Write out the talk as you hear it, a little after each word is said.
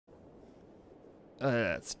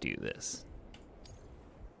Let's do this.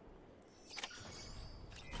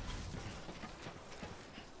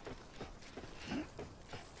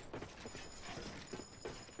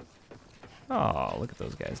 Oh, look at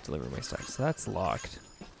those guys deliver my stuff. So that's locked.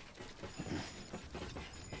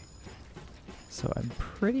 So I'm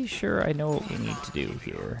pretty sure I know what we need to do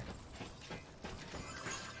here.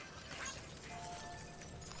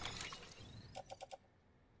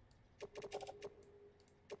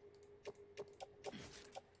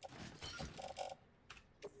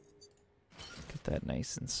 Get that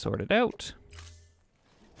nice and sorted out.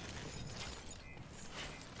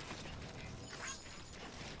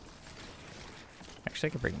 Actually,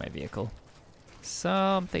 I can bring my vehicle.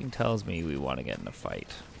 Something tells me we want to get in a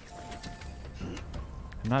fight.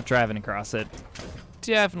 I'm not driving across it.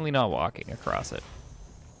 Definitely not walking across it.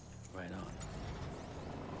 Right on.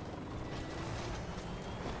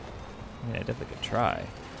 Yeah, I definitely could try.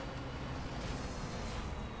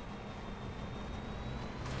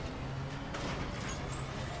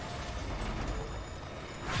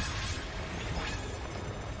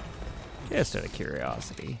 Just out of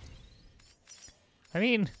curiosity. I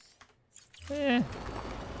mean, we'll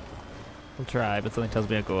try, but something tells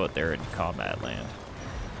me I'll go out there in combat land.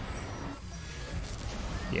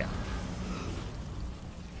 Yeah.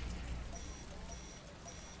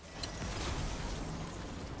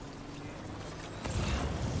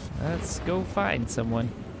 Let's go find someone.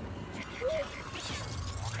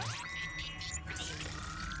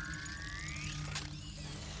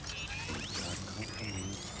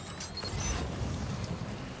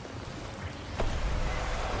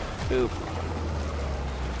 Boop.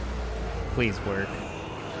 Please work.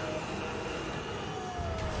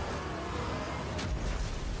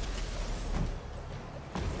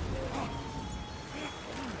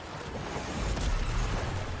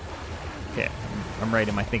 Okay, I'm right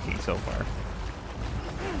in my thinking so far.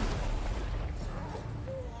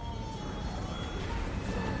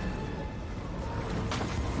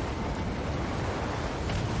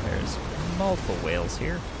 There's multiple whales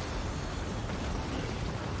here.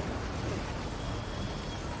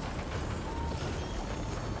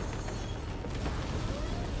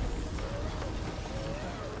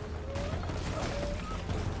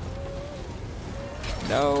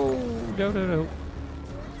 No, no, no, no.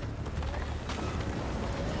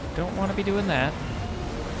 Don't want to be doing that.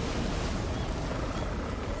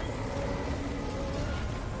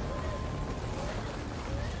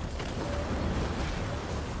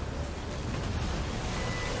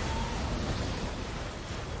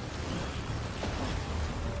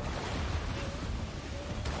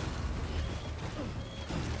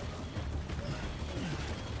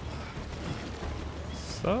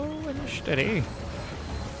 Slow and steady.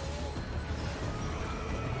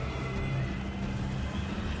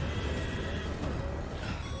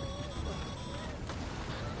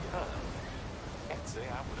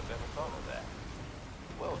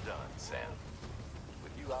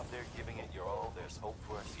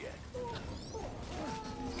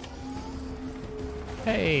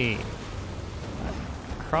 Hey!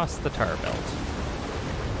 Across the tar belt.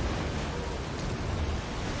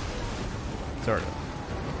 Sort of.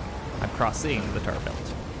 I'm crossing the tar belt.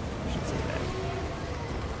 I should say that.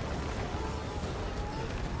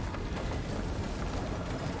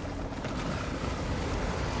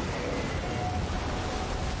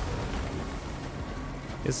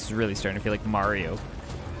 This is really starting to feel like Mario.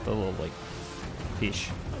 The little, like, fish.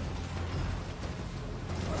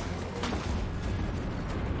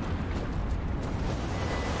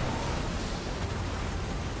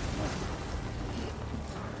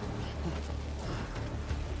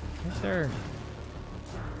 Sir.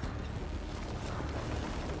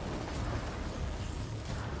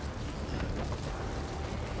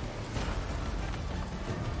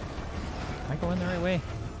 Am I going the right way?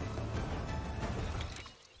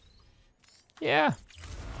 Yeah.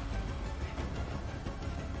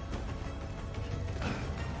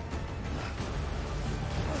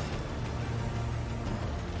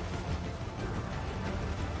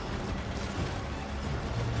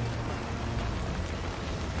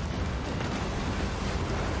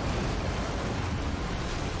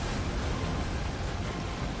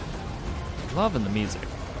 Loving the music.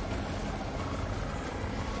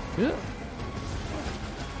 Yeah.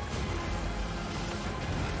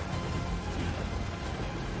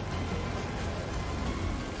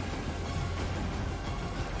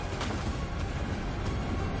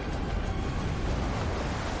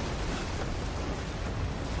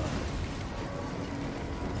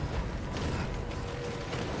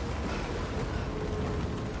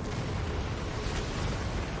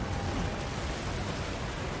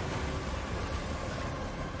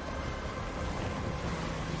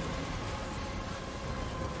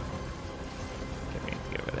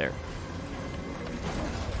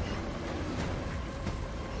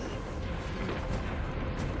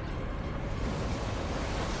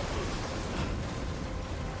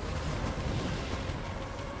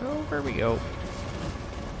 Where we go?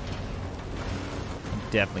 I'm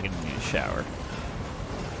definitely gonna need a shower.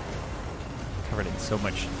 Covered in so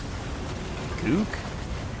much gook,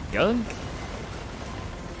 gunk.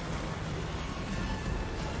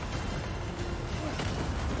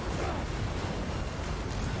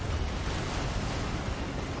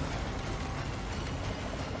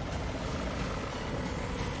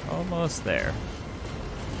 Almost there.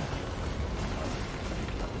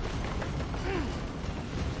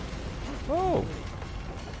 Oh!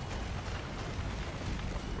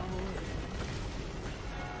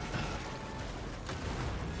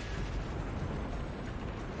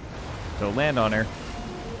 Don't land on her.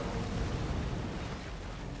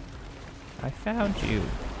 I found you.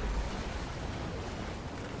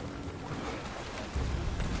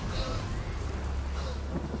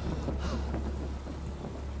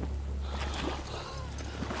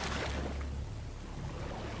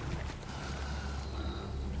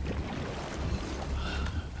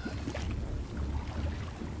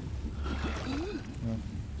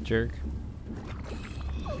 Jerk.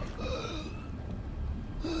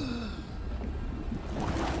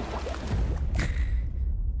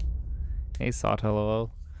 Hey, Sawtolo.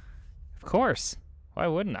 Of course. Why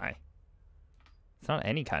wouldn't I? It's not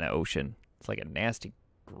any kind of ocean. It's like a nasty,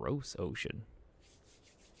 gross ocean.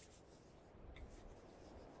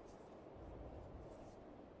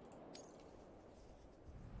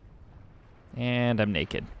 And I'm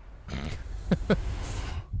naked.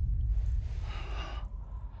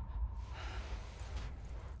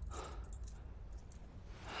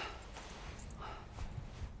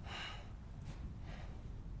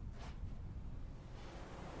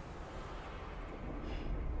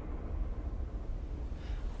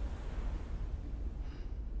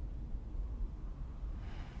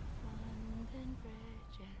 London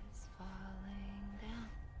bridges falling down,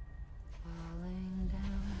 falling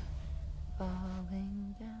down,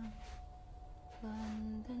 falling down.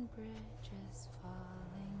 London bridges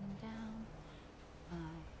falling down, my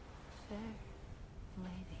fair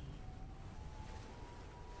lady.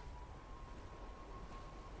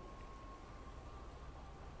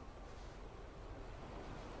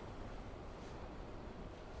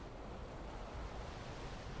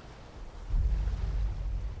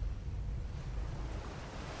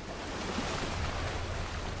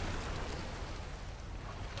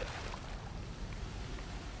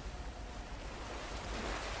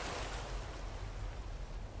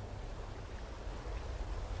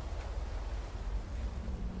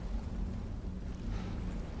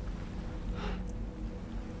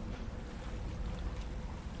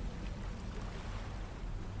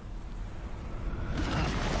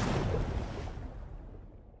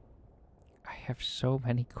 I have so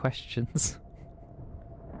many questions.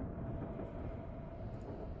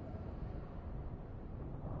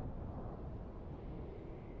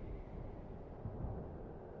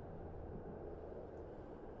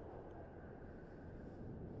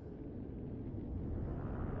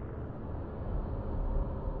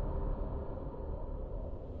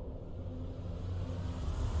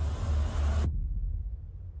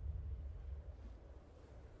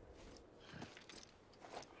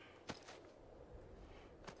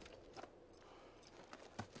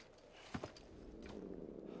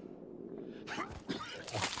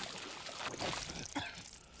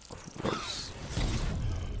 Gross.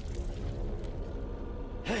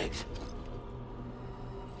 Hanks!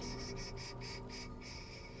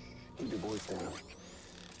 Keep your voice down.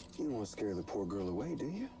 You don't want to scare the poor girl away, do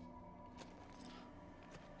you?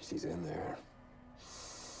 She's in there.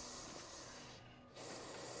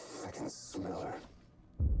 I can smell her.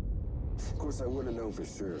 Of course, I wouldn't know for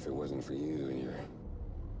sure if it wasn't for you and your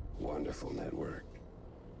wonderful network.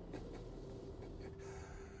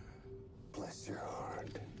 Bless your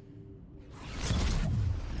heart.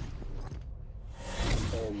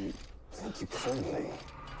 And thank you kindly.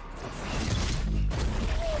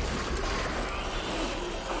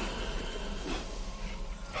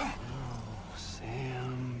 Oh,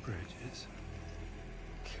 Sam Bridges.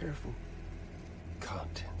 Careful.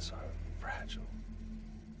 Contents are fragile.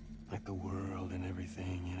 Like the world and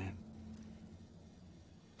everything in it.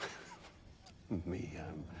 Me,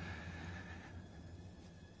 I'm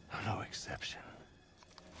no exception.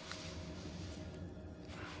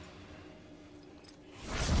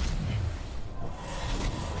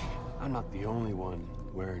 I'm not the only one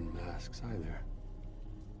wearing masks either.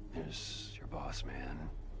 There's your boss man,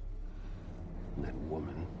 and that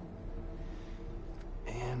woman,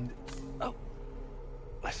 and oh,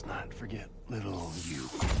 let's not forget little you.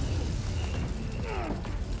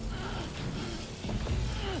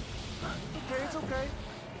 Okay, it's okay.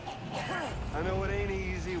 I know it ain't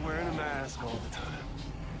easy wearing a mask all the time.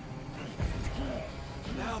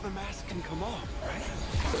 Now the mask can come off, right?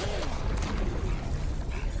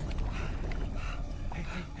 Hey,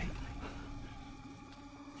 hey, hey.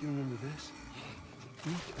 You remember this?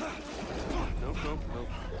 Nope, nope, nope.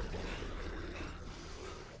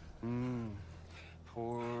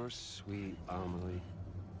 Poor, sweet Amelie.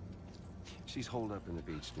 She's holed up in the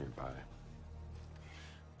beach nearby.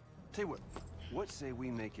 Tell you what say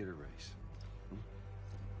we make it a race?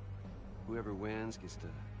 Whoever wins gets to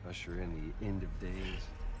usher in the end of days.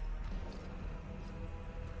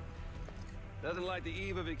 Nothing like the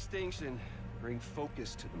eve of extinction. Bring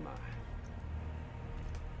focus to the mind.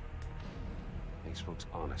 Makes folks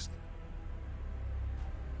honest.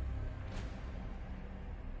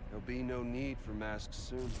 There'll be no need for masks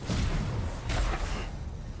soon.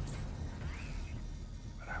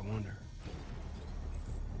 But I wonder,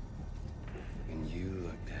 when you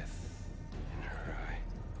look death in her eye,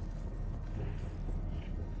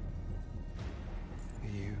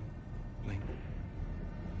 will you blink?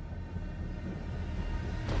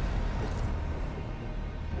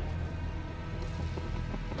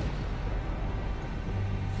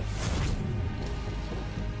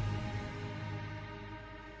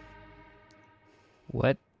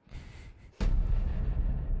 What?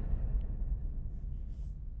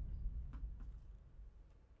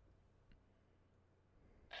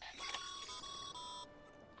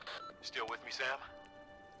 Still with me, Sam?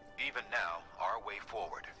 Even now, our way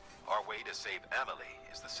forward, our way to save Amelie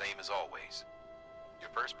is the same as always. Your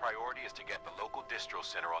first priority is to get the local distro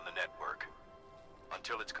center on the network.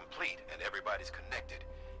 Until it's complete and everybody's connected,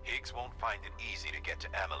 Higgs won't find it easy to get to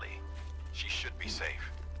Amelie. She should be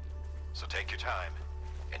safe. So take your time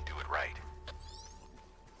and do it right.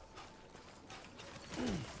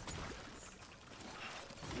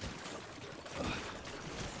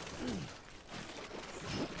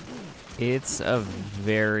 It's a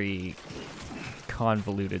very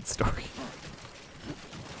convoluted story.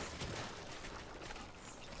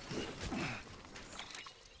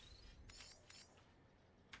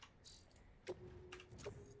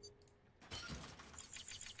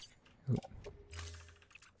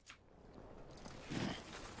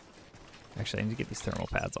 Actually, I need to get these thermal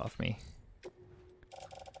pads off me.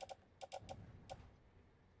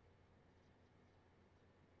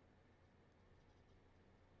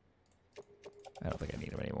 I don't think I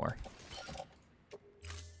need them anymore.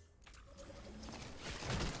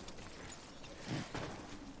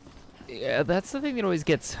 Yeah, that's the thing that always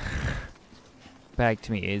gets back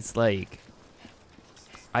to me, is like,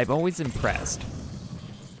 I'm always impressed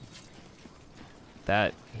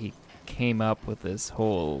that he came up with this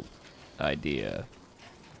whole idea.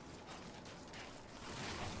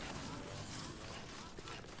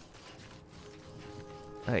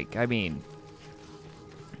 Like, I mean,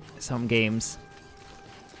 some games,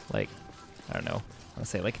 like, I don't know, I'll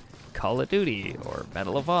say like Call of Duty or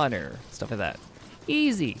Medal of Honor, stuff like that.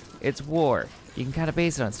 Easy, it's war. You can kind of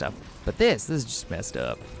base it on stuff. But this is just messed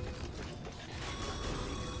up.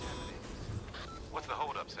 What's the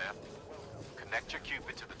holdup, Sam? Connect your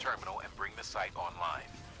Cupid to the terminal and bring the site online.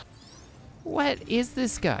 What is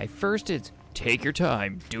this guy? First it's, take your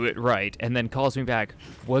time, do it right, and then calls me back,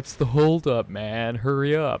 what's the holdup, man?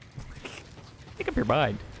 Hurry up. Make up your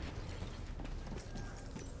mind.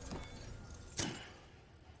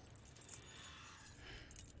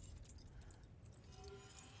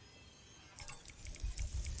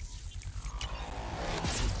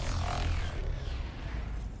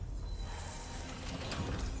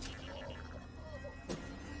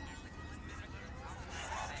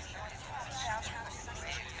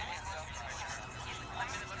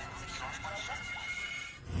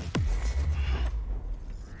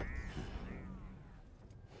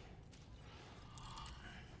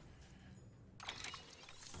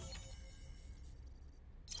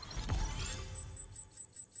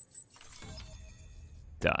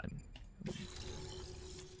 Done.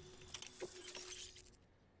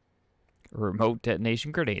 Remote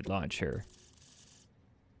detonation grenade launcher.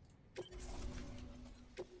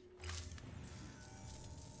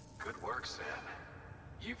 Good work, Sam.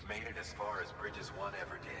 You've made it as far as Bridges 1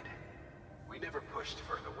 ever did. We never pushed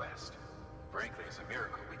further west. Frankly, it's a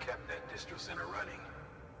miracle we kept that distro center running.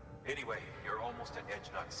 Anyway, you're almost at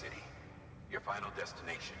Edge Knot City, your final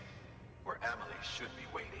destination, where Amelie should be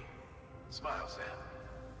waiting. Smile, Sam.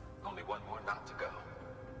 Only one more knot to go.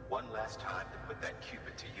 One last time to put that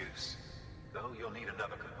Cupid to use. Though you'll need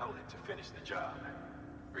another component to finish the job.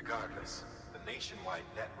 Regardless, the nationwide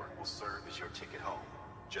network will serve as your ticket home.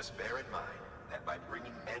 Just bear in mind that by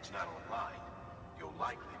bringing Edge Knot online, you'll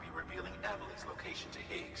likely be revealing Amelie's location to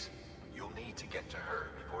Higgs. You'll need to get to her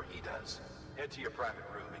before he does. Head to your private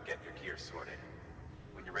room and get your gear sorted.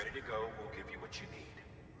 When you're ready to go, we'll give you what you need.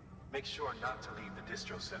 Make sure not to leave the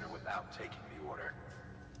distro center without taking the order.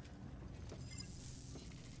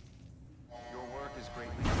 Your work is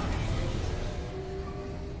greatly appreciated.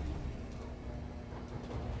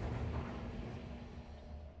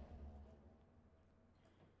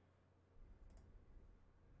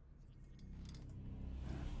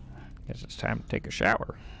 Guess it's time to take a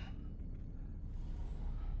shower.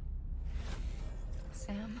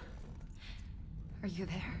 Sam? Are you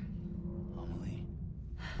there? Amelie.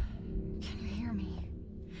 Can you hear me?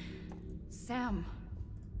 Sam!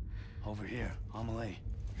 Over here, Amelie.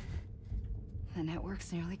 The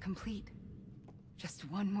network's nearly complete. Just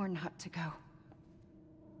one more knot to go.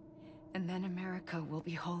 And then America will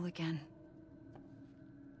be whole again.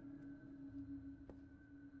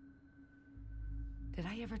 Did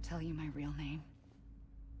I ever tell you my real name?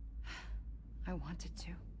 I wanted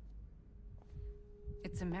to.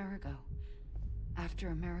 It's Amerigo. After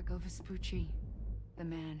Amerigo Vespucci, the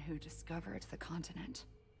man who discovered the continent.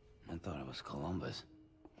 I thought it was Columbus.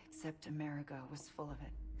 Except Amerigo was full of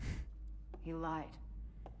it. He lied.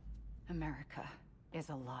 America is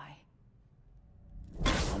a lie.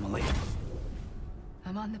 Amelie.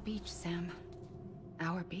 I'm on the beach, Sam.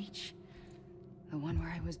 Our beach. The one where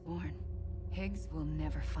I was born. Higgs will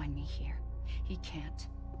never find me here. He can't.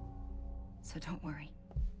 So don't worry.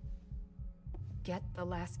 Get the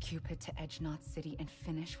last Cupid to Edge Knot City and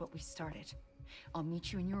finish what we started. I'll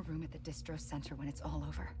meet you in your room at the distro center when it's all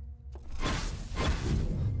over.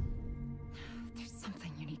 There's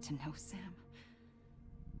something you need to know, Sam.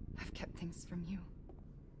 I've kept things from you.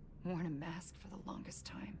 Worn a mask for the longest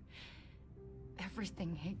time.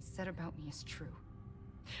 Everything Higgs said about me is true.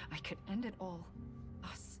 I could end it all.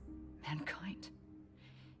 Us. Mankind.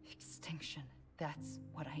 Extinction. That's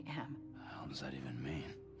what I am. How does that even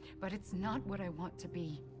mean? But it's not what I want to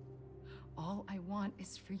be. All I want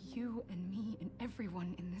is for you and me and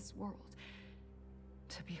everyone in this world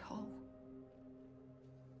to be whole.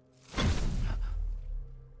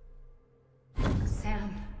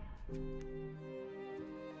 Sam.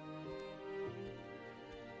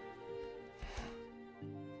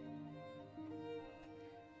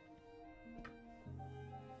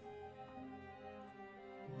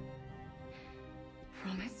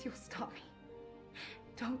 Promise you'll stop me.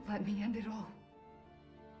 Don't let me end it all.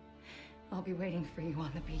 I'll be waiting for you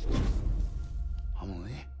on the beach.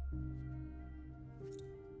 Amelie?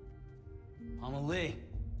 Amelie!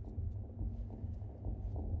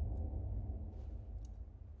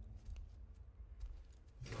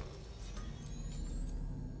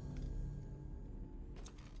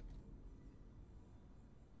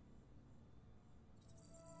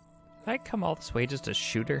 Did I come all this way just to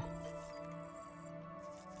shoot her?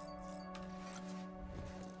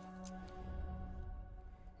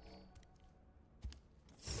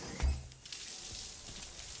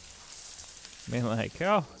 I mean, like,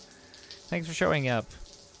 oh, thanks for showing up.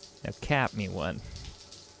 Now cap me one.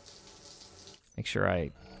 Make sure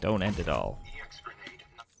I don't end it all.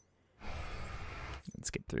 Let's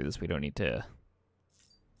get through this. We don't need to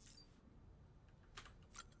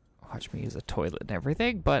watch me use a toilet and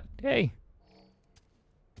everything, but hey.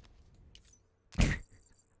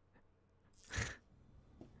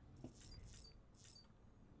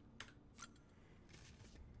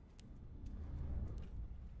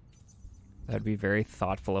 That'd be very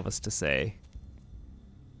thoughtful of us to say.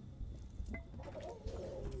 Be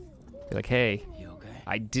like, hey, You okay?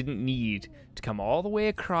 I didn't need to come all the way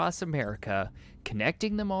across America,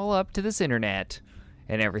 connecting them all up to this internet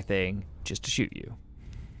and everything, just to shoot you.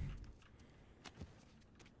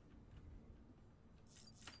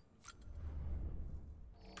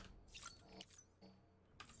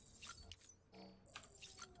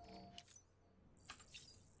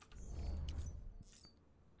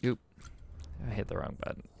 Oop. I hit the wrong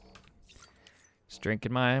button. Just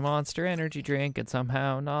drinking my Monster Energy drink and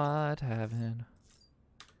somehow not having.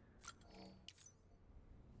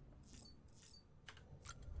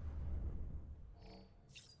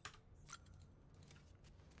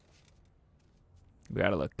 We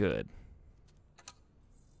gotta look good.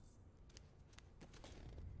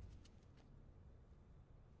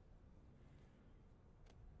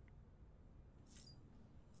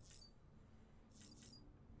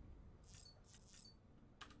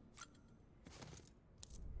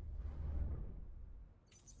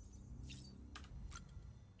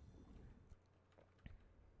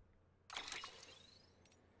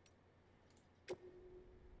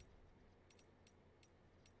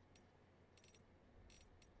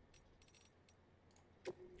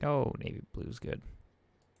 Oh, navy blue's good.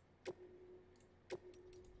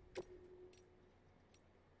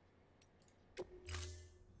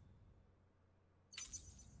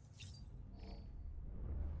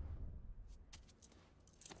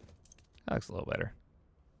 That looks a little better.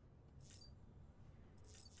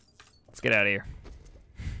 Let's get out of here.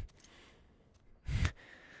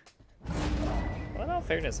 Well, in all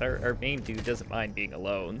fairness, our main dude doesn't mind being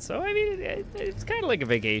alone, so I mean, it's kind of like a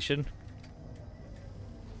vacation.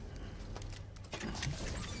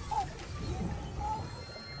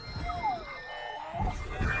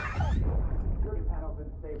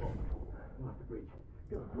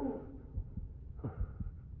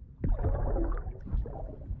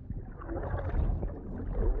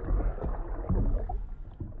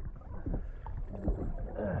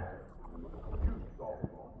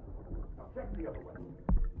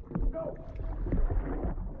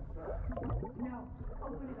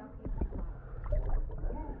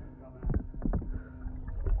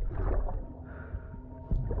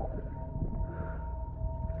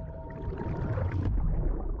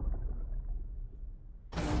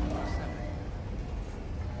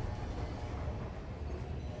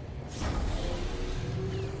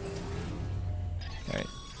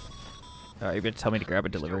 Alright, you're gonna tell me to grab a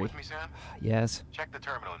delivery. With me, Sam? Yes. Check the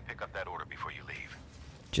terminal and pick up that order before you leave.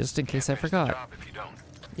 Just in case I Can't finish the forgot. job if you don't.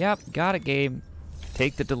 Yep, got it, game.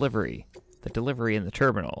 Take the delivery. The delivery in the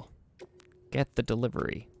terminal. Get the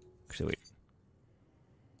delivery. Actually, wait.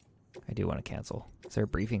 I do want to cancel. Is there a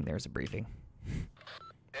briefing? There's a briefing.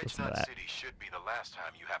 Listen to Edgemont that. City should be the last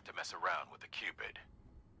time you have to mess around with the Cupid.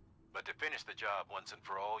 But to finish the job once and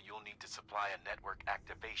for all, you'll need to supply a network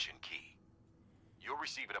activation key. You'll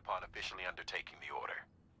receive it upon officially undertaking the order.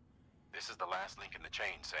 This is the last link in the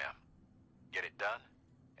chain, Sam. Get it done,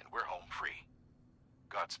 and we're home free.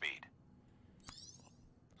 Godspeed.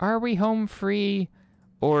 Are we home free?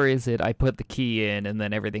 Or is it I put the key in and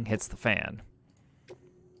then everything hits the fan?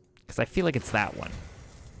 Because I feel like it's that one.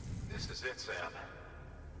 This is it, Sam.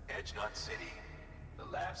 Edgemont City, the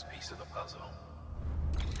last piece of the puzzle.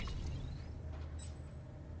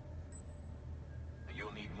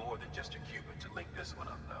 You'll need more than just a Cupid to link this one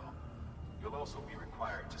up, though. You'll also be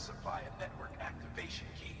required to supply a network activation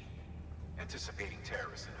key. Anticipating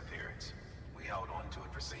terrorist interference, we held on to it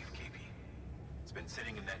for safekeeping. It's been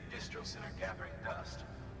sitting in that distro center gathering dust.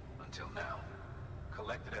 Until now.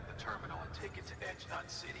 Collect it at the terminal and take it to Edgemont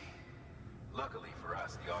City. Luckily for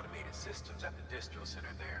us, the automated systems at the distro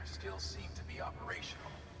center there still seem to be operational.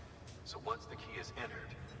 So once the key is entered,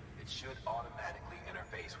 it should automatically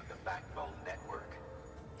interface with the backbone network.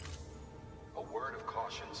 A word of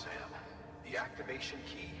caution, Sam. The activation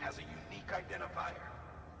key has a unique identifier.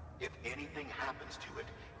 If anything happens to it,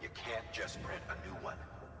 you can't just print a new one.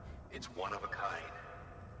 It's one of a kind,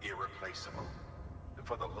 irreplaceable. And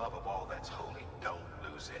for the love of all that's holy, don't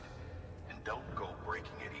lose it. And don't go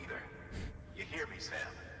breaking it either. You hear me,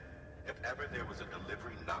 Sam? If ever there was a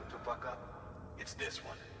delivery not to fuck up, it's this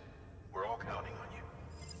one. We're all counting on you.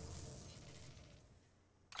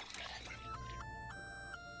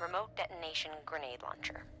 Remote detonation grenade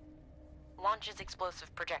launcher. Launches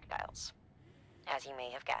explosive projectiles. As you may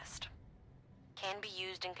have guessed. Can be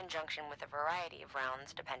used in conjunction with a variety of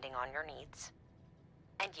rounds depending on your needs.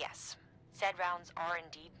 And yes, said rounds are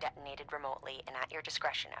indeed detonated remotely and at your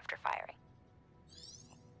discretion after firing.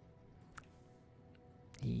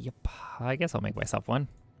 Yep, I guess I'll make myself one.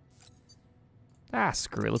 Ah,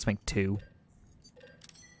 screw it, let's make two.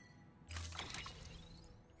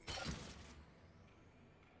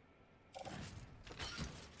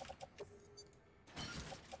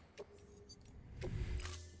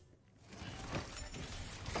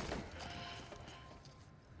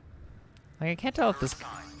 Like, I can't tell if this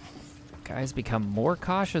guy's become more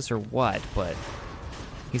cautious or what, but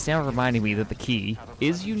he's now reminding me that the key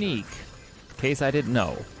is unique. In case I didn't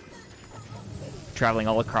know. Traveling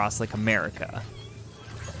all across, like, America.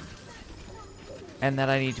 And that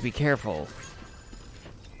I need to be careful.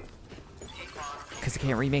 Because I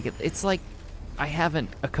can't remake it. It's like I haven't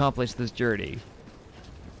accomplished this journey.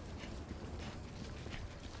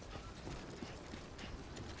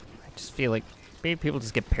 I just feel like maybe people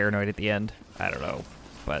just get paranoid at the end. I don't know.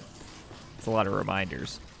 But it's a lot of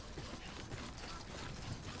reminders.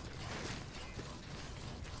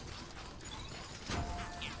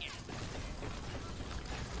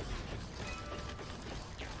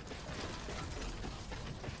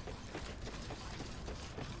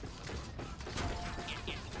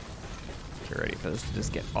 Get ready for this to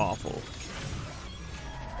just get awful.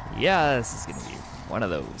 Yeah, this is gonna be one of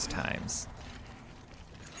those times.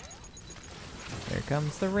 There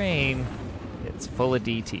comes the rain. It's full of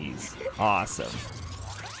DTs. Awesome.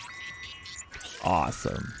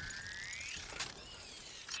 Awesome.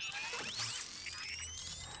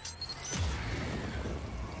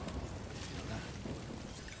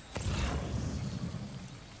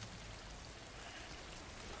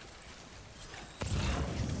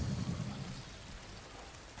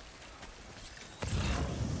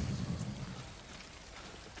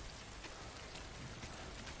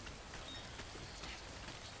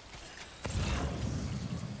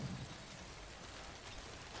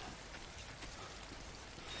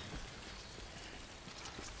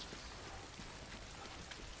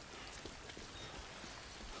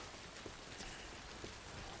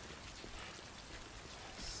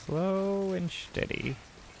 Slow and steady.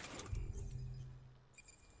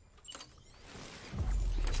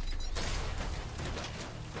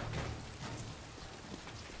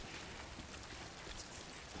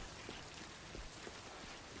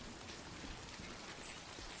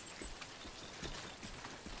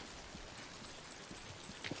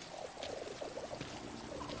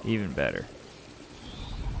 Even better.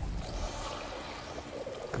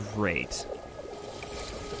 Great.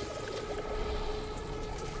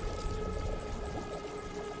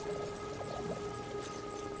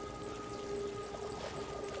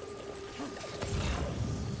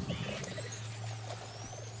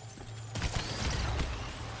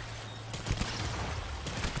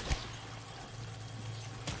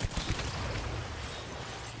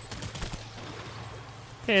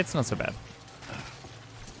 Okay, it's not so bad.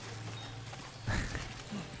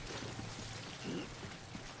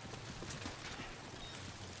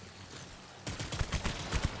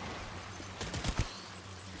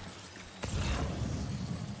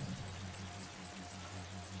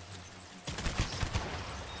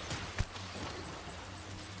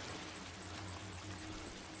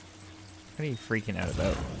 What are you freaking out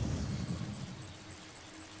about?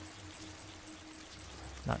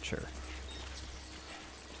 Not sure.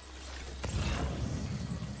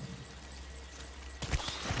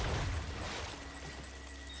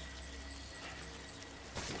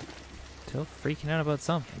 Still freaking out about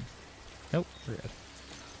something. Nope, we're good.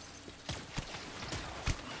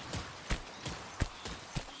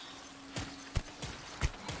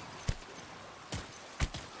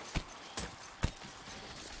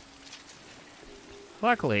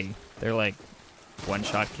 Luckily, they're like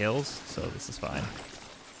one-shot kills, so this is fine.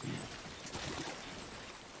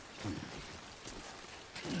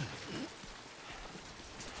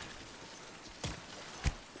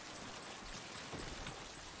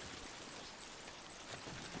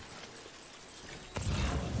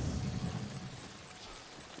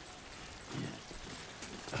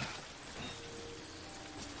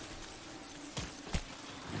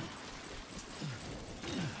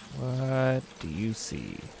 What do you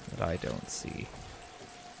see that I don't see?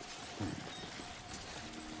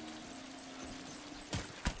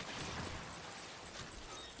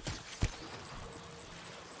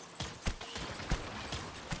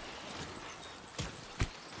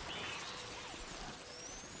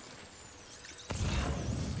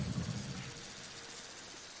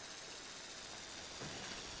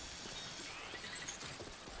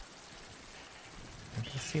 I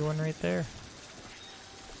can see one right there.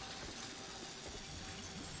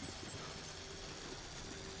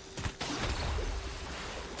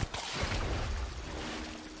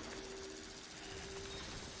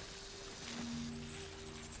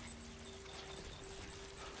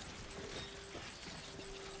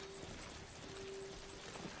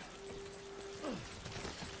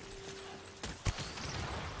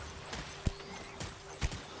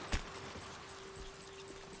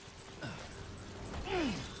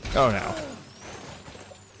 Oh no.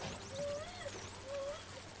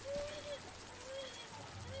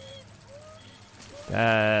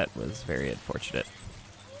 That was very unfortunate.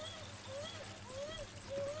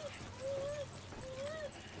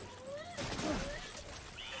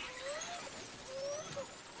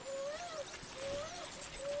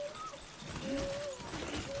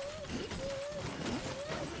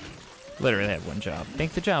 Literally had one job.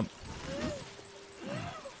 Make the jump.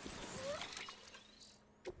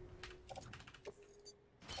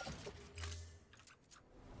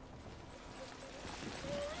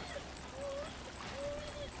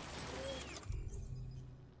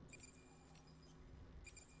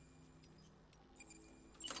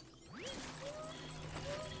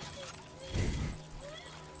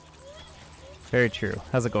 Very true.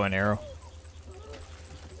 How's it going, Arrow?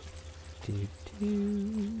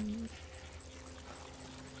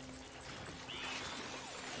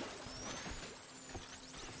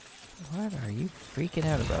 What are you freaking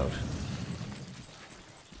out about?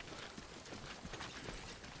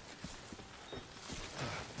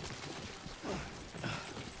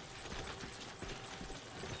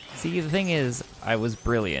 See, the thing is, I was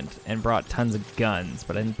brilliant and brought tons of guns,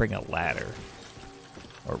 but I didn't bring a ladder.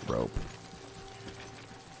 Or rope.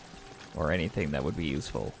 Or anything that would be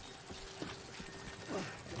useful.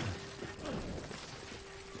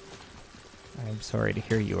 I'm sorry to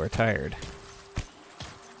hear you are tired.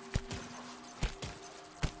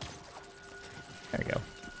 There we go.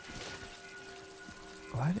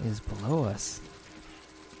 What is below us?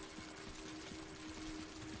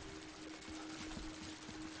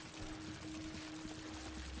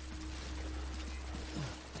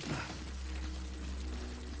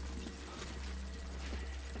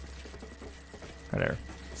 Whatever.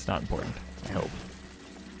 It's not important. I hope.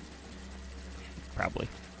 Probably.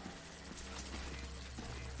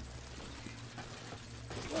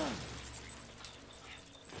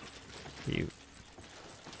 You.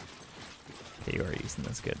 Okay, you are using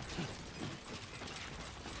this good.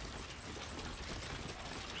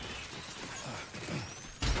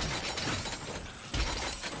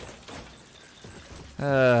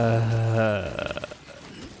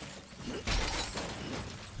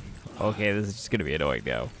 Okay, this is just gonna be annoying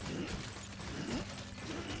now.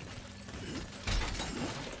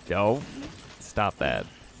 Don't stop that.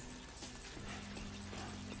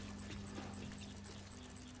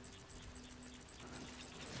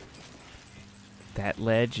 That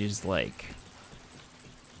ledge is like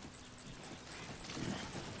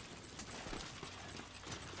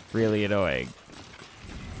really annoying.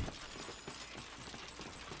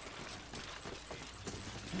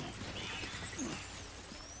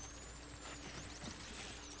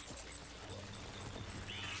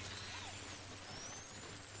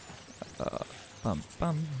 Bum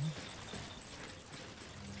bum.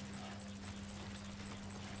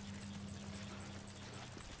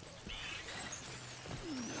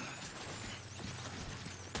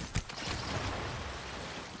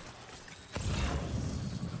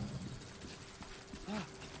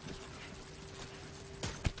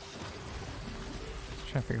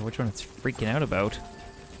 Trying to figure out which one it's freaking out about.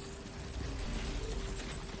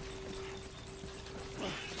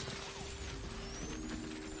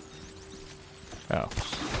 Oh,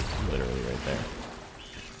 literally right there.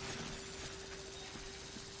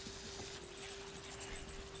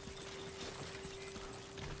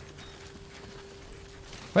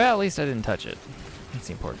 Well, at least I didn't touch it. That's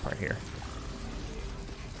the important part here.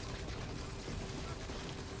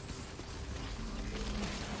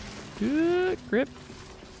 Good grip.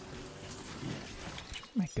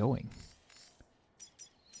 Where am I going?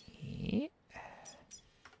 Yeah.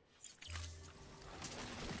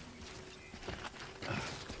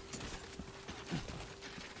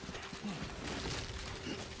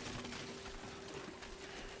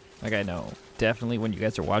 Like, I know, definitely when you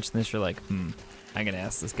guys are watching this, you're like, I'm gonna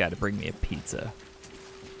ask this guy to bring me a pizza.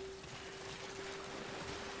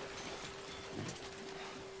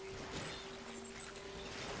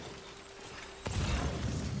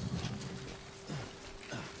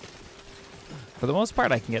 For the most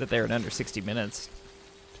part, I can get it there in under 60 minutes,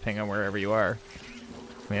 depending on wherever you are.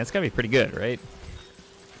 I mean, that's gotta be pretty good, right?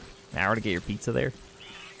 An hour to get your pizza there?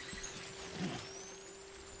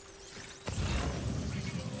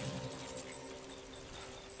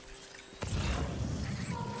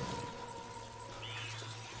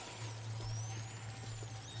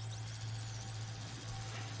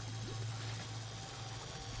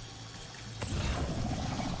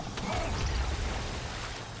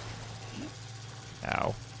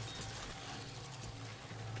 Ow.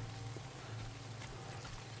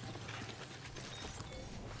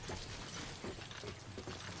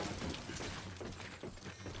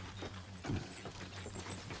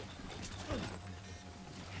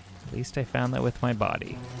 At least I found that with my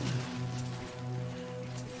body.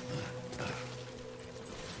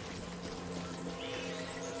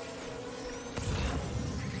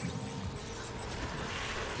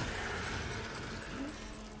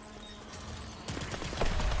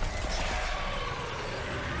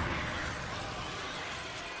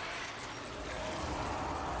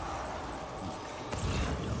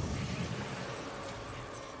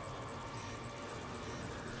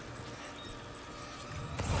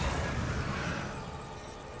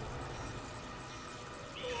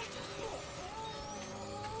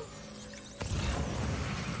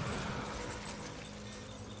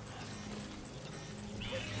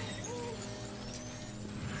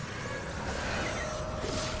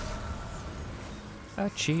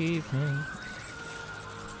 Achievement.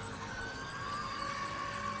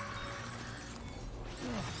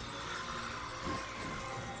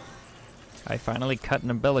 I finally cut an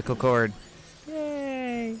umbilical cord.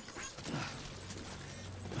 Yay!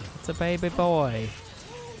 It's a baby boy.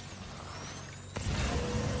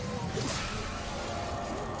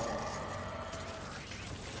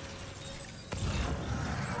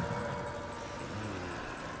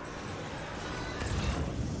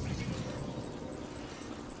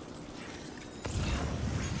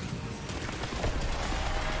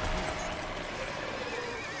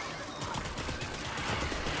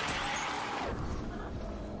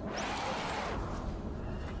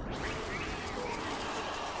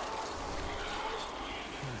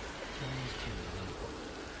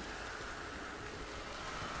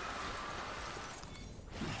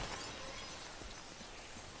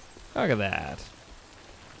 Look at that.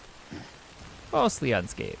 mostly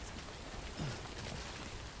unscathed.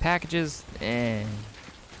 Packages, eh.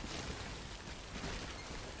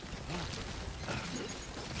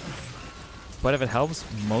 But if it helps,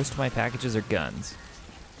 most of my packages are guns.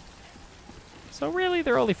 So really,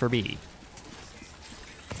 they're only for me.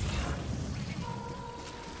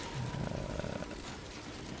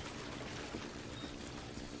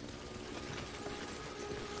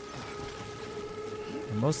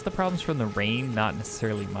 Most of the problems from the rain, not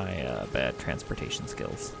necessarily my bad transportation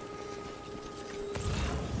skills.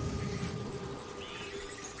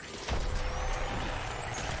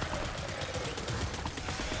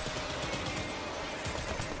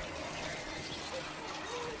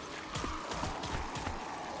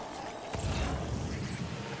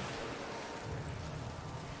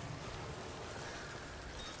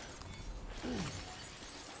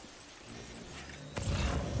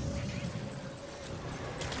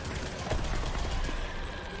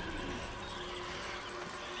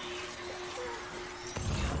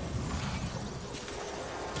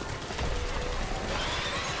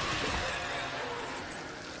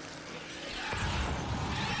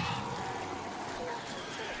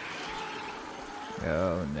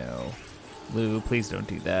 Oh no. Lou, please don't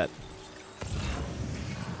do that.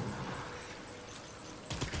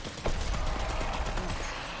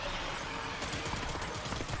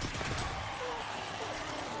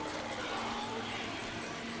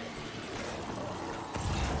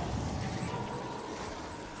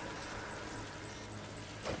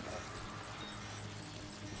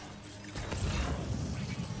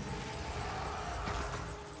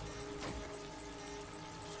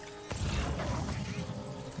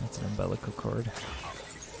 That's an umbilical cord.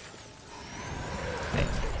 Hey.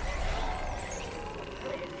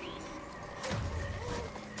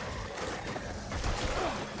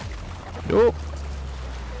 Nope.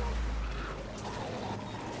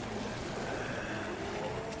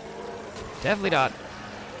 Definitely not.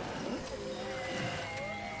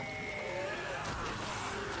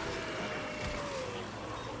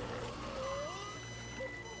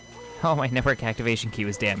 Oh, my network activation key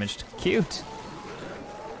was damaged. Cute.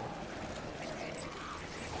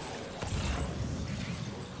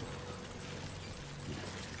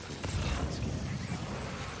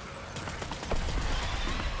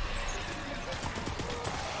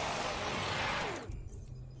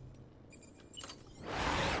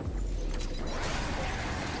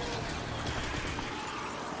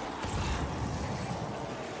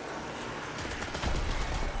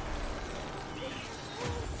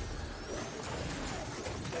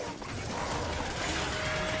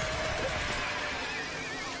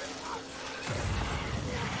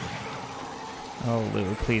 Oh,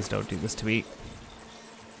 Lou, please don't do this to me.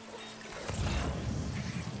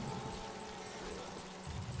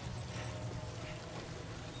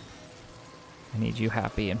 I need you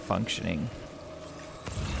happy and functioning.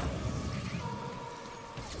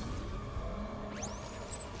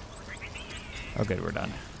 Oh, good, we're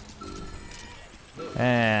done.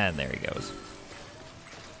 And there he goes.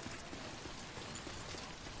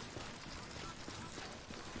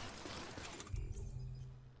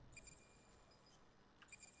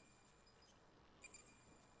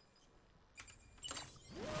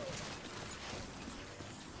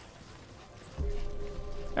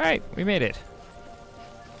 All right, we made it.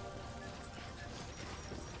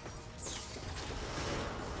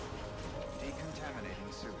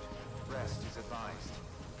 Decontaminating suit. Rest is advised.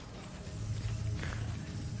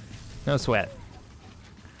 No sweat.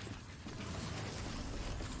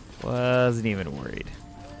 Wasn't even worried.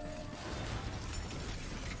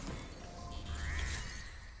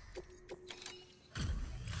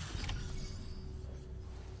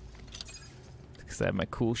 Because I have my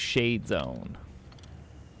cool shades on.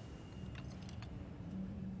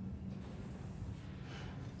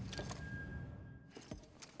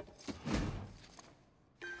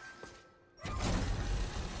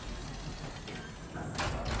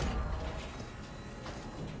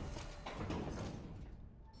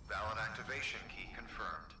 Valid activation key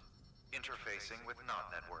confirmed. Interfacing with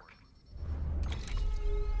NOT network.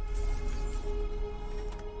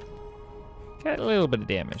 Got a little bit of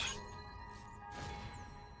damage.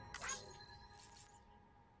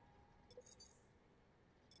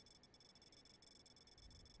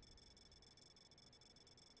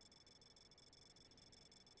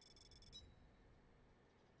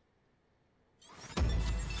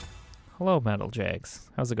 Hello, Metal Jags.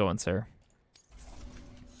 How's it going, sir?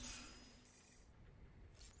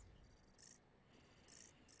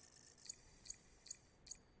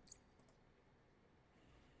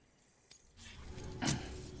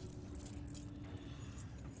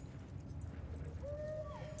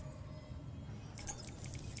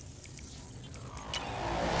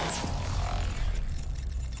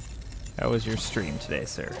 How was your stream today,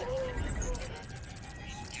 sir?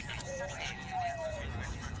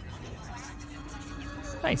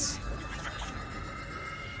 Nice.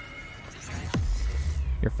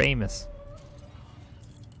 You're famous.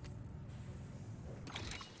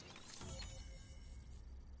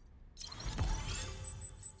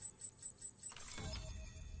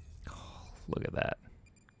 Oh, look at that.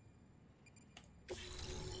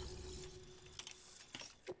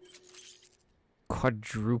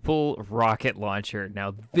 Quadruple rocket launcher.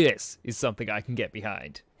 Now this is something I can get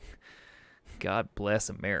behind. God bless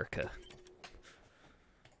America.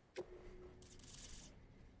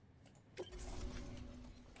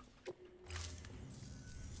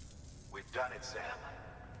 We've done it, Sam.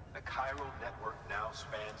 The chiral network now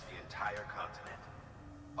spans the entire continent.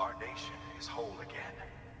 Our nation is whole again,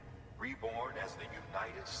 reborn as the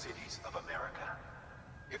United Cities of America.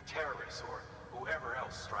 If terrorists or whoever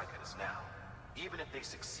else strike at us now, even if they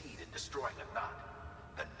succeed in destroying a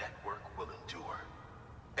knot, the network will endure.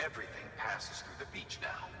 Everything passes through the beach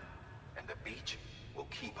now, and the beach will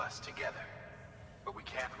keep us together. But we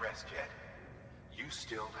can't rest yet. You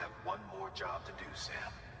still have one more job to do,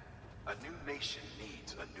 Sam. A new nation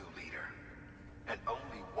needs a new leader. And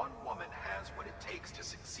only one woman has what it takes to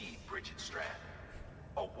succeed Bridget Strand.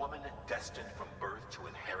 A woman destined from birth to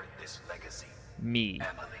inherit this legacy. Me.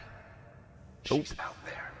 Emily. She's out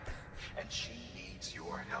there, and she needs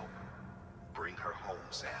your help. Bring her home,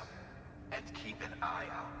 Sam, and keep an eye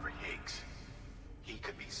out for Higgs. He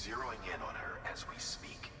could be zeroing in on her as we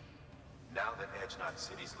speak. Now that Edge Knot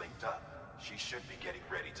City's linked up, she should be getting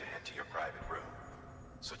ready to head to your private room.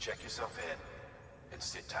 So check yourself in, and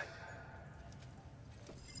sit tight.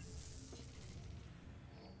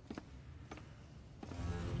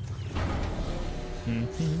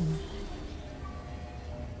 Mm-hmm.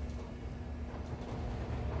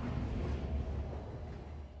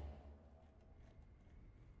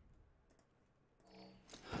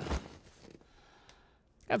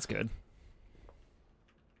 That's good.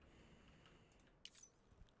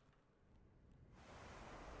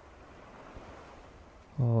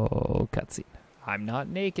 Oh, cutscene. I'm not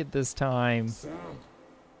naked this time. Sam.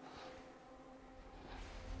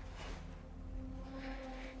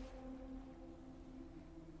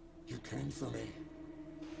 You came for me.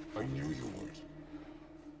 I knew you would.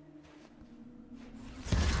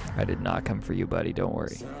 I did not come for you, buddy. Don't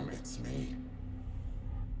worry. Sam, it's me.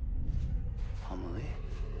 Amelie?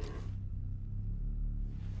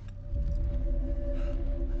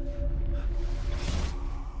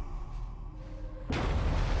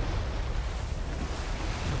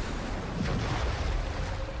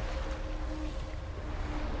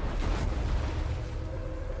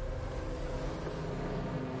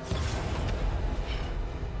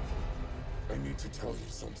 I need to tell you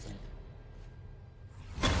something.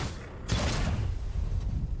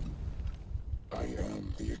 I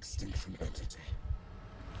am the extinction entity.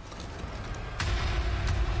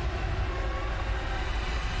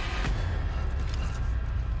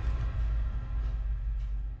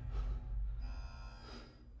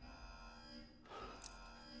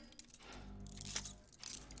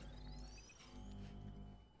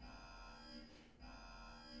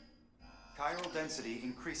 Chiral density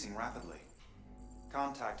increasing rapidly.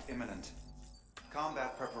 Contact imminent.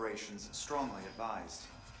 Combat preparations strongly advised.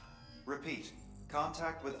 Repeat.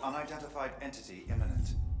 Contact with unidentified entity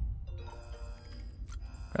imminent.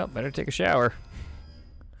 Well, better take a shower.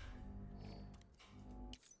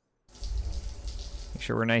 Make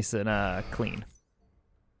sure we're nice and clean.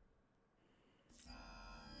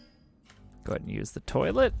 Go ahead and use the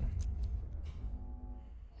toilet.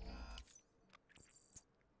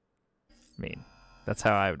 I mean, that's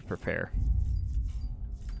how I would prepare.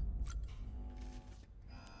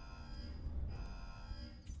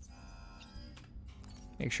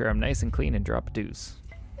 Make sure I'm nice and clean and drop a deuce.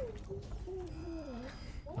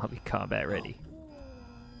 I'll be combat ready.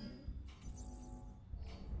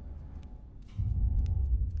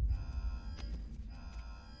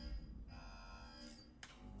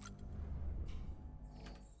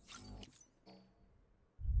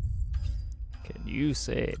 Can you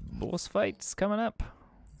say boss fights coming up?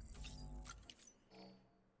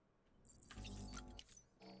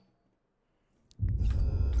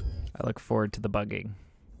 I look forward to the bugging.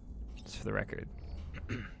 Just for the record.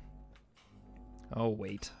 Oh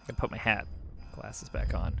wait, I gotta put my hat, glasses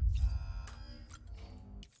back on.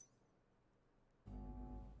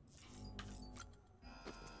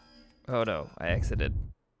 Oh no, I exited.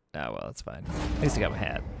 Oh well, that's fine. At least I got my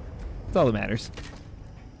hat. That's all that matters.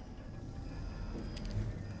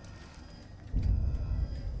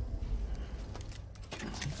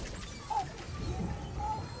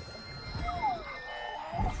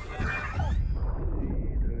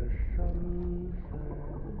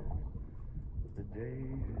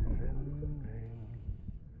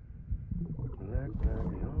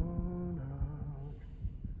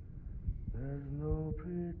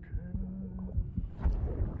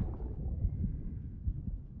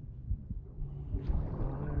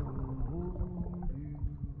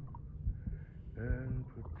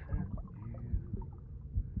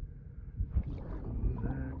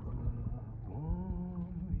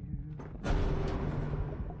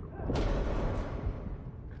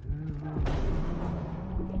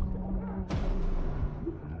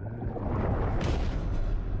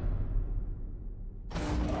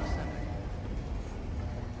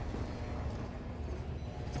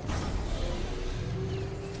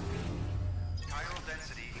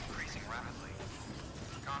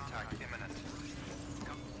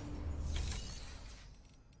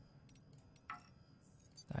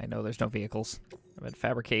 I know there's no vehicles. I meant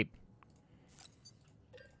fabricate.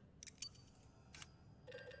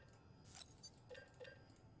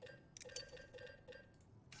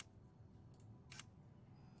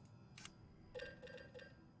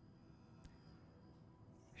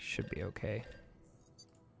 Should be okay.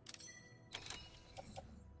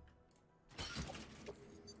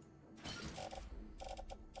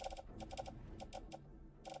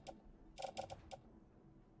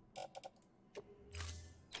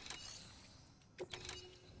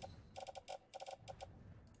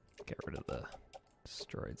 Get rid of the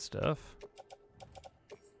destroyed stuff.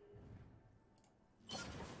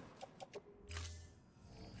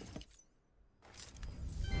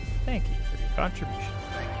 Thank you for your contribution.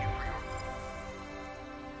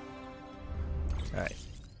 Alright.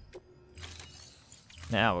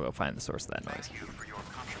 Now we'll go find the source of that noise. Thank you for your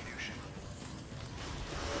contribution.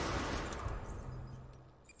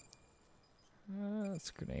 That's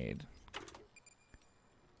a grenade.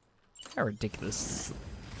 How ridiculous.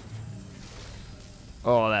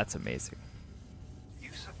 Oh, that's amazing.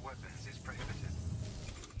 Use of weapons is prohibited.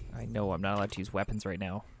 I know I'm not allowed to use weapons right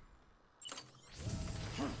now.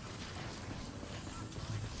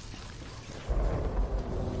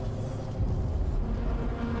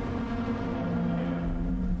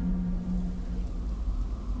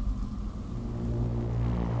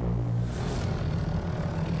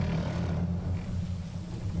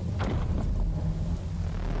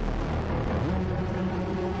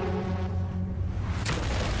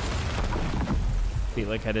 Feel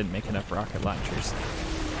like I didn't make enough rocket launchers.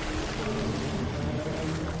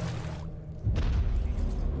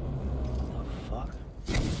 Fuck.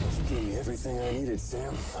 Just gave me everything I needed,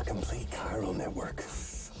 Sam. A complete chiral network.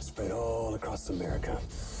 Spread all across America.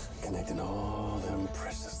 Connecting all them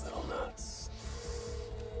precious little nuts.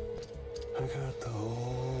 I got the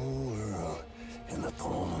whole world in the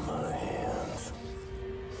palm of my hands.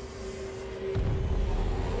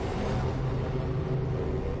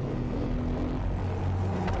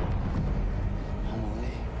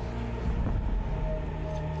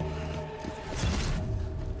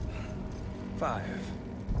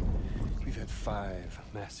 We've had 5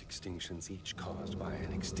 mass extinctions, each caused by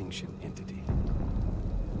an extinction entity.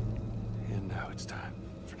 And now it's time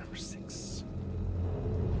for number 6.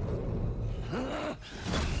 Now,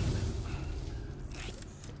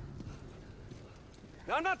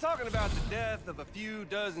 I'm not talking about the death of a few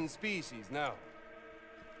dozen species, no.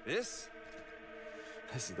 This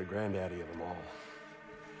This is the granddaddy of them all.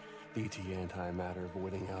 BT antimatter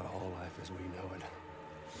voiding out all life as we know it.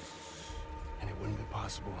 And it wouldn't be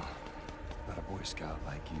possible without a Boy Scout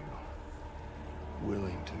like you,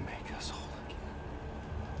 willing to make us whole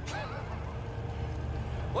again.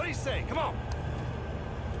 what do you say? Come on.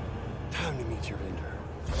 Time to meet your ender.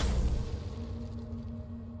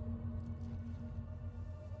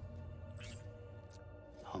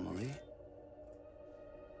 Amelie?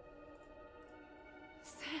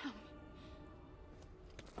 Sam.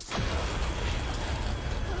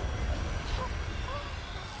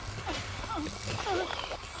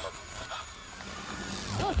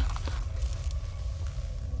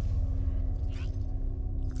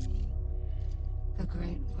 The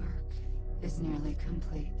great work is nearly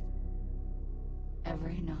complete.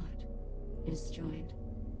 Every knot is joined.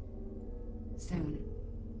 Soon,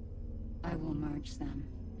 I will merge them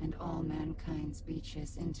and all mankind's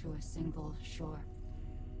beaches into a single shore.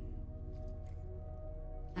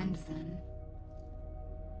 And then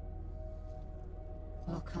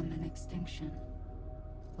will come an extinction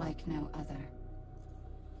like no other.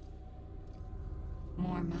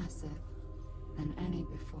 More massive than any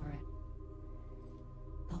before it.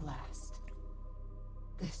 The last.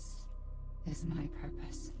 This is my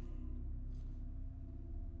purpose.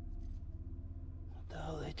 What the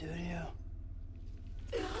hell they do to you?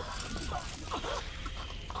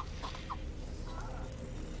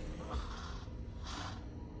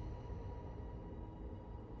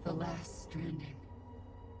 The last stranding.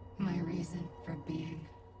 My reason for being.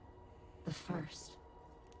 The first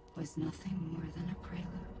was nothing more than a prelude.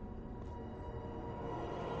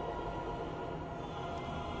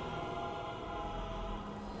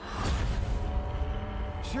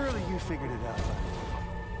 Surely you figured it out by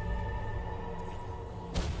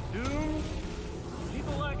now. Doom?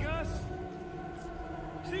 People like us?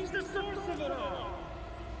 She's the source of it all.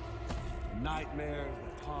 The nightmares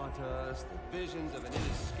that haunt us, the visions of an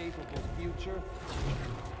inescapable future.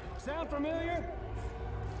 Sound familiar?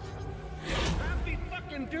 Happy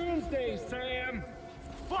fucking doomsday, Sam!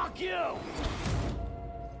 Fuck you!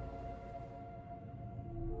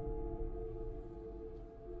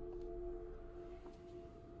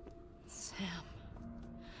 Sam,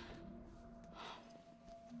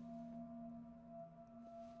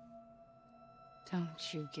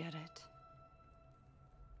 Don't you get it?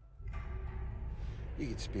 You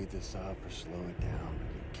can speed this up or slow it down,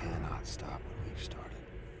 but you cannot stop what we've started.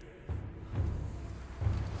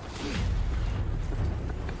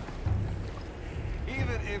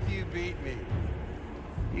 Even if you beat me,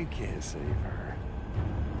 you can't save her.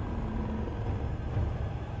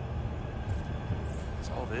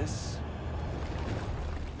 So all this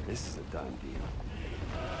is a done deal.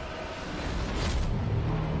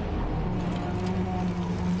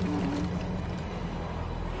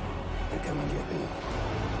 They come and get me.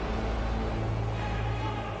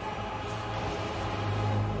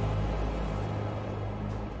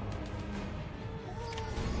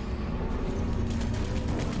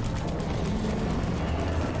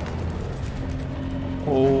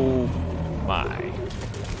 Oh my.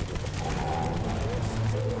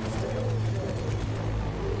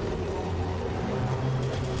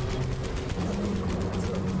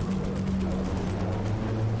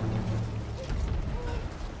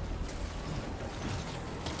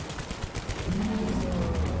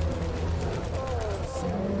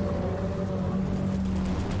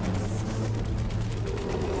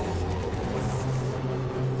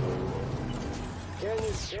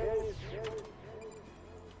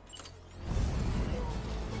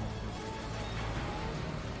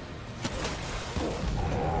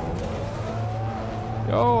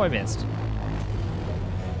 Oh, I missed.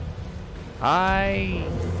 I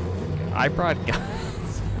brought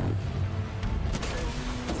guns.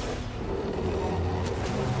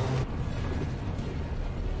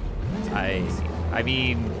 I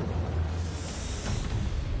mean,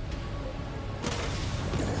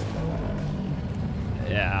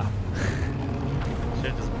 yeah.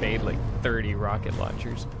 Should have just made like 30 rocket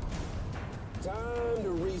launchers. Time to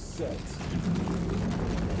reset.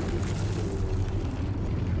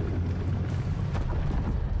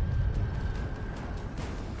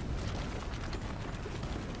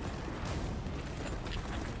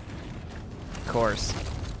 Of course.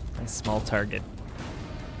 A small target.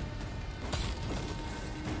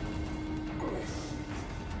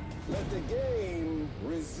 Let the game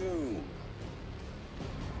resume.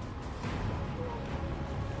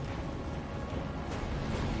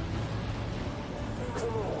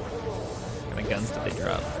 What kind of guns did they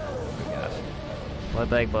drop? Oh my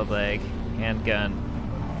gosh. Blood leg, handgun.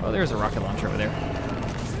 Oh, there's a rocket launcher over there.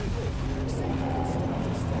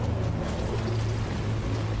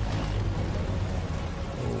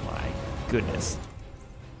 Oh my goodness.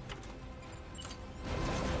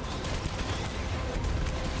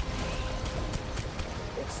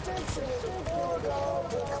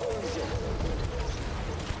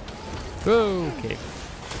 Okay.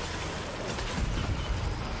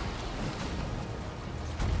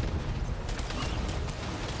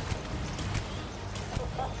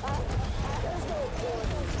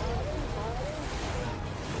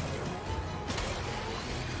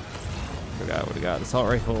 What we got? Assault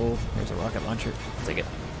rifle. There's a rocket launcher. Take it.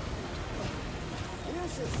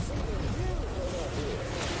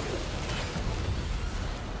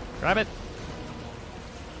 Grab it.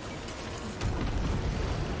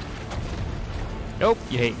 Nope,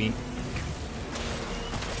 you hate me.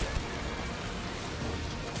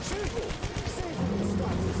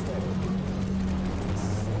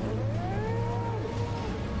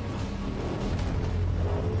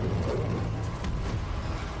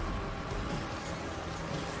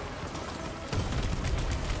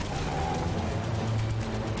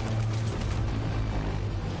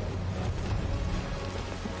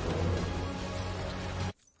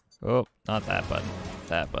 Oh, not that button.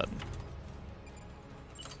 That button.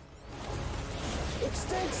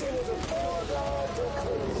 Extinction is a foregone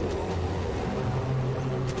conclusion.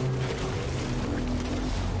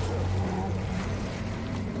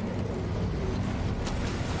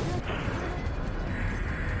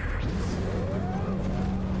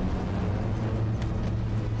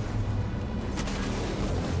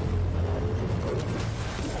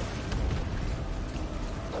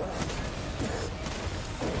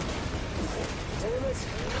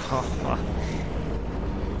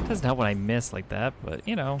 That's not what I missed like that, but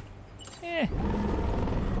you know,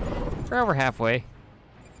 we're over halfway.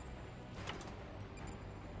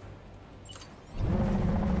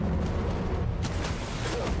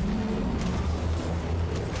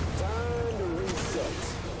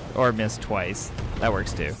 Or missed twice. That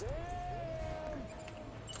works too.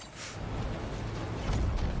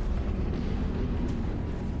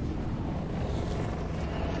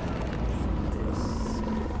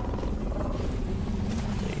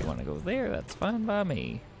 There, that's fine by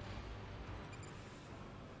me.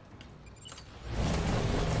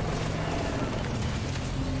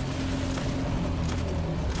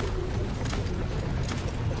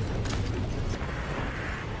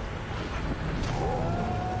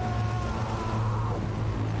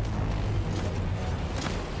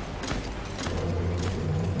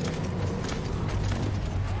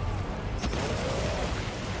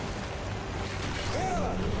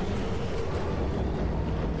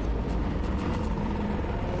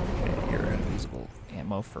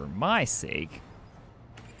 ammo for my sake.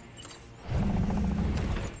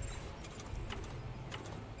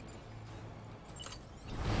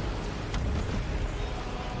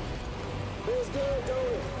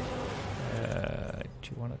 Do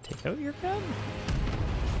you want to take out your gun?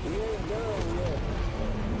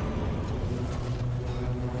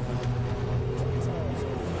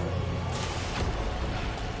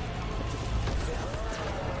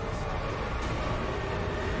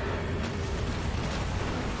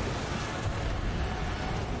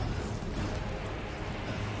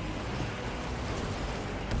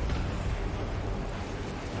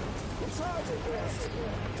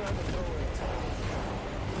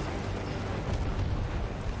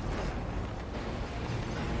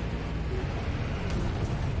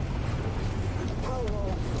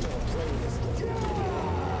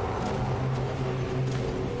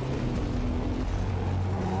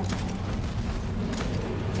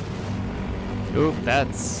 Oop,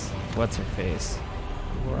 that's what's her face.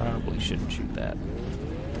 Probably shouldn't shoot that.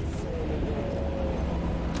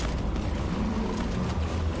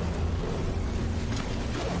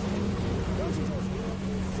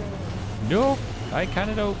 Nope, I kind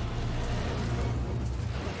of don't.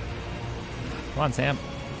 Come on, Sam.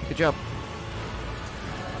 Good job.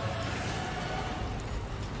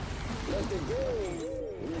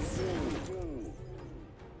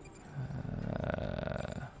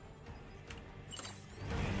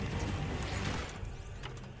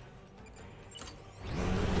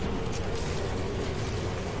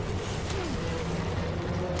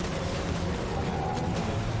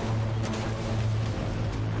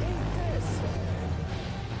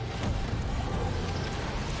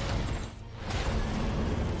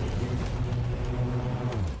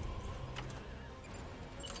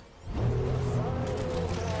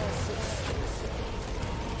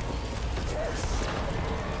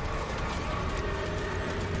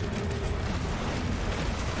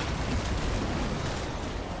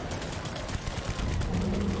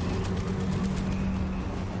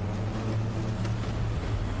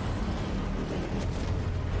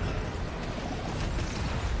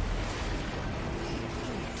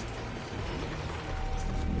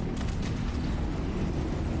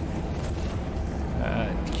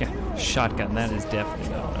 Shotgun, that is definitely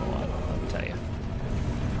not what I want, I'll tell you.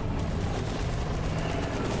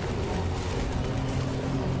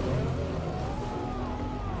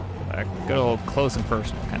 Good old close and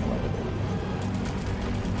personal kind of weapon.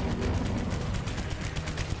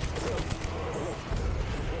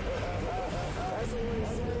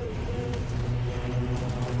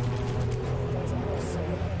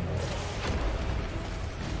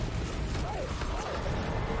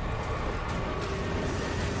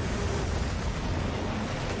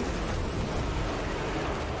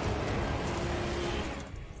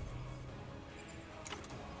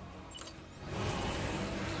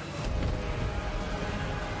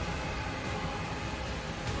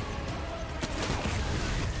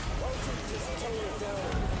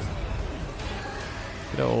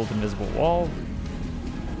 Good old invisible wall.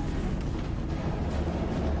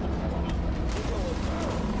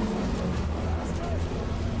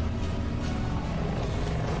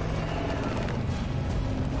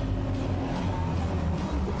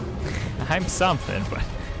 I'm something, but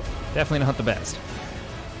definitely not the best.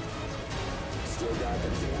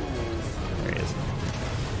 There he is.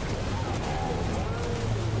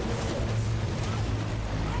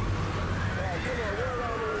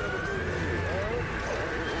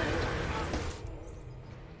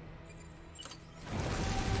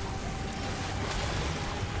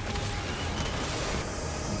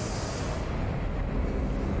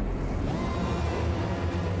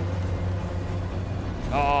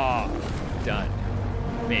 Oh, done.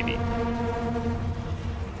 Maybe.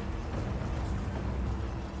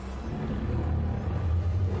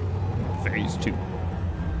 Phase 2.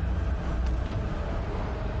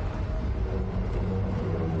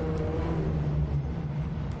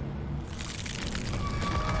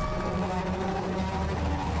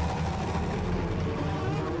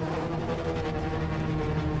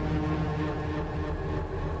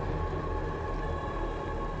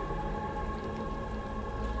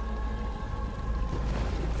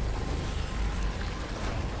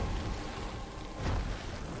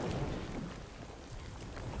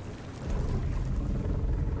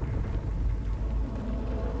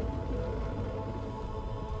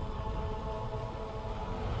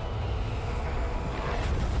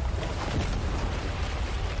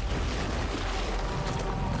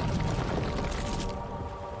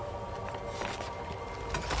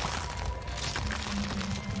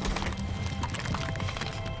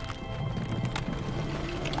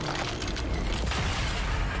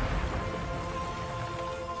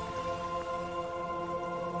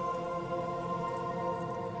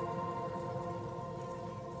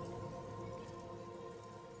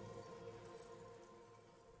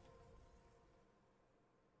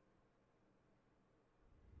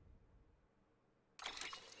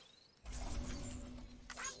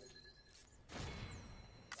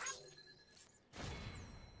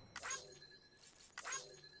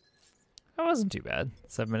 That wasn't too bad.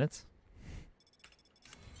 7 minutes.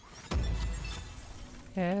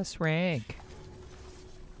 S rank.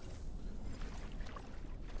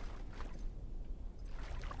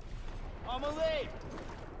 I'm late.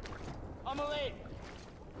 I'm late.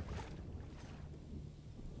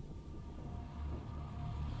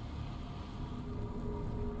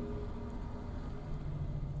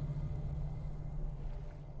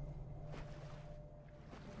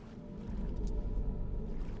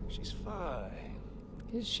 She's fine.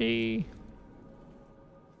 Is she?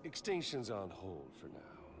 Extinction's on hold for now.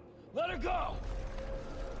 Let her go.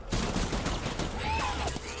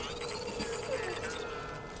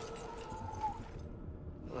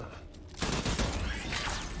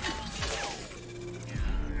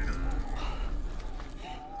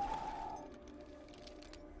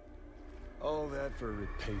 All that for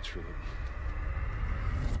repatriate.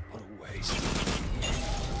 What a waste.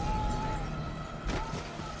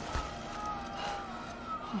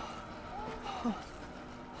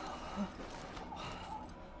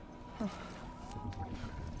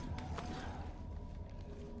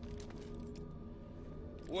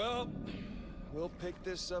 Well, we'll pick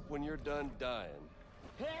this up when you're done dying.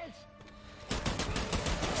 Heads.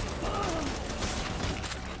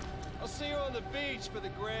 I'll see you on the beach for the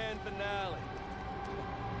grand finale.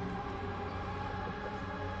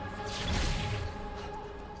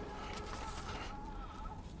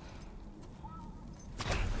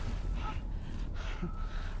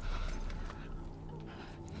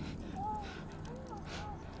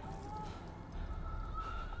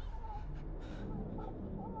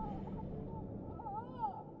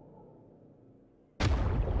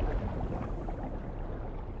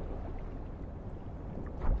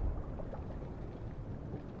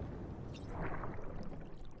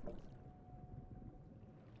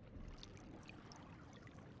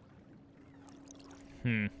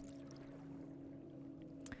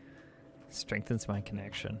 Strengthens my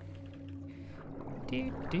connection.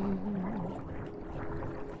 Do, do.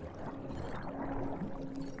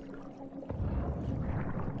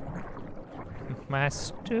 My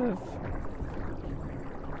stuff.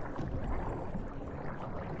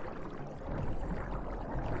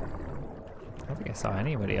 I don't think I saw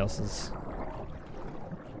anybody else's.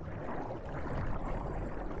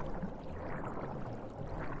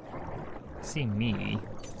 I see me.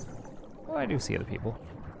 Oh, I do see other people.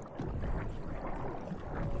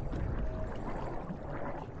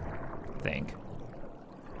 Think.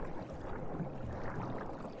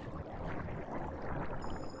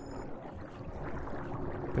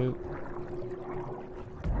 Boop.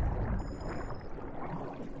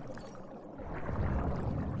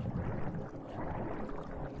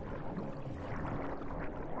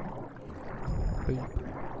 Boop.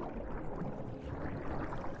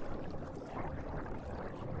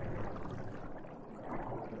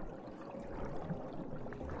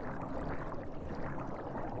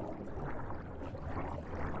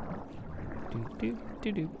 Do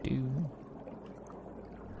do do do.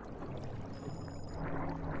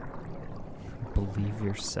 Believe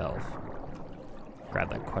yourself. Grab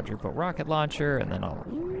that quadruple rocket launcher, and then I'll.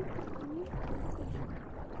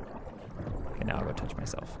 Okay, now I'll go touch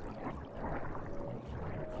myself.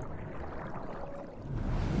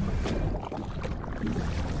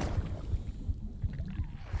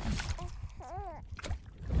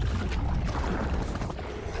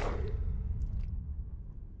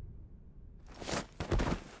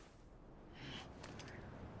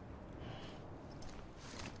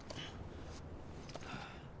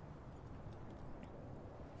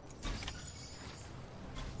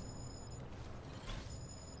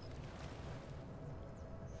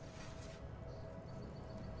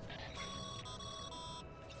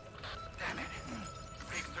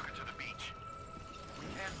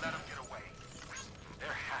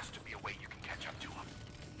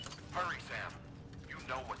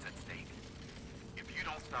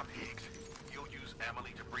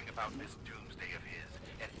 This doomsday of his,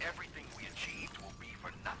 and everything we achieved will be for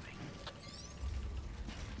nothing.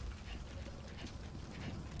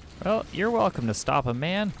 Well, you're welcome to stop him,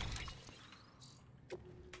 man.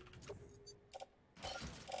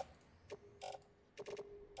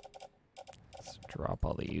 Let's drop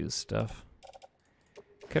all the used stuff.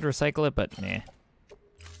 Could recycle it, but nah.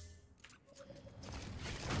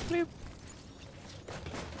 Bloop.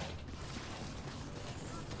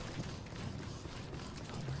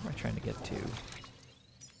 Trying to get to.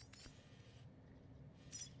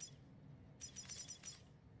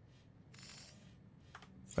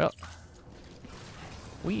 Well,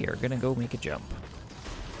 we are gonna go make a jump.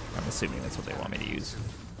 I'm assuming that's what they want me to use.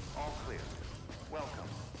 All clear. Welcome,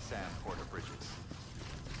 Sam Porter Bridges.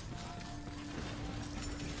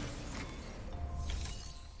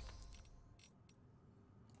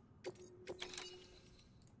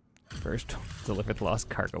 First, deliver the lost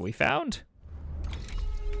cargo we found.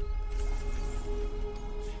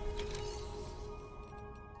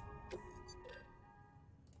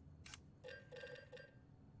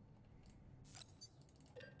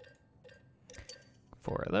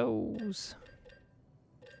 Four of those.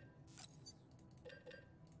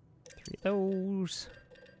 Three of those.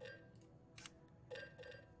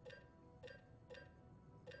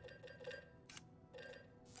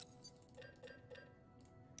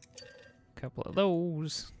 Couple of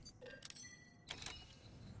those.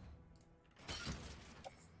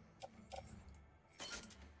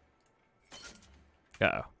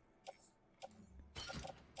 Uh-oh.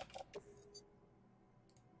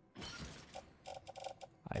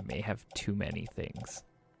 I may have too many things.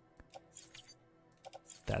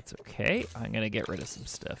 That's okay. I'm gonna get rid of some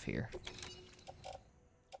stuff here.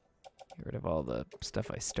 Get rid of all the stuff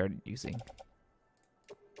I started using.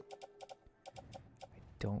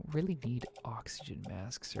 Don't really need oxygen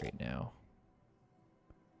masks right now.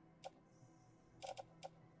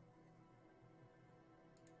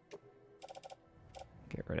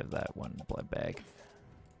 Get rid of that one blood bag.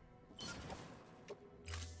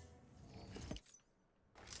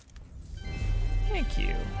 Thank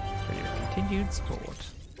you for your continued support.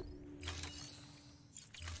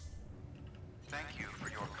 Thank you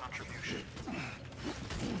for your contribution.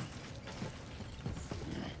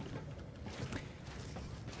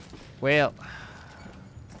 Well,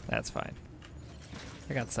 that's fine.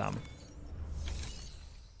 I got some.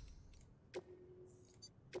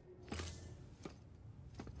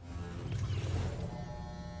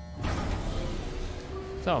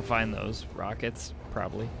 So I'll find those rockets,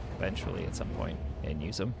 probably, eventually at some point, and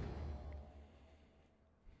use them.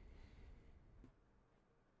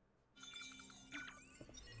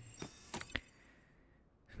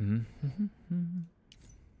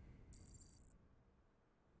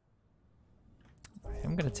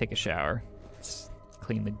 I'm gonna take a shower. Let's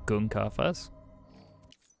clean the gunk off us.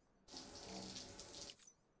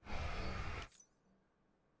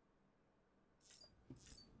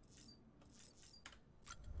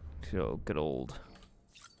 So good old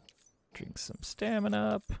drink some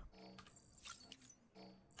stamina up.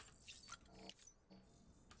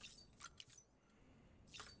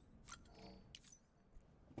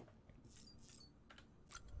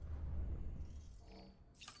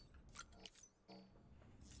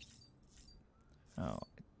 Oh,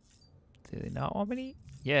 do they not want me to eat?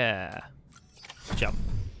 Yeah. Jump.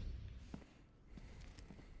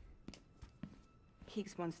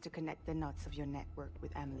 Higgs wants to connect the knots of your network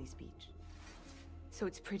with Amelie's beach. So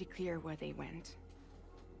it's pretty clear where they went.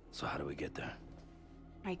 So how do we get there?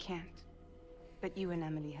 I can't. But you and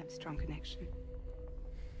Emily have a strong connection.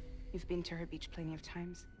 You've been to her beach plenty of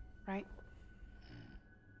times, right?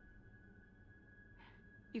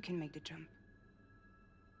 You can make the jump.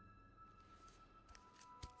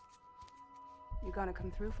 You gonna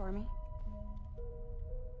come through for me?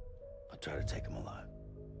 I'll try to take him alive.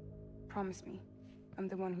 Promise me. I'm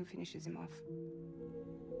the one who finishes him off.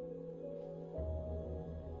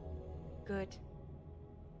 Good.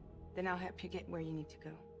 Then I'll help you get where you need to go.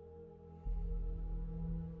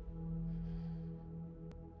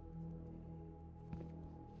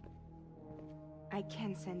 I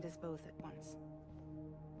can send us both at once.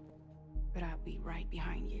 But I'll be right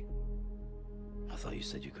behind you. I thought you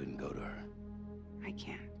said you couldn't go to her. I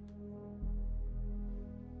can't.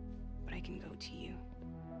 But I can go to you.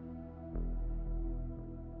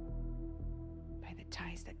 By the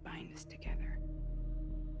ties that bind us together.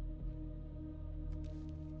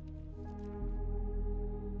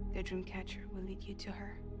 The Dreamcatcher will lead you to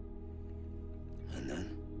her. And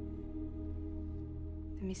then?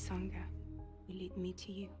 The Misanga will lead me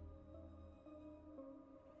to you.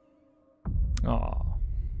 Aw.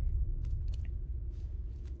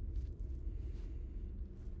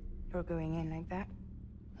 You're going in like that?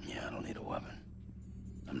 Yeah, I don't need a weapon.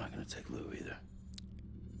 I'm not gonna take Lou either.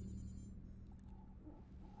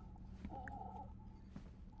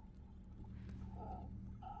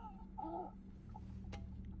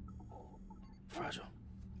 Fragile.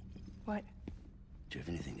 What? Do you have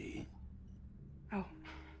anything to eat? Oh.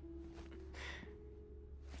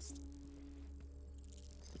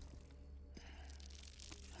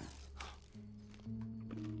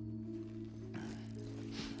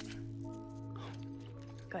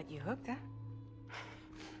 Got you hooked, huh?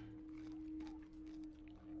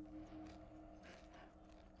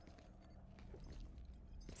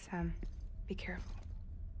 Sam, be careful.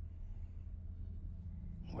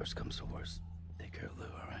 Worst comes to worst. Take care of Lou,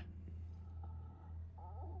 all right?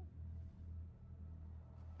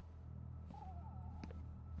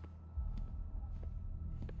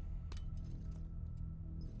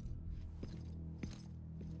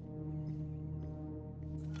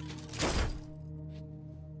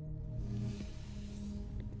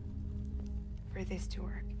 For this to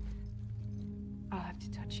work, I'll have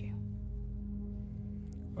to touch you.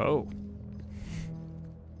 Oh.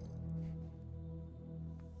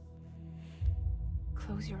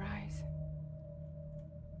 Close your eyes.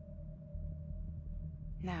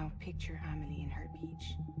 Now picture Amelie in her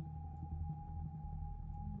beach.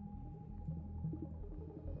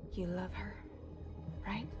 You love her,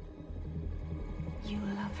 right? You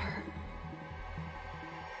love her.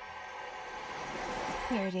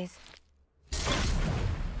 Here it is.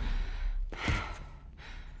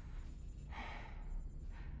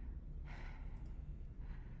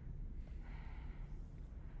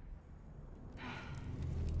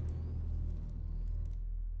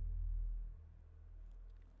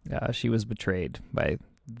 She was betrayed by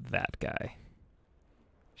that guy.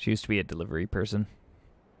 She used to be a delivery person.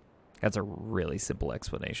 That's a really simple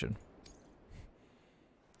explanation.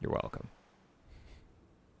 You're welcome.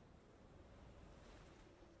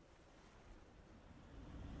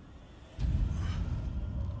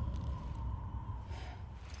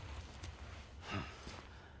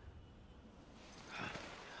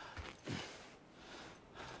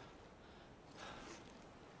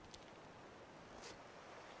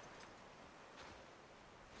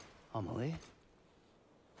 Amelie?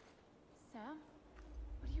 Sam?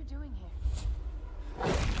 What are you doing here?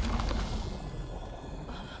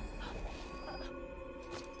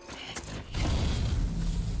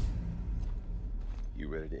 You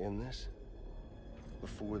ready to end this?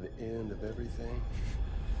 Before the end of everything?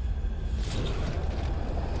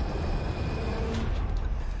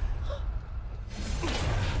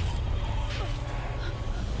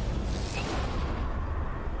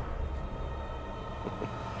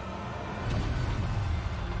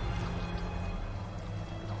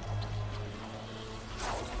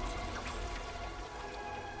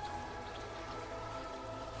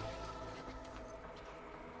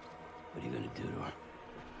 What are you gonna do to her?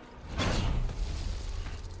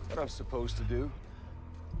 What I'm supposed to do?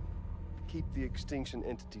 Keep the extinction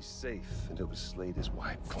entity safe until the slate is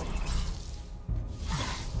wiped clean.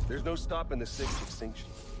 There's no stopping the sixth extinction.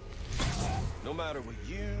 No matter what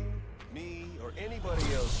you, me, or anybody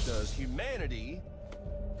else does, humanity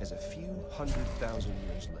has a few 100,000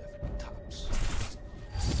 years left, tops.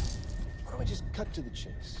 Why don't we just cut to the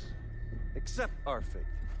chase? Accept our fate.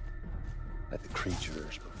 Like the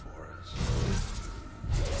creatures before us.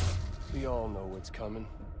 We all know what's coming.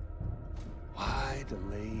 Why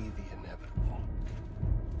delay the inevitable?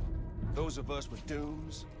 Those of us with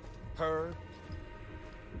dooms, her,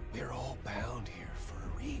 we're all bound here for a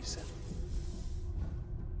reason.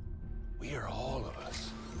 We are all of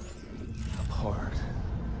us a part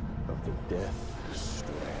of the Death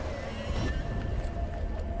Strand.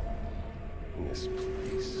 In this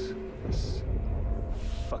place, this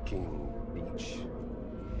fucking beach.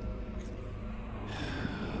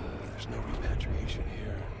 There's no repatriation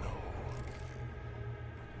here, no.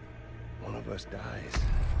 One of us dies,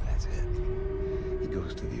 that's it. He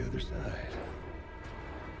goes to the other side.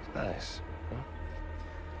 It's nice, huh?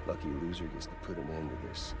 Lucky loser gets to put an end to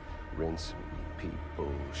this rinse and repeat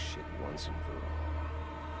bullshit once and for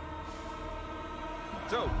all.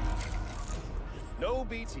 So, no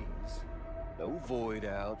BTs, no void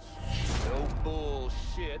outs, no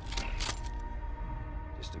bullshit.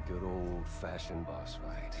 Just a good old-fashioned boss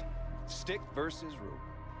fight. Stick versus rope.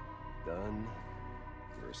 Gun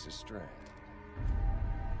versus strand.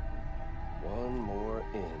 One more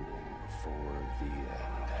ending before the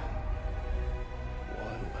end.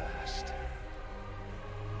 One last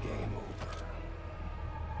game over.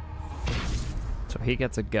 So he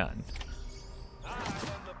gets a gun.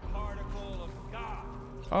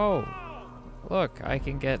 Oh, look, I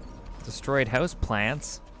can get destroyed house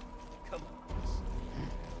plants. Come on.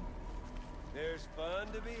 There's fun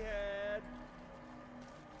to be had.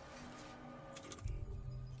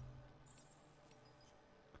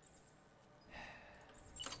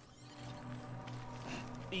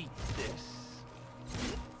 Eat this.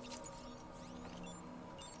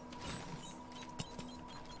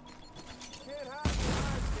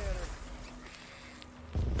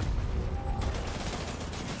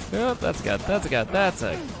 Yep, that's a gun. That's a gun. That's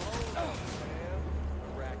a.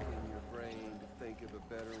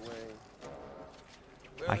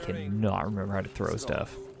 I cannot remember how to throw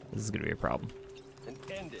stuff. This is gonna be a problem. An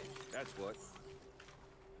ending, that's what.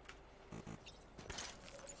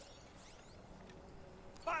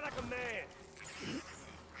 Fight like a man.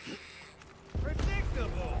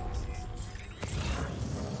 Predictable.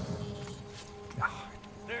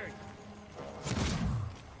 There you go.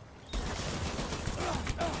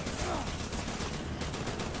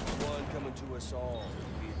 One coming to us all,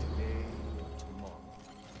 be it today or tomorrow.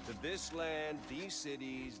 To this land, these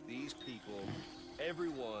cities, these people,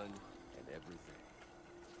 everyone and everything.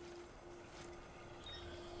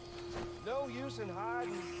 No use in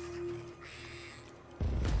hiding.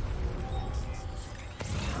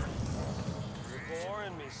 You're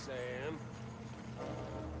boring me, Sam.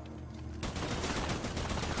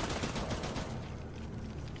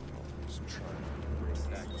 Always trying to bring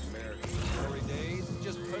back American glory days,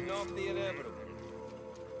 just putting off the inevitable.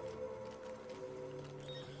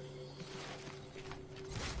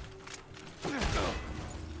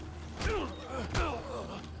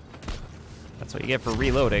 That's what you get for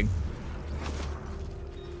reloading.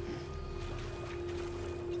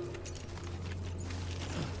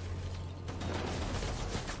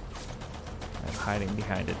 I'm hiding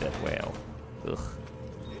behind a dead whale. Ugh.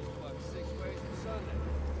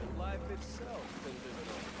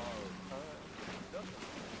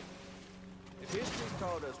 If history's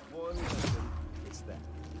taught us one lesson, it's that.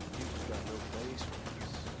 You just got no place for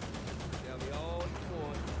us. Tell me all you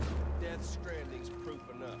want. Death Stranding's proof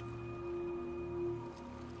enough.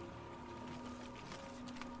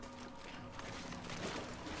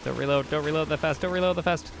 Don't reload that fast, don't reload that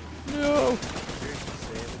fast. No! Seriously,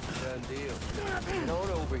 Sam, it's a done deal. Get on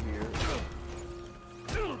over here.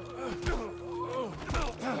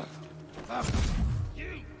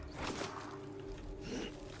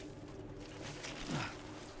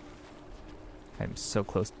 I'm so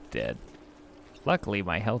close to dead. Luckily,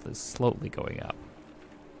 my health is slowly going up.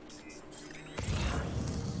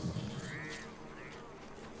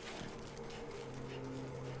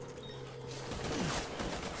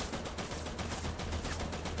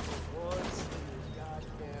 Once in your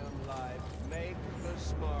goddamn life, make the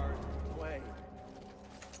smart play.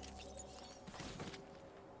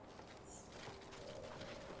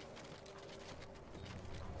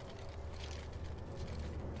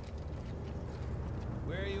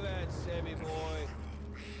 Where you at, Sammy boy?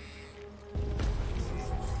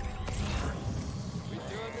 We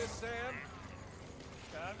doing this, Sam?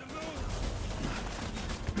 Time to move.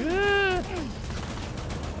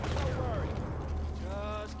 Don't worry.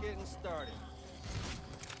 Just getting started.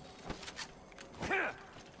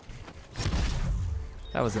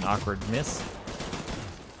 That was an awkward miss.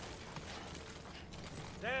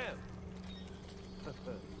 Sam!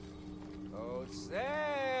 Oh,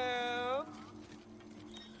 Sam!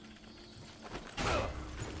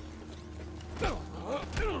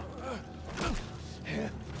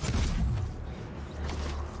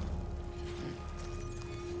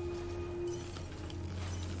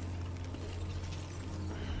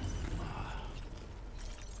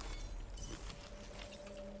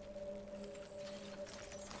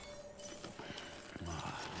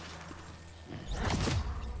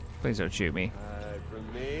 Please don't shoot me. Hide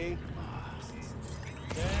from me.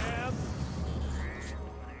 Sam!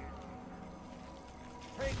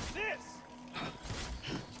 Take this!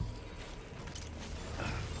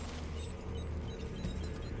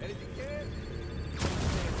 And if you can,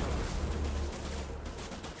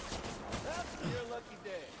 that's your lucky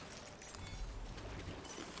day.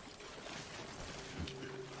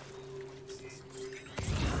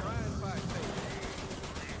 Try and fight me.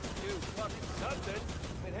 You fucking something.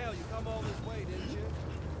 I mean, hell, you come all this way, didn't you?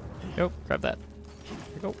 Nope, grab that. Here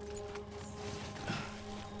we go.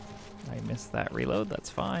 I missed that reload, that's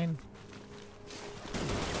fine.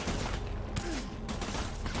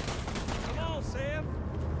 Come on, Sam.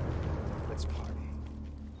 Let's party.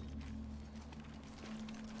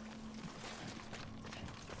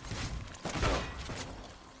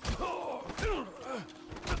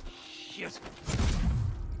 Shit.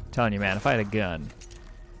 Telling you, man, if I had a gun.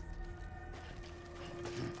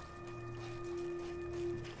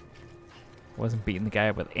 Wasn't beating the guy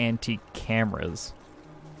up with antique cameras.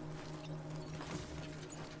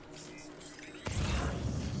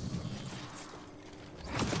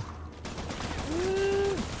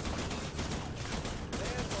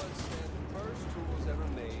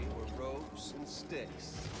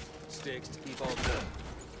 Sticks to keep all done.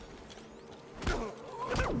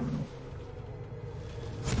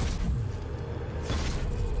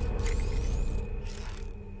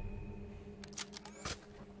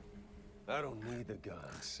 I don't need the gun,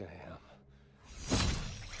 Sam.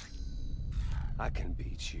 I can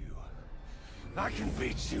beat you. I can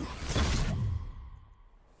beat you.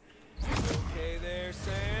 Okay there,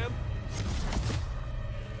 Sam?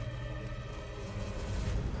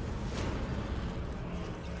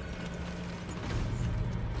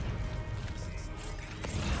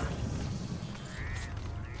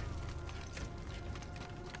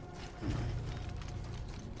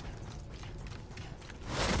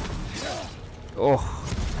 Oh,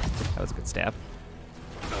 that was a good stab.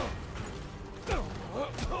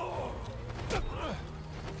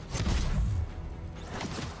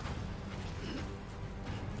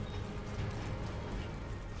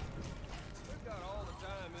 got all the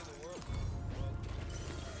time in the world.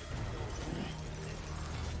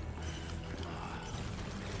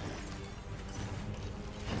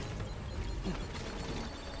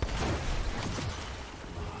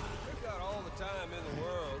 We've got all the time in the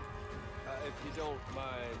world, if you don't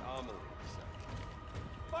mind Amelie.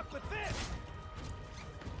 Fuck with this!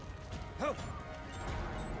 Help!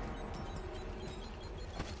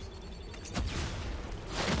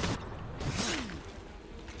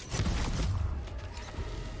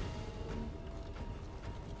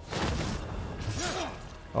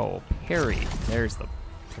 Oh, parry. There's the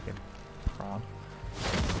freaking prawn.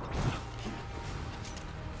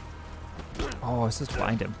 Oh, let's just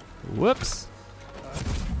blind him. Whoops.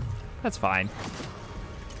 That's fine. What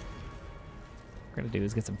we're gonna do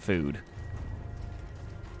is get some food.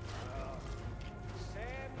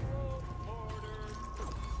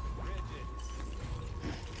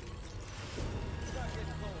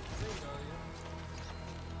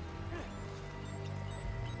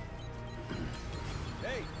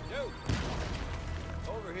 Hey, dude!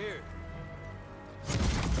 Over here.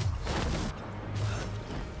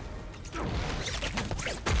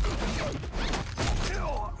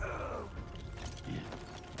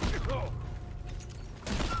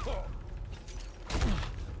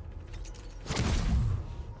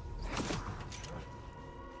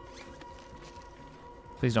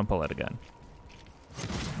 Please don't pull out a gun.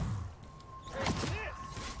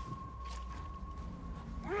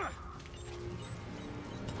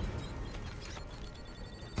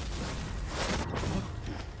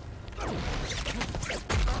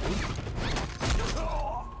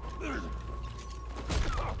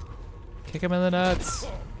 Kick him in the nuts.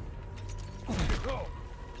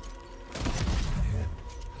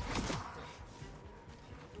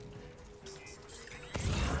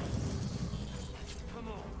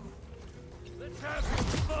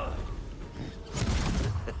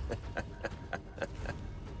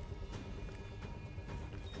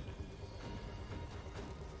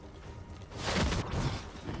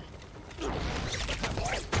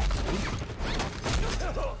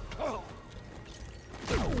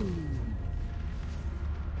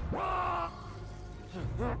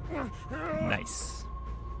 Nice.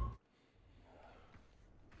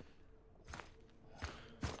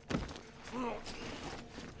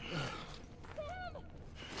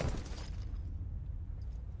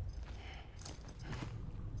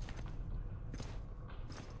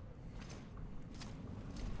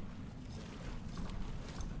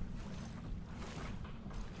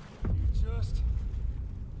 Just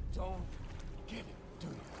don't get it, do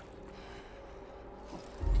you?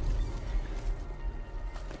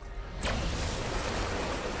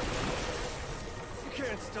 You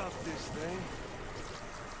can't stop this thing.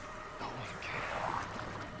 No one can.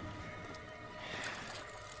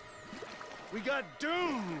 We got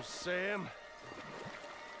dooms, Sam.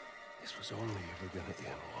 This was only ever gonna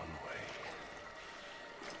end one way.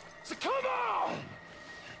 So come on!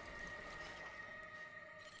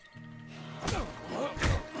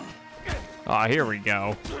 Ah, here we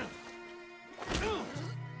go.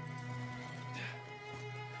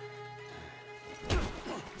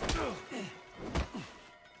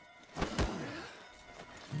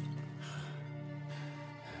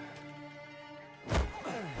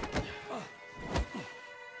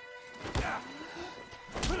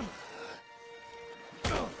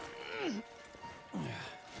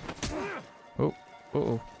 Oh,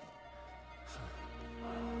 uh-oh.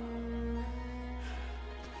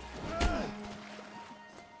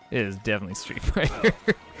 It is definitely Street Fighter.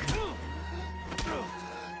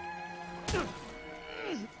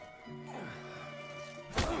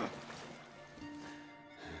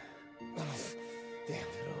 Damn it,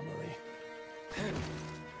 Amelie.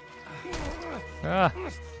 Ah.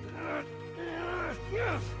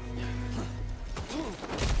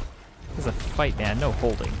 This is a fight, man. No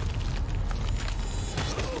holding.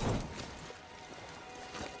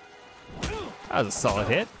 That was a solid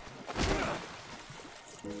hit.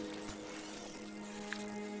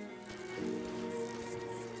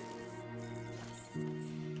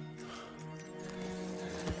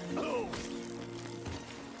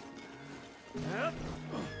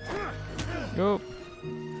 Go.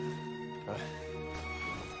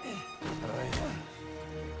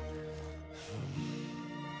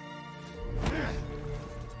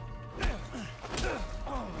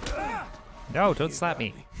 No, don't slap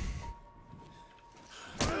me.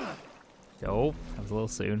 Oh, that was a little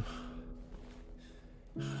soon.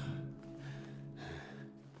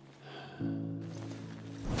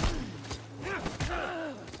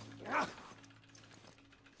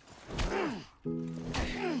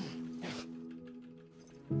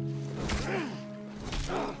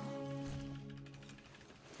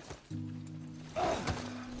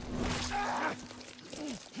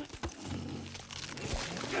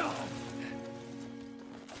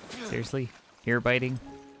 Seriously? Ear biting?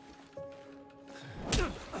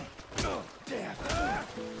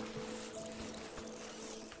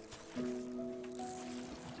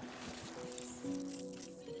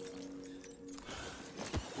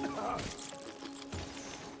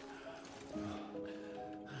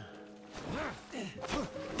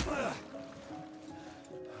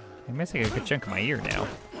 I'm missing a good chunk of my ear now.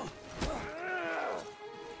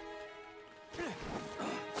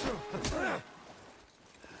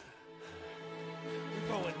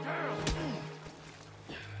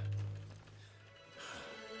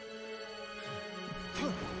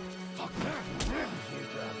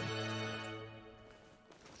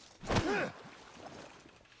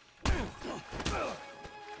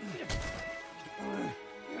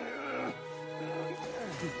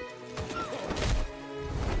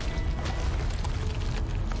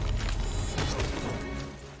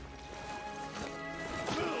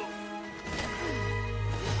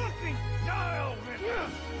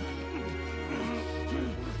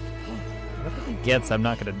 Gets I'm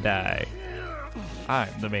not gonna die. I'm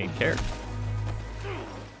the main character.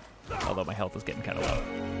 Although my health is getting kind of low.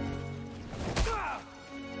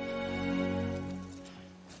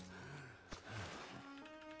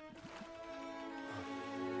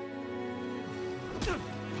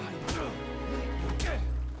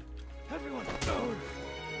 Everyone,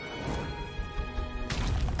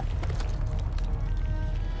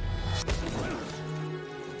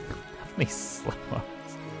 How many slow-ups?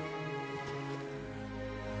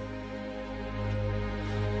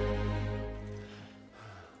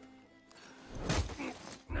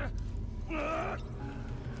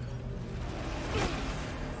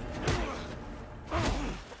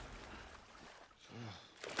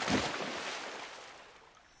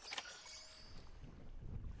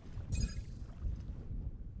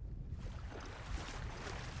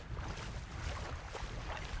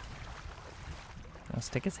 Now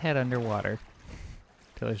stick his head underwater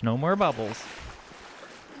till there's no more bubbles.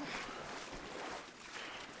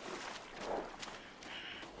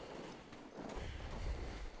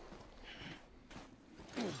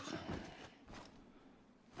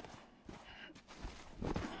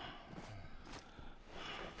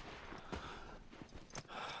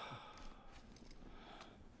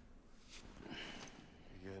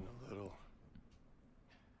 You're getting a little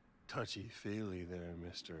touchy-feely there,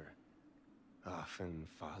 Mr.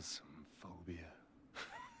 Affenphasmophobia.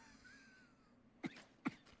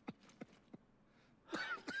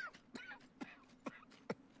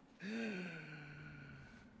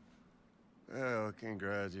 Well,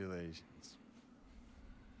 congratulations.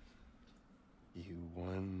 You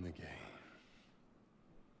won the game.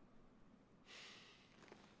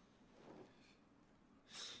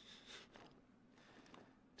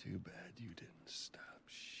 Too bad you didn't stop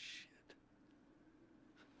shit.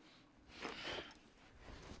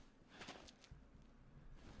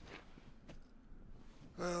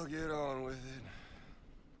 Well, get on with it.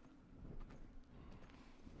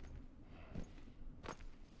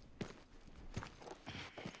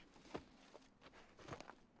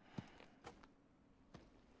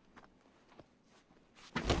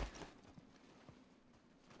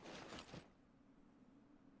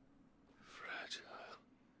 Fragile.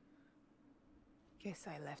 Guess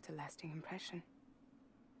I left a lasting impression.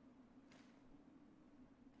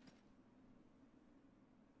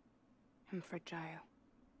 I'm fragile.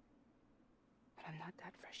 But I'm not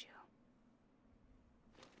that fragile.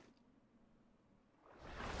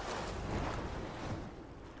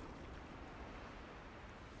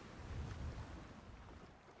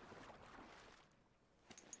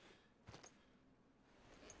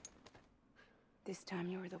 This time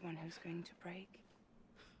you're the one who's going to break.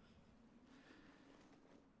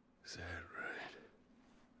 Is that right?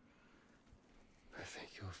 I think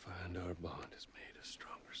you'll find our bond is made of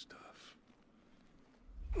stronger stuff.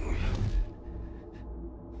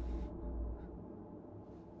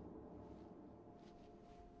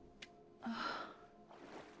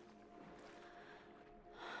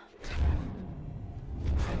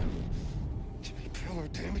 Jimmy Pillar,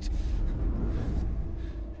 damn it!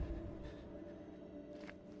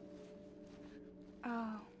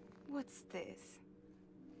 Oh, what's this?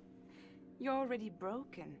 You're already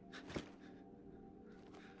broken.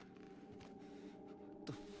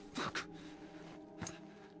 The fuck?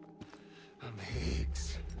 I'm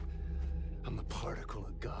Higgs. I'm the particle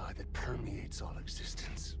of God that permeates all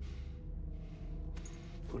existence.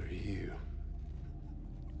 What are you?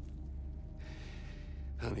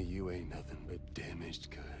 Honey, you ain't nothing but damaged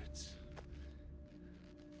goods.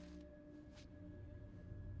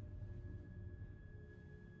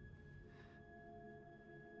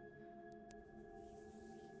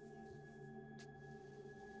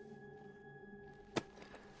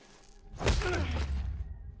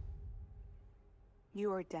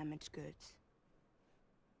 You are damaged goods.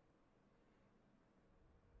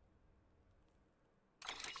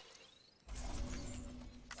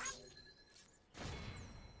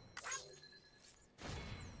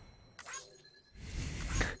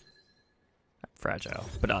 Fragile,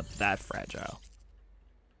 but not that fragile.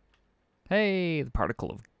 Hey, the particle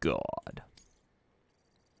of God.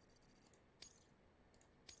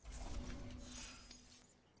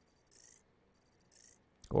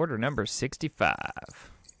 Order number 65.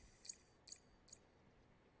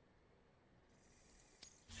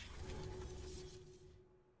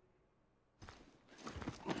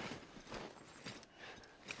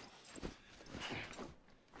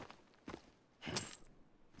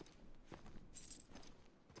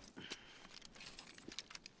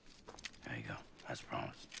 There you go, as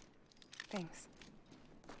promised. Thanks.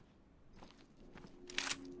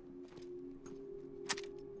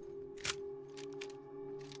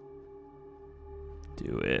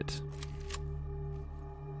 Do it.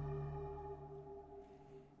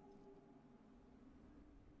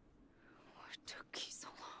 What took you so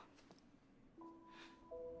long?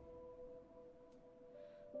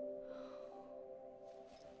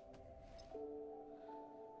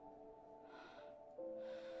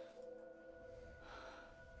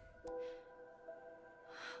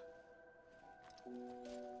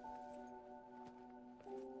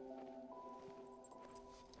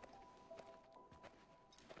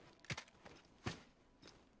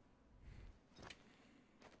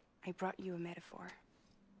 I brought you a metaphor.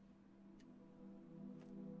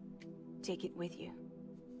 Take it with you.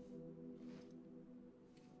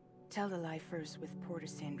 Tell the lifers with Porter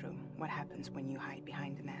syndrome what happens when you hide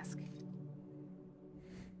behind the mask.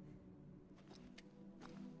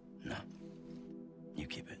 No. You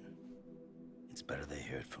keep it. It's better they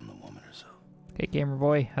hear it from the woman herself. Hey, gamer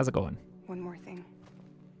boy, how's it going? One more thing.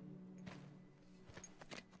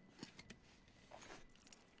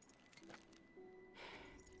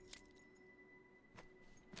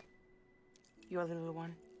 Your little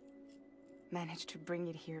one managed to bring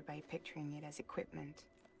it here by picturing it as equipment.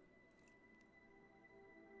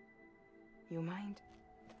 You mind?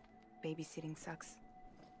 Babysitting sucks.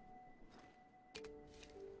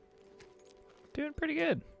 Doing pretty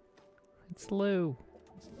good. It's Lou.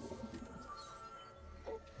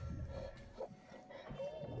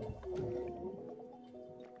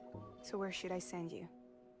 So where should I send you?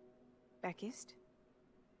 Back east?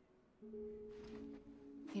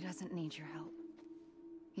 He doesn't need your help.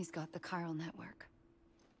 He's got the chiral network.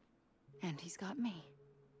 And he's got me.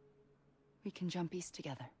 We can jump east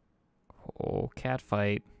together. Oh, cat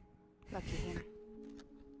fight. Lucky him.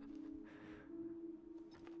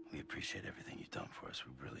 We appreciate everything you've done for us,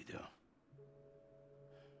 we really do.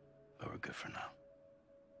 But we're good for now.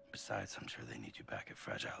 Besides, I'm sure they need you back at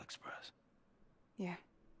Fragile Express. Yeah.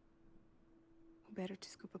 Better to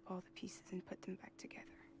scoop up all the pieces and put them back together.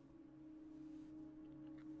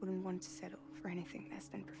 Wouldn't want to settle for anything less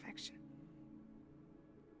than perfection.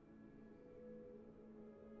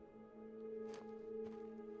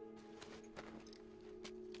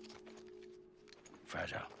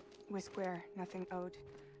 Fragile. We're square, nothing owed,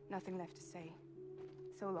 nothing left to say.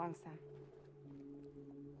 So long, Sam.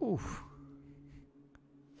 Oof.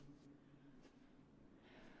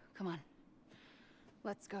 Come on.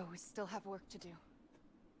 Let's go. We still have work to do.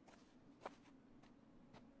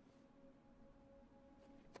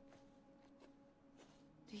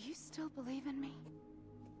 Do you still believe in me?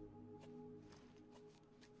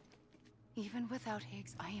 Even without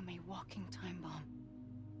Higgs, I am a walking time bomb.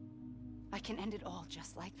 I can end it all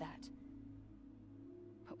just like that.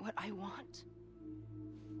 But what I want,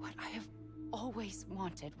 what I have always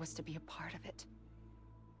wanted, was to be a part of it.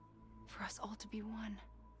 For us all to be one.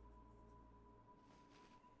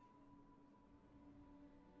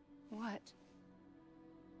 What?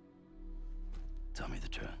 Tell me the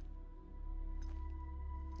truth.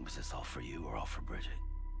 Was this all for you or all for Bridget?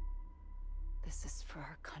 This is for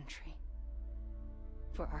our country.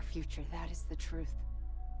 For our future, that is the truth.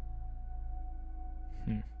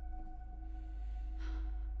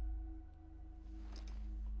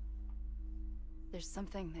 There's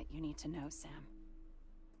something that you need to know, Sam.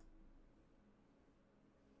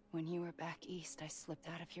 When you were back east, I slipped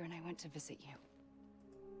out of here and I went to visit you.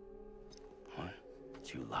 What?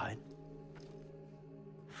 You lied?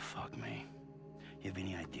 Fuck me. You have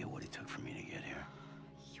any idea what it took for me to get here?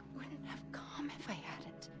 You wouldn't have come if I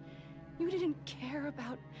hadn't. You didn't care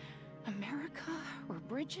about America or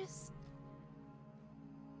bridges.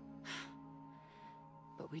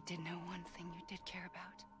 But we did know one thing you did care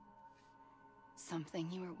about.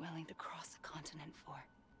 Something you were willing to cross a continent for.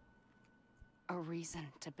 A reason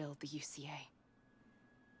to build the UCA.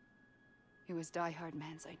 It was Die Hard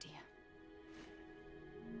Man's idea.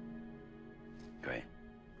 Great.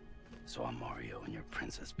 So I'm Mario and you're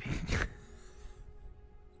Princess Peach.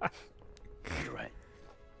 You're right.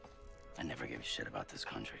 I never gave a shit about this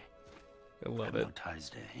country. I love have it. No ties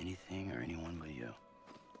to anything or anyone but you.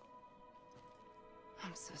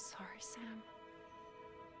 I'm so sorry, Sam.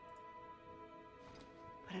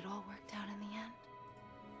 But it all worked out in the end.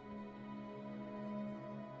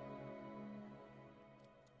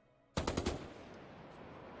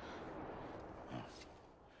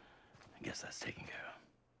 I guess that's taken care of.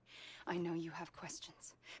 I know you have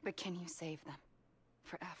questions, but can you save them?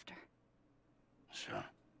 For after? Sure.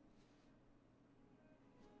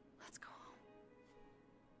 Let's go home.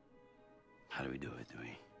 How do we do it? Do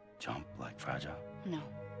we jump like Fragile? No.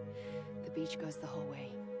 The beach goes the whole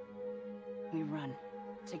way. We run.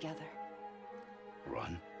 Together.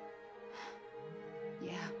 Run?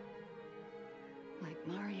 Yeah. Like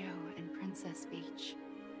Mario and Princess Peach.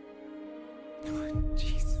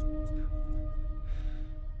 Jesus.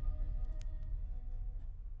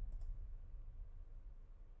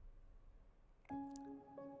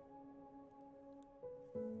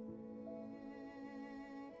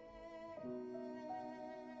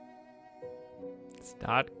 It's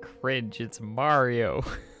not cringe, it's Mario.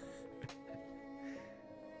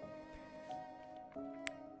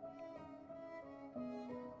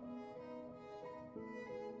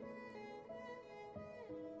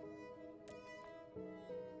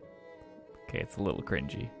 Okay, it's a little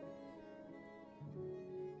cringy.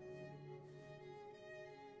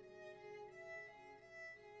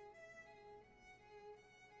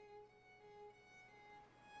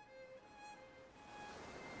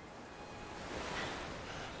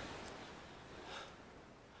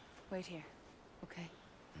 Wait here, okay?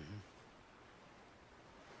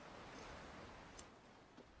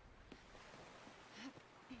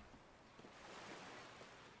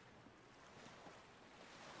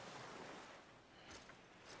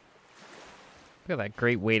 Look at that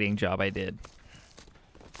great waiting job I did.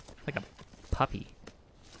 Like a puppy.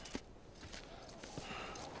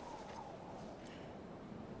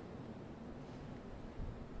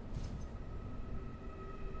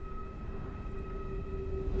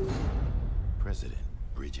 President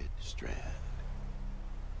Bridget Strand.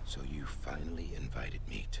 So you finally invited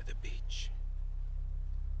me to the beach.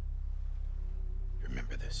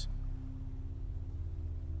 Remember this?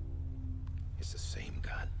 It's the same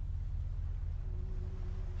gun.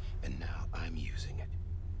 And now I'm using it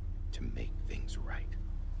to make things right.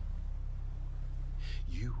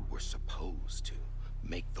 You were supposed to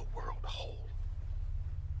make the world whole,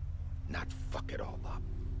 not fuck it all up.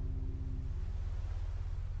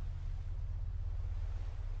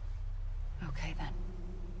 Okay then.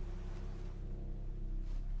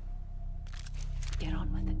 Get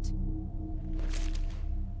on with it.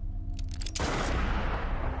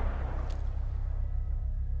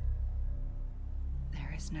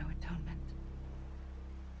 There is no atonement.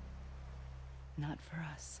 Not for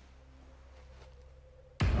us.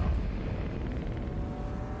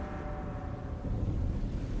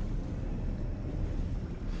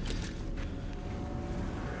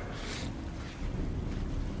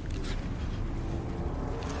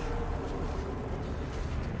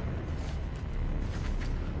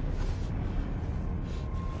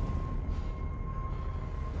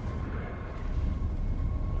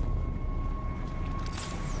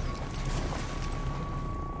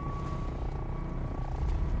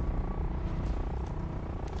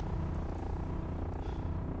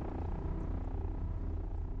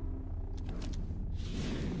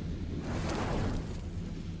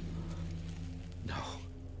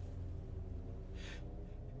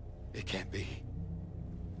 It can't be.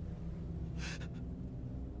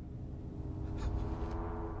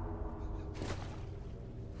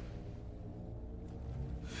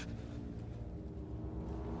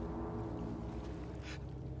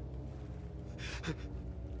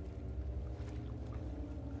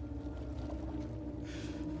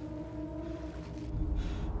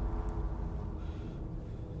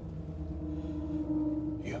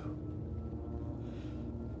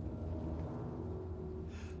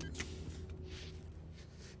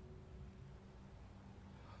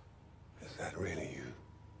 Is that really you?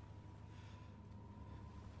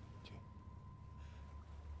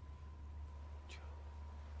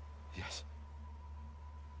 Yes.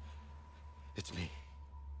 It's me.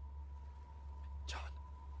 John.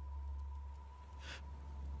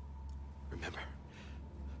 Remember.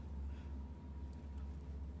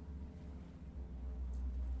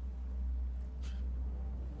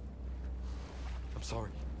 I'm sorry.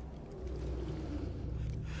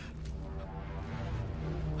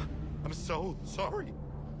 I'm so sorry.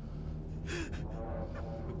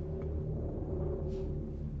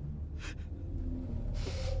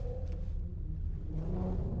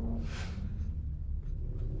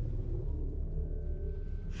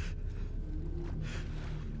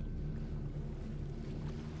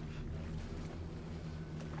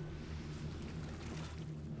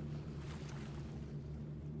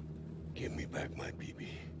 Give me back my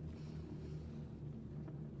BB.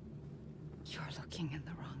 You're looking in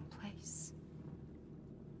the wrong place.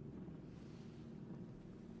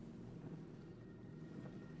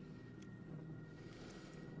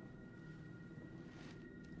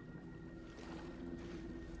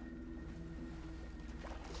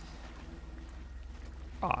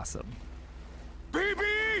 Awesome.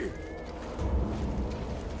 BB!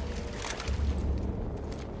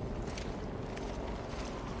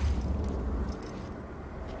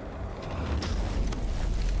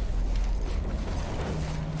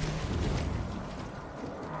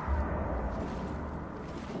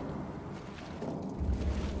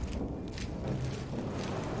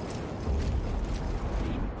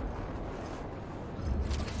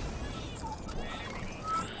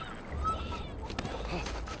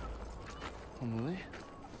 Emily?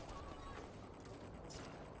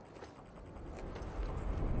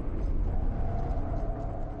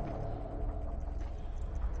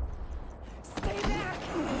 Stay back!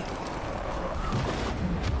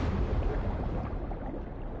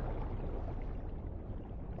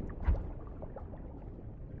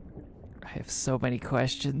 I have so many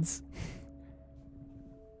questions.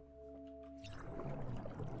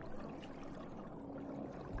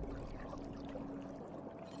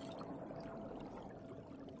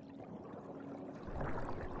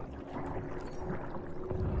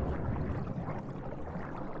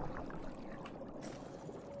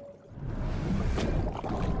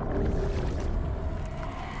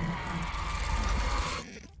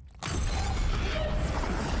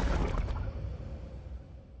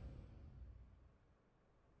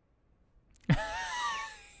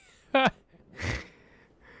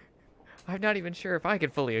 I'm not even sure if I can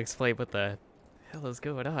fully explain what the hell is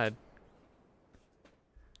going on.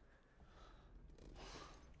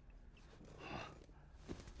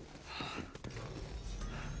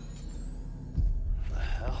 The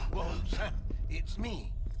hell? Whoa, Sam, it's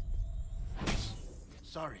me.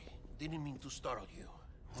 Sorry, didn't mean to startle you.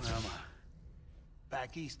 Where am I?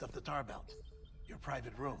 Back east of the Tar Belt. Your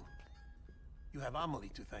private room. You have Amelie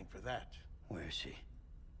to thank for that. Where is she?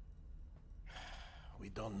 We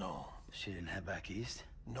don't know. She didn't head back east?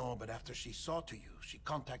 No, but after she saw to you, she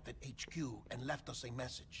contacted HQ and left us a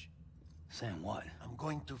message. Saying what? I'm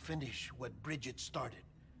going to finish what Bridget started.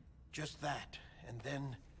 Just that, and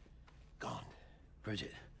then... gone.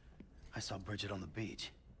 Bridget. I saw Bridget on the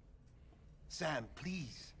beach. Sam,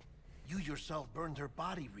 please. You yourself burned her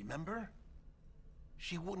body, remember?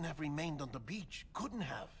 She wouldn't have remained on the beach. Couldn't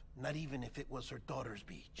have. Not even if it was her daughter's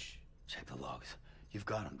beach. Check the logs. You've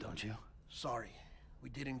got them, don't you? Sorry. We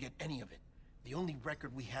didn't get any of it. The only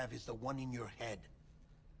record we have is the one in your head.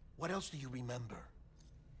 What else do you remember?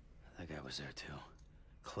 That guy was there too.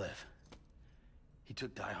 Cliff. He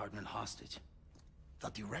took Die Hardman hostage. The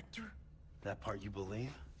director? That part you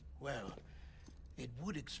believe? Well, it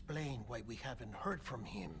would explain why we haven't heard from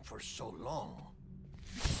him for so long.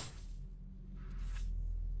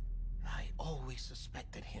 I always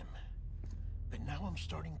suspected him. But now I'm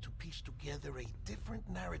starting to piece together a different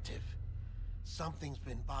narrative. Something's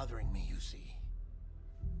been bothering me, you see.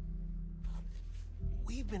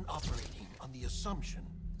 We've been operating on the assumption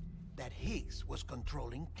that Higgs was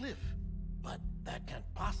controlling Cliff. But that can't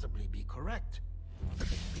possibly be correct.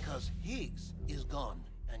 Because Higgs is gone,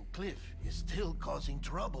 and Cliff is still causing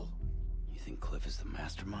trouble. You think Cliff is the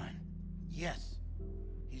mastermind? Yes.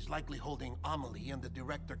 He's likely holding Amelie and the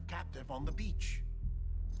director captive on the beach.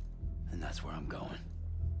 And that's where I'm going.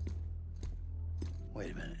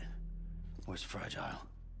 Wait a minute. Where's Fragile?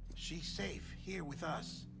 She's safe here with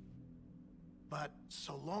us. But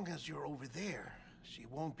so long as you're over there, she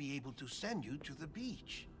won't be able to send you to the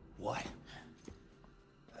beach. What?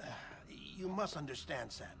 You must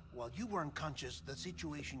understand, Sam. While you were unconscious, the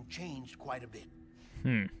situation changed quite a bit.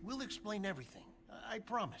 We'll explain everything, I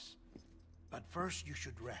promise. But first, you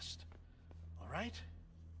should rest. All right?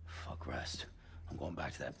 Fuck rest. I'm going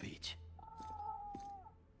back to that beach.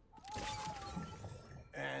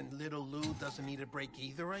 And little Lou doesn't need a break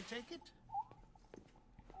either, I take it?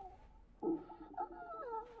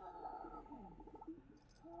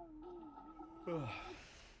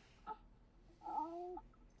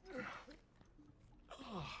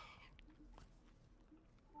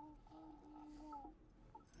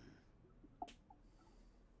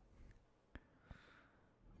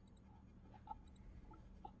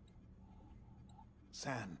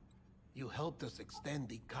 Sam, you helped us extend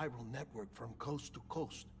the chiral network from coast to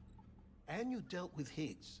coast. And you dealt with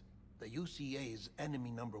Higgs, the UCA's enemy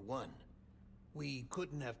 #1. We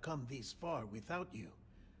couldn't have come this far without you.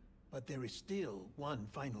 But there is still one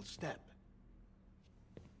final step.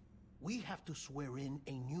 We have to swear in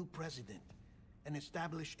a new president and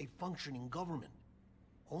establish a functioning government.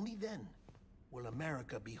 Only then will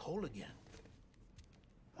America be whole again.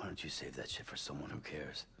 Why don't you save that shit for someone who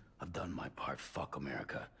cares? I've done my part. Fuck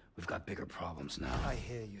America. We've got bigger problems now. I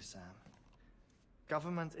hear you, Sam.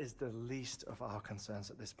 Government is the least of our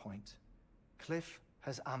concerns at this point. Cliff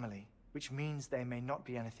has Amelie, which means there may not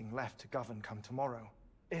be anything left to govern come tomorrow.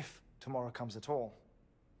 If tomorrow comes at all.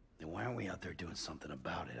 Then why aren't we out there doing something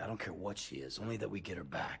about it? I don't care what she is, only that we get her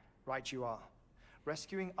back. Right you are.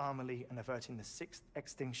 Rescuing Amelie and averting the 6th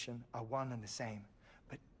extinction are one and the same.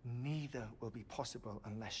 But neither will be possible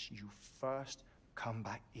unless you first come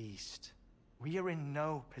back east. We are in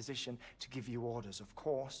no position to give you orders, of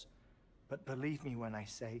course. But believe me when I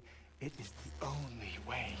say, it is the only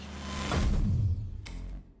way.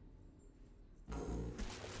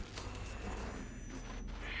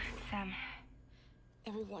 Sam,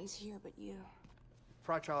 everyone's here but you.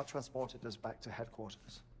 Fragile transported us back to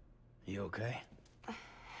headquarters. You okay?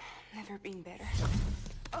 Never been better.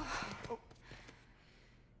 Oh.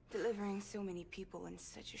 Delivering so many people in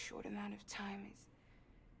such a short amount of time is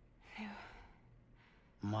new.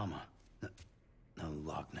 Mama. No,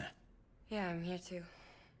 Lochner. Yeah, I'm here too.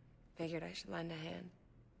 Figured I should lend a hand.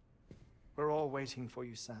 We're all waiting for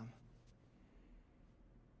you, Sam.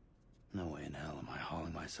 No way in hell am I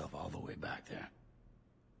hauling myself all the way back there.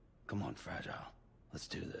 Come on, Fragile. Let's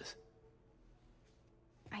do this.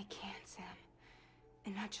 I can't, Sam.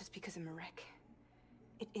 And not just because I'm a wreck.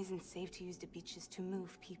 It isn't safe to use the beaches to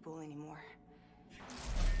move people anymore.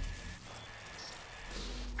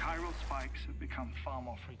 Chiral spikes have become far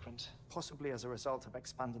more frequent, possibly as a result of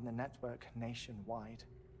expanding the network nationwide.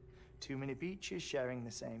 Too many beaches sharing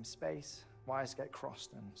the same space, wires get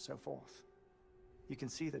crossed, and so forth. You can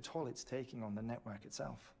see the toll it's taking on the network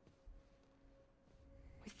itself.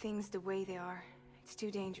 With things the way they are, it's too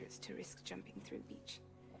dangerous to risk jumping through a beach.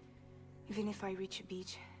 Even if I reach a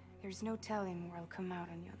beach, there's no telling where I'll come out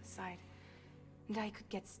on the other side. And I could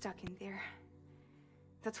get stuck in there.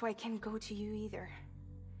 That's why I can't go to you either.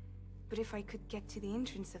 But if I could get to the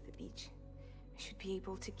entrance of the beach, I should be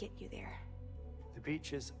able to get you there. The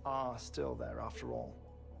beaches are still there after all.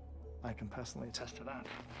 I can personally attest to that.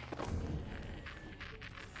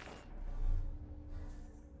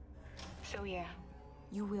 So yeah,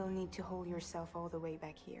 you will need to hold yourself all the way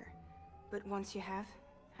back here. But once you have,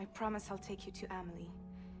 I promise I'll take you to Amelie.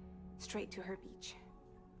 Straight to her beach.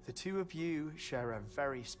 The two of you share a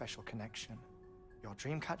very special connection. Your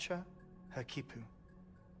dreamcatcher, her Kipu.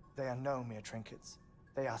 They are no mere trinkets.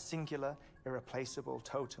 They are singular, irreplaceable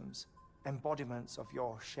totems, embodiments of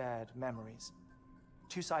your shared memories.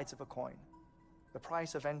 Two sides of a coin. The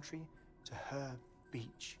price of entry to her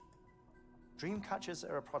beach. Dreamcatchers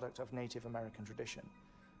are a product of Native American tradition,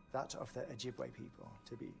 that of the Ojibwe people,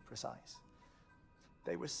 to be precise.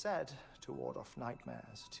 They were said to ward off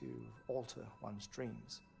nightmares, to alter one's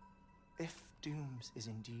dreams. If Dooms is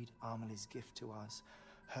indeed Amelie's gift to us,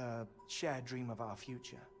 her shared dream of our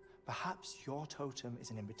future, perhaps your totem is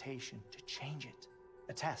an invitation to change it.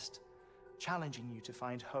 A test, challenging you to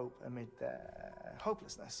find hope amid their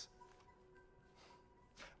hopelessness.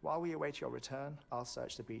 While we await your return, I'll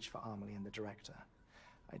search the beach for Amelie and the director.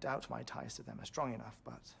 I doubt my ties to them are strong enough,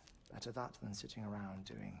 but better that than sitting around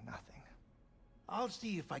doing nothing. I'll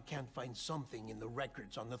see if I can't find something in the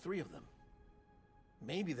records on the three of them.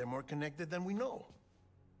 Maybe they're more connected than we know.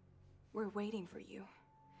 We're waiting for you.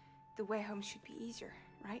 The way home should be easier,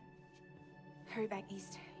 right? Hurry back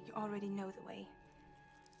east. You already know the way.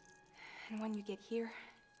 And when you get here...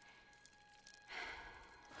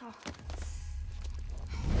 Oh.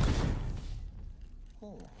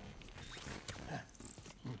 Oh.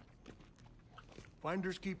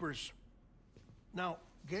 Finders keepers. Now,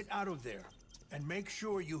 get out of there. And make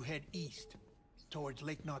sure you head east, towards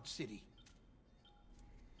Lake Knot City.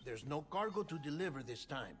 There's no cargo to deliver this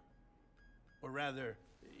time. Or rather,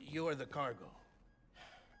 you're the cargo.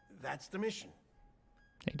 That's the mission.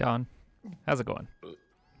 Hey, Don. How's it going?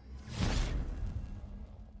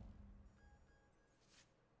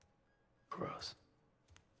 Gross.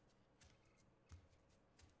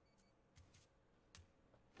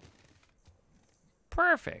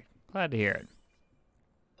 Perfect. Glad to hear it.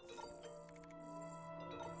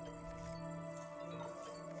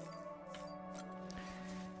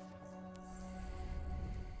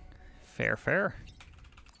 Fair.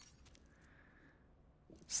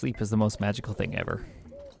 Sleep is the most magical thing ever.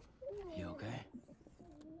 You okay?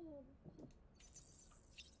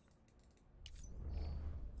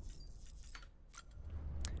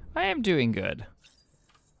 I am doing good.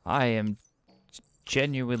 I am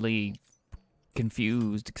genuinely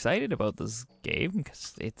confused, excited about this game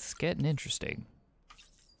because it's getting interesting.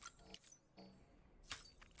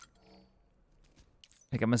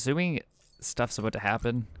 Like, I'm assuming stuff's about to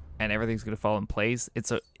happen and everything's gonna fall in place.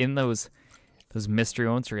 It's in those mystery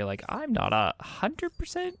moments where you're like, I'm not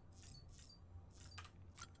 100%,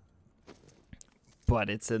 but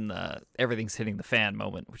it's in the everything's hitting the fan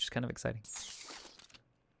moment, which is kind of exciting. This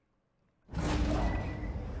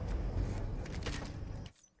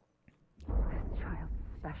child's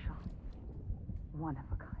special. One of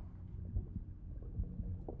a kind.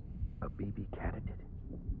 A baby candidate.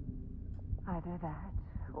 Either that,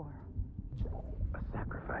 or... a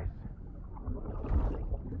sacrifice.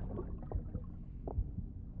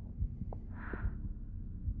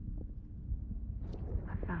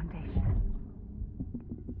 A foundation.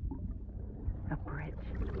 A bridge.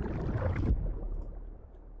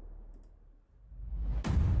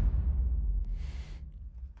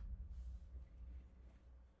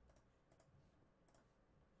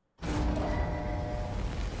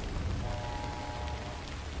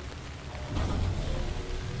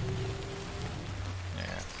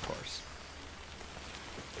 Yeah, of course.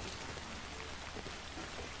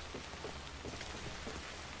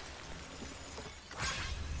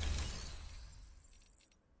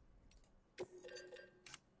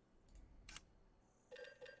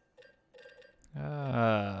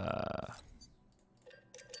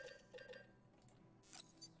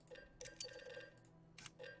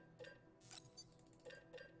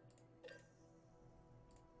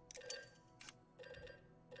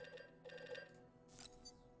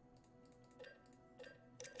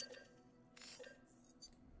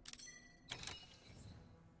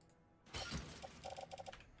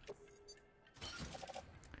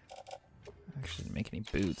 Actually didn't make any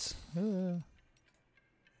boots.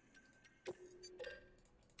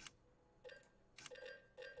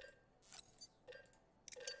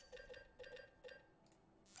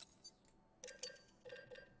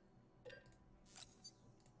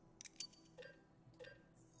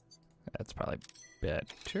 That's probably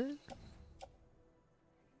better.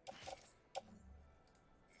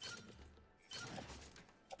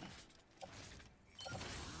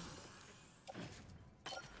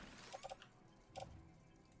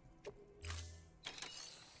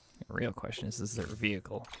 The real question is there a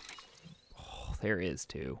vehicle? Oh, there is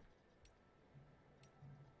too.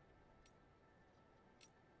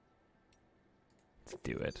 Let's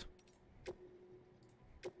do it.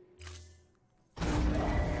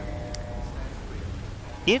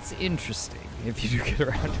 It's interesting if you do get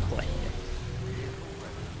around to playing it.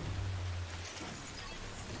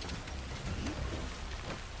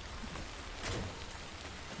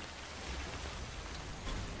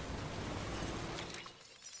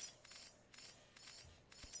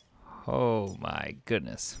 Oh my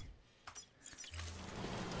goodness.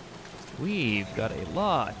 We've got a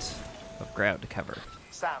lot of ground to cover.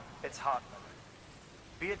 Sam, it's Hartman.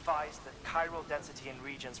 Be advised that chiral density in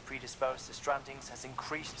regions predisposed to strandings has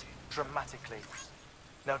increased dramatically.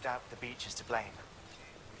 No doubt the beach is to blame.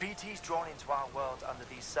 BTs drawn into our world under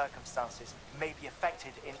these circumstances may be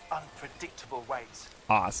affected in unpredictable ways.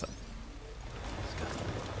 Awesome.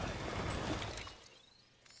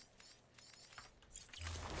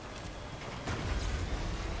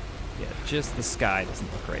 Yeah, just the sky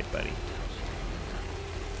doesn't look right, buddy.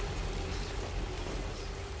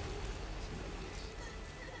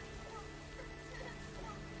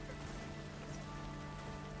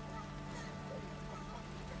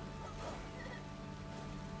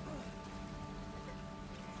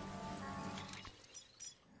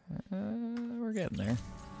 We're getting there.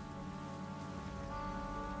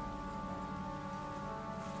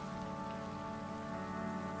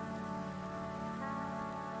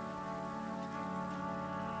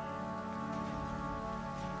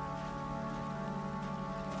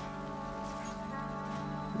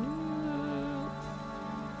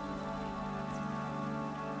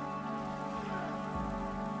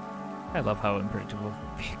 I love how unpredictable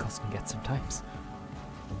vehicles can get sometimes.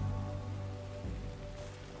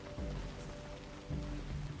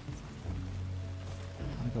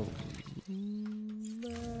 Go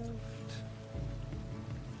left.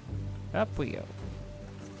 Up we go.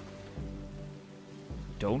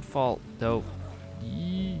 Don't fall, though.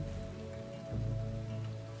 Yee.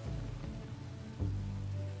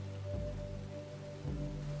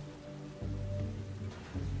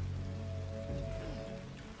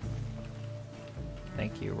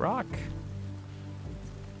 Thank you, Rock.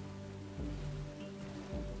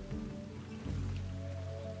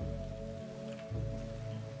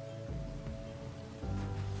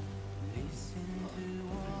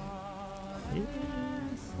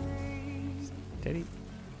 Steady.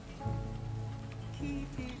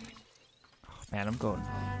 Oh, man, I'm going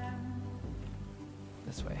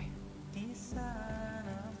this way.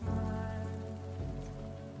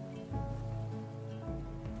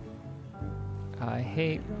 I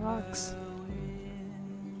hate rocks.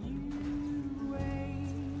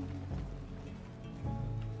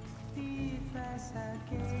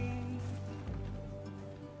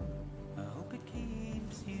 I hope it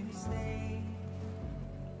keeps you safe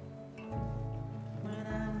when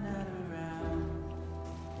I'm not around.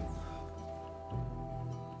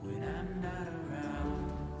 When I'm not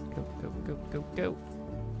around. Go, go, go, go, go.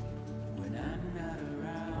 When I'm not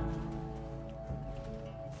around.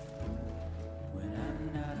 When I'm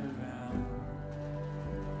not around.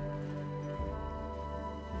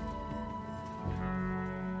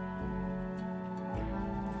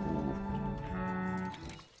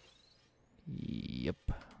 Yep,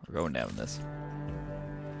 we're going down this.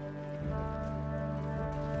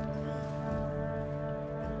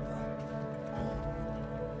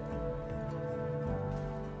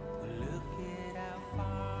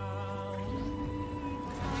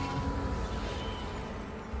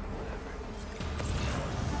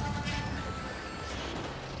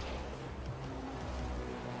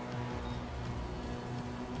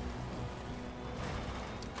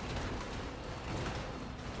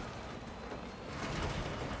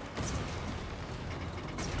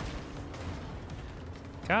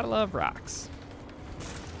 Gotta love rocks.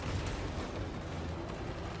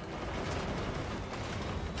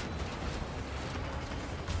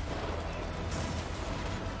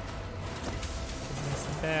 Give me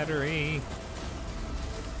some battery.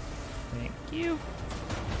 Thank you.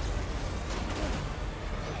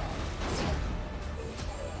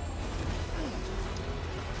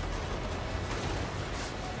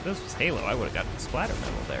 If this was Halo, I would have gotten splatter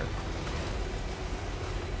metal there.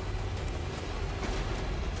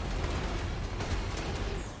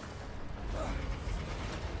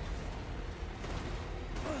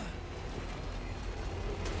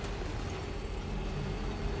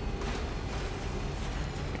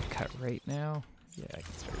 Right now? Yeah, I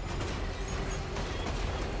can start.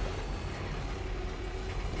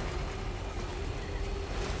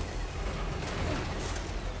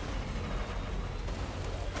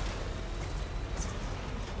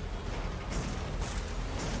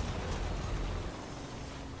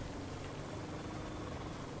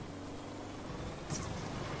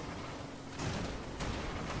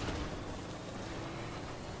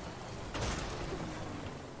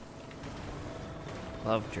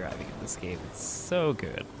 Love driving in this game. It's so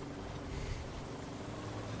good.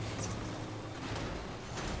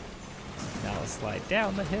 Now I'll slide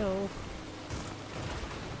down the hill.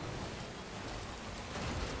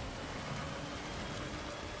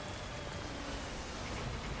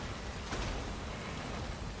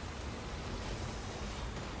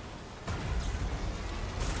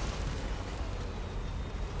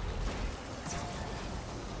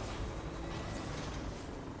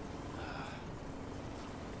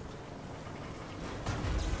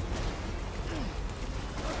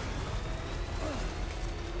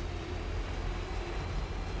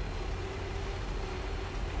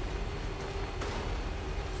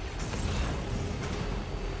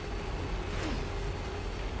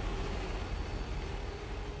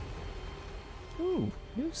 Ooh,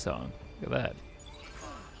 new song. Look at that.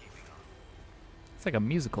 It's like a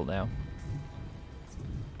musical now.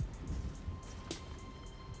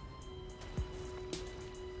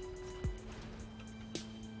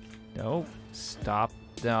 No, stop.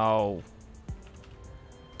 No.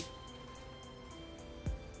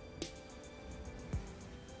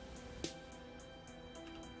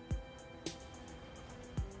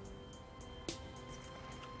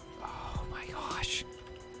 Oh my gosh.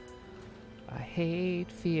 I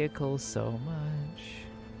hate vehicles so much.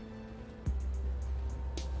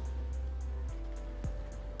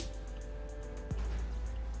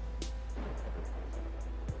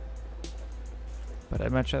 But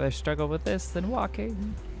I'd much rather struggle with this than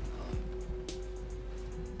walking.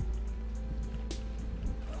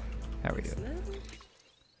 How are we doing?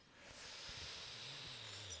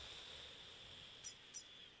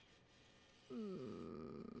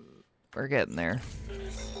 We're getting there.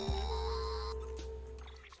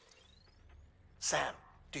 Sam,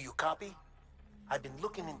 do you copy? I've been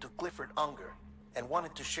looking into Clifford Unger and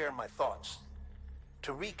wanted to share my thoughts.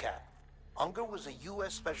 To recap, Unger was a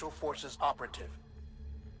U.S. Special Forces operative.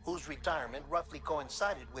 whose retirement roughly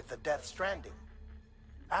coincided with the Death Stranding.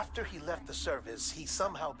 After he left the service, he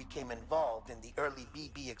somehow became involved in the early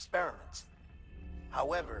BB experiments.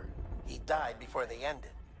 However, he died before they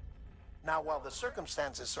ended. Now, while the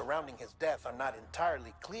circumstances surrounding his death are not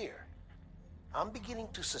entirely clear, I'm beginning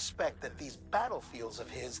to suspect that these battlefields of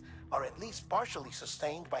his are at least partially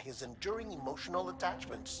sustained by his enduring emotional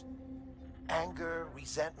attachments. Anger,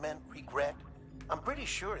 resentment, regret. I'm pretty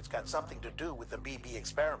sure it's got something to do with the BB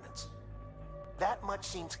experiments. That much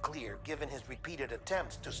seems clear given his repeated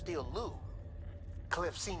attempts to steal Lou.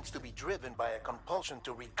 Cliff seems to be driven by a compulsion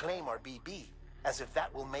to reclaim our BB, as if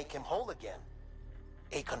that will make him whole again.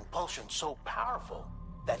 A compulsion so powerful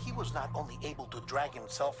that he was not only able to drag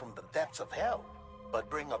himself from the depths of hell, but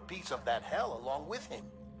bring a piece of that hell along with him.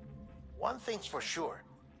 One thing's for sure,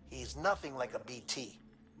 he's nothing like a BT.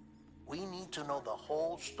 We need to know the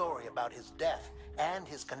whole story about his death and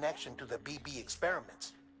his connection to the BB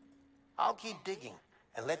experiments. I'll keep digging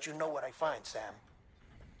and let you know what I find, Sam.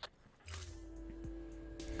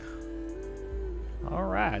 All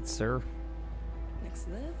right, sir. Next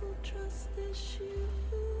level trust issue.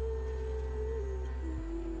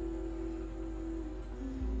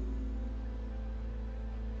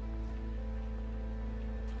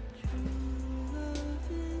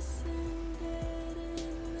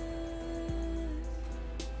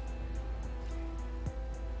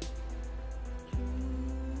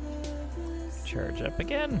 Charge up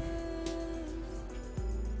again.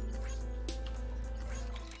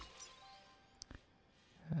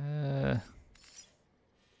 Yeah,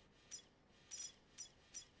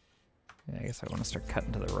 I guess I want to start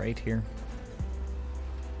cutting to the right here.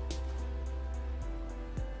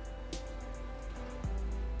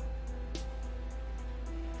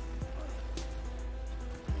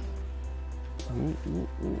 Ooh, ooh,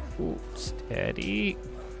 ooh, ooh. Steady.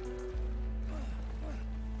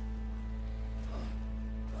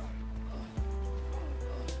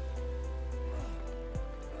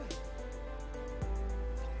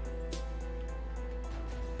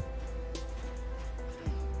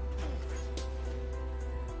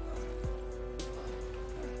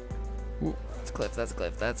 Ooh, that's a cliff, that's a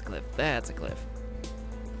cliff, that's a cliff, that's a cliff.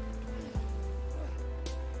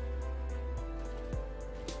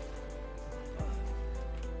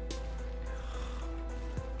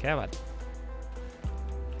 Come on.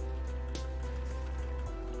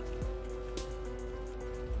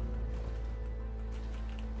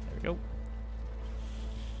 There we go.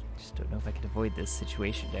 Just don't know if I can avoid this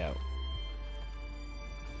situation now.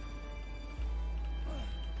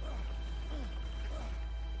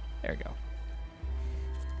 There we go.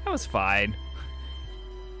 That was fine.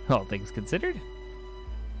 All things considered.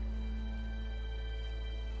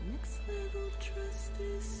 Next level trust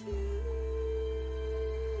is you.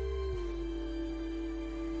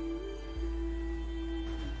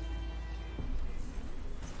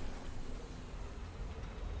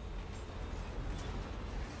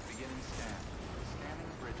 Beginning scan.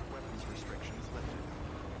 Scanning bridge weapons restrictions lifted.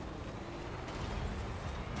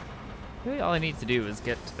 Really, all I need to do is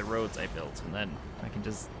get to the roads I built, and then I can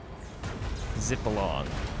just zip along.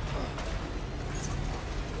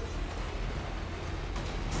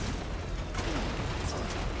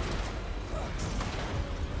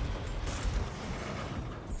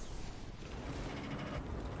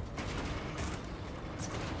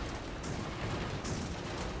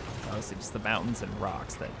 Mostly just the mountains and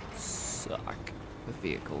rocks that suck with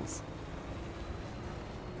vehicles.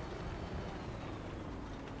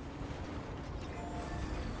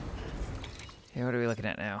 Okay, what are we looking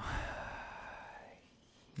at now?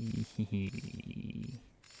 How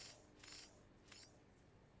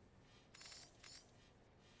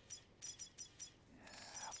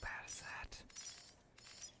bad is that?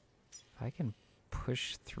 If I can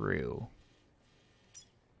push through.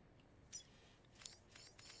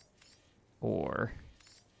 Or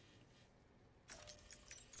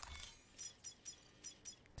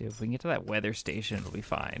dude, if we can get to that weather station, it'll be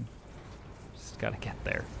fine. Just gotta get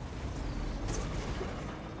there.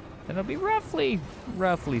 Then it'll be roughly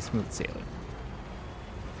smooth sailing.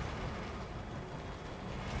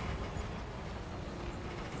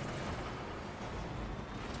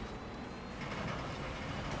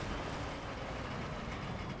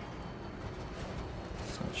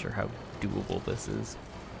 Just not sure how doable this is.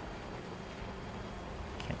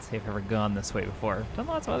 Can't say I've ever gone this way before. Done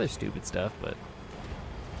lots of other stupid stuff, but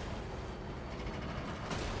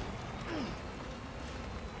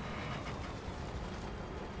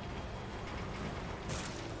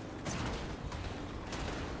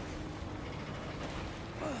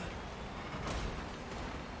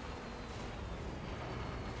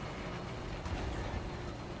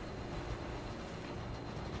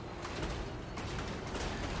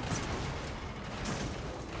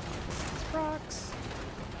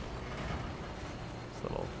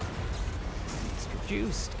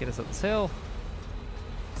juice to get us up this hill.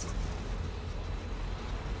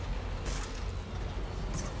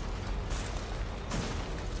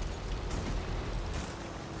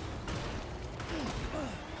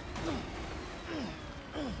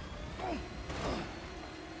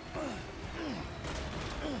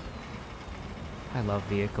 I love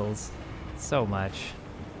vehicles so much.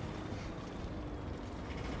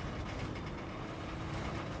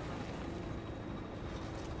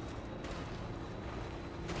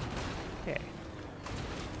 Okay.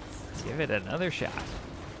 Let's give it another shot.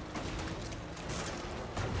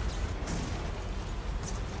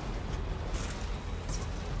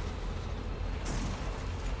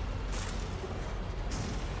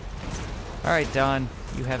 All right, Dawn,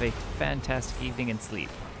 you have a fantastic evening and sleep.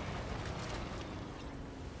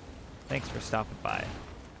 Thanks for stopping by.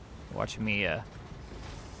 Watching me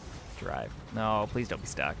drive. No, please don't be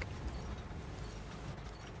stuck.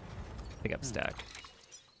 I think I'm stuck.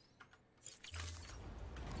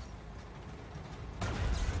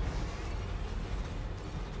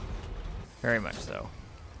 Very much so.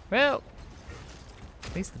 Well,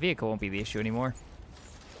 at least the vehicle won't be the issue anymore.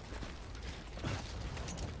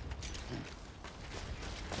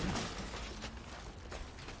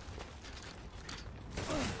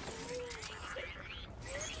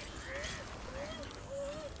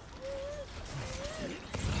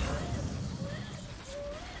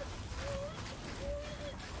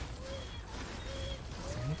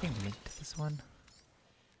 Is there anything linked to this one?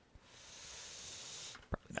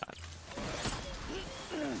 Probably not.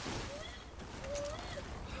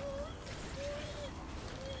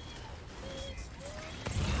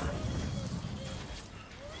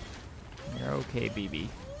 You're okay, BB.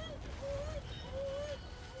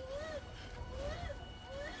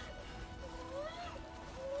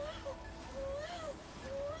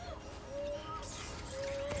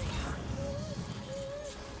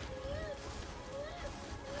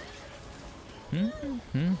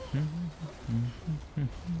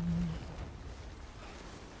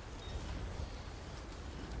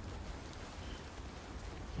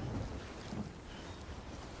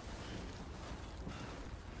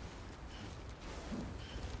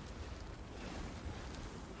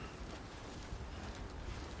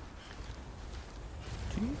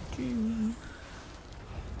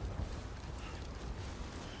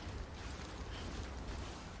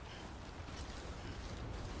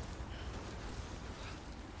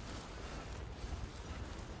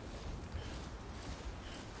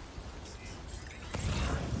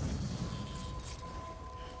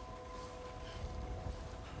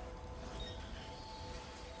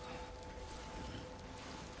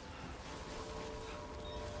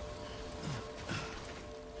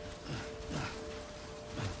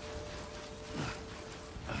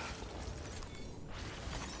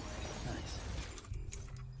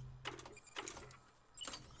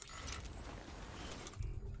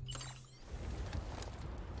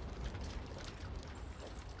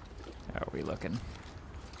 How are we looking?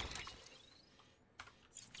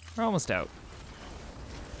 We're almost out.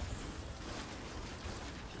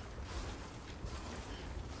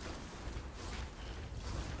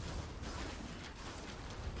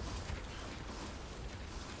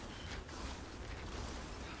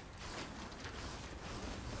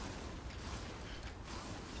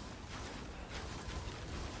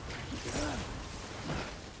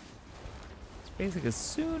 It's basically as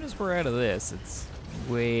soon as we're out of this, it's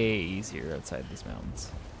way easier outside these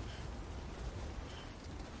mountains.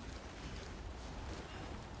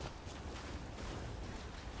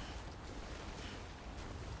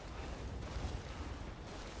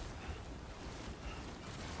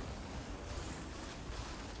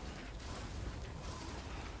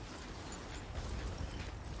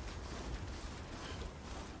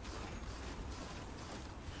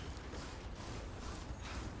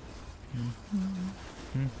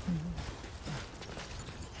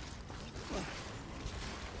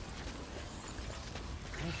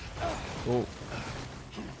 Oh.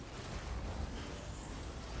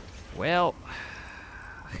 Well,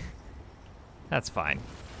 that's fine.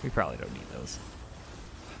 We probably don't need those.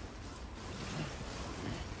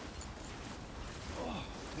 Oh,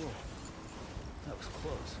 whoa. That was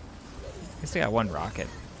close. I guess I got one rocket.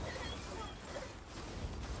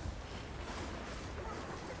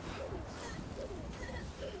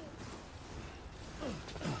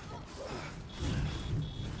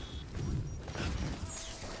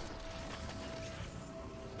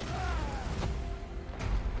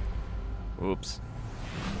 Oops.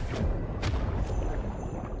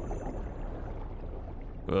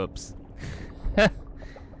 Oops.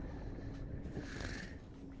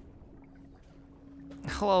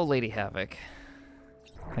 Hello, Lady Havoc.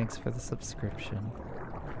 Thanks for the subscription.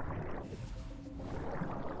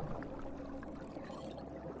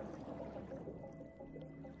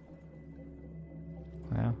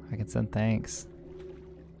 Wow, I can send thanks.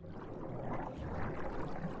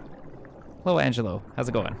 Hello, Angelo. How's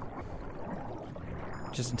it going?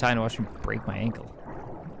 Just in time to watch me break my ankle.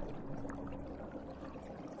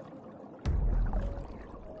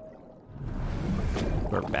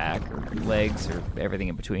 Or back, or legs, or everything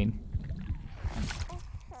in between.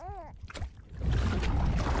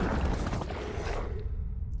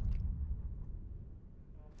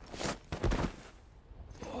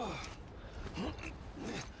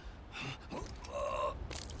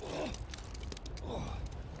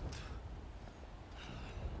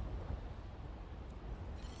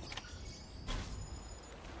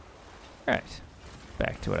 Alright,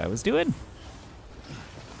 back to what I was doing.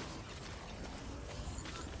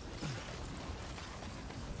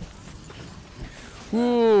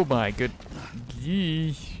 Oh my good.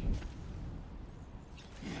 Yeesh.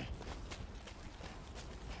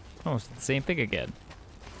 Almost the same thing again.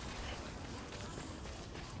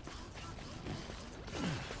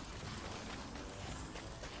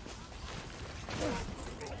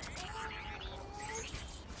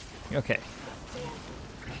 Okay.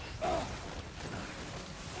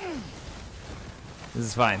 This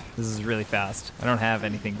is fine. This is really fast. I don't have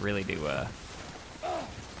anything really to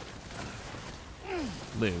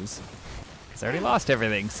lose. Because I already lost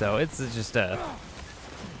everything, so it's just a...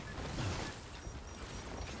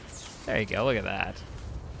 There you go, look at that.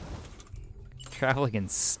 Traveling in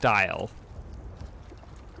style.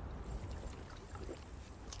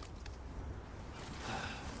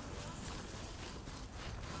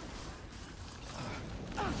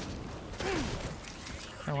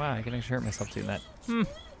 Oh wow, I can actually hurt myself doing that.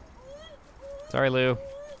 Sorry, Lou.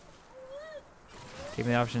 Gave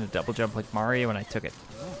me the option to double jump like Mario and I took it.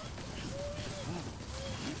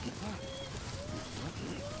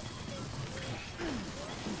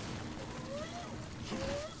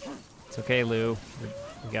 It's okay, Lou.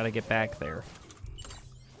 We gotta get back there.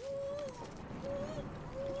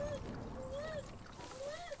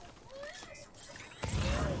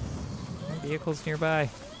 Vehicles nearby.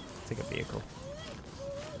 Let's take a vehicle.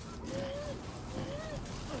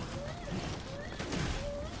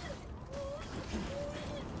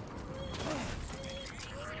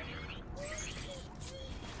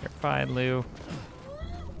 You're fine, Lou.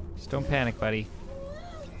 Just don't panic, buddy.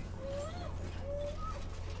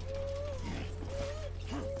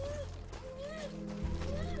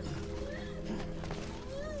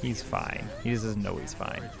 He's fine. He just doesn't know he's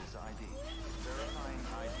fine.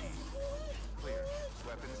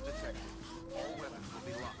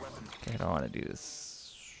 Okay, I don't want to do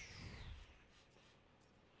this.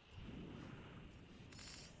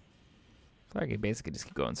 So I can basically just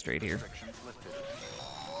keep going straight here.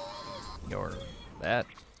 Or that.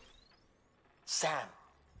 Sam,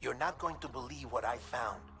 you're not going to believe what I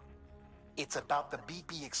found. It's about the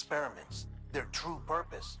BP experiments, their true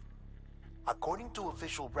purpose. According to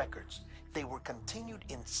official records, they were continued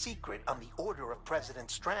in secret on the order of President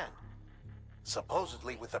Strand,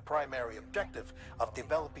 supposedly with the primary objective of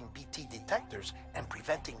developing BT detectors and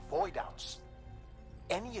preventing void-outs.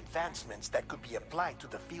 Any advancements that could be applied to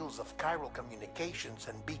the fields of chiral communications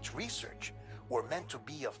and beach research were meant to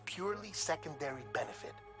be of purely secondary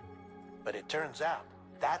benefit. But it turns out,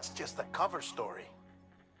 that's just a cover story.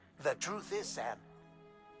 The truth is, Sam,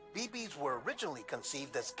 BBs were originally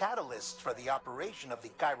conceived as catalysts for the operation of the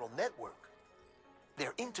chiral network.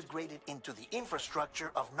 They're integrated into the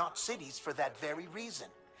infrastructure of not cities for that very reason.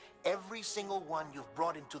 Every single one you've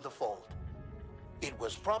brought into the fold. It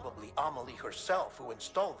was probably Amelie herself who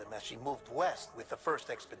installed them as she moved west with the first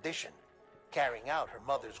expedition, carrying out her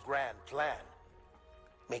mother's grand plan,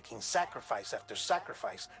 making sacrifice after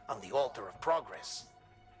sacrifice on the altar of progress.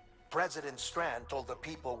 President Strand told the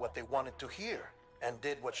people what they wanted to hear, and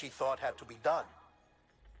did what she thought had to be done.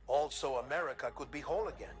 Also, America could be whole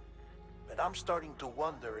again. But I'm starting to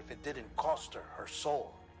wonder if it didn't cost her her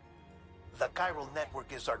soul. The chiral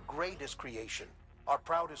network is our greatest creation, our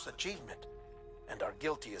proudest achievement, and our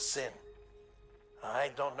guiltiest sin.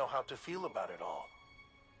 I don't know how to feel about it all.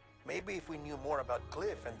 Maybe if we knew more about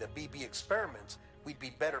Cliff and the BB experiments, we'd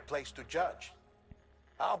be better placed to judge.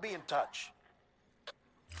 I'll be in touch.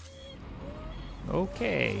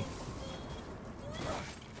 Okay.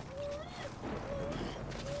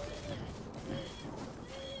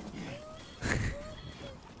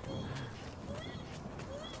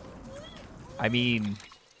 I mean,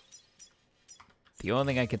 the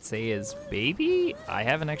only thing I could say is, baby, I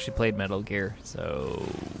haven't actually played Metal Gear, so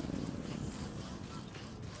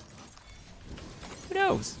who knows?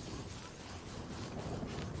 goes.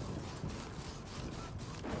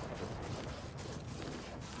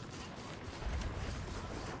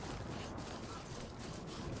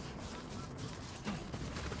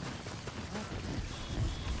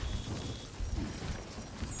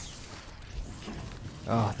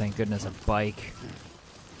 Oh, thank goodness, a bike.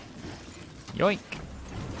 Yoink.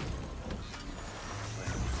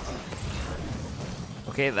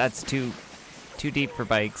 Okay, that's too deep for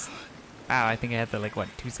bikes. Wow, I think I had that like, what,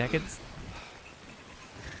 2 seconds?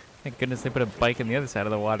 Thank goodness they put a bike on the other side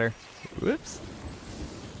of the water. Whoops.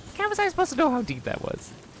 How was I supposed to know how deep that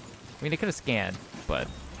was? I mean, I could have scanned, but...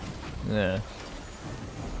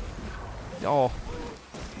 Oh.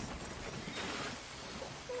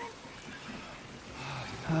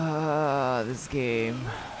 This game.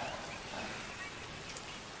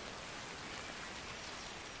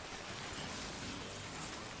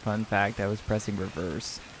 Fun fact, I was pressing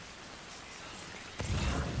reverse.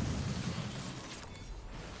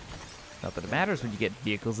 Not that it matters when you get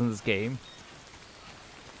vehicles in this game.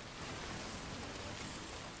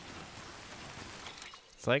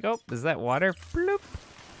 It's like, oh, is that water? Bloop.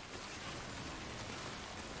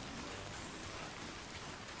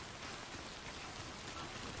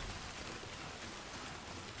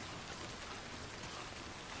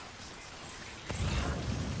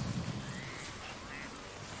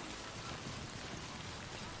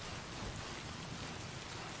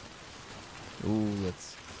 Ooh,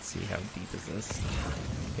 let's see how deep is this.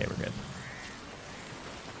 Okay, we're good.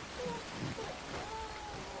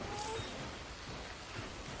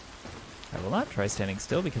 I will not try standing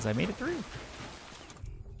still because I made it through.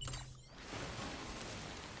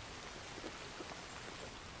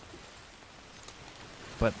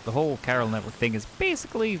 But the whole Carol Network thing is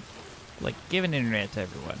basically like giving internet to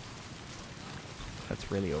everyone.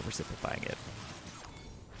 That's really oversimplifying it.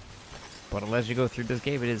 But as you go through this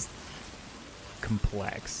game, it is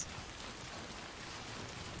complex.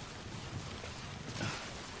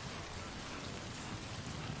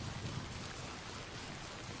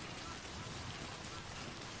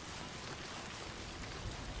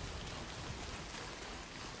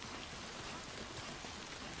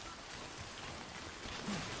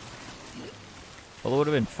 Well, it would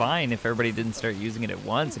have been fine if everybody didn't start using it at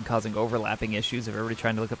once and causing overlapping issues of everybody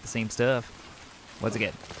trying to look up the same stuff. Once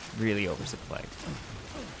again, really oversimplified.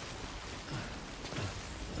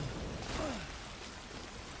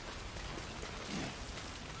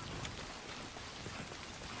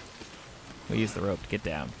 We'll use the rope to get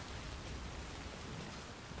down.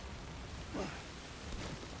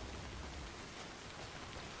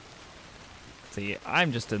 See,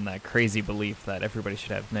 I'm just in that crazy belief that everybody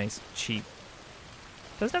should have nice, cheap...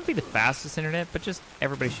 Doesn't have to be the fastest internet, but just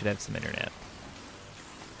everybody should have some internet.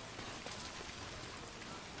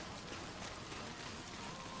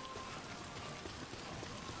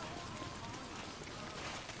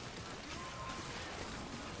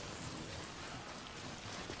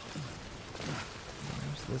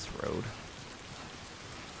 This road.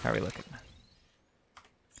 How are we looking?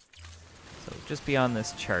 So just beyond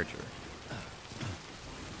this charger.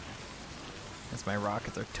 As my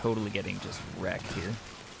rockets are totally getting just wrecked here.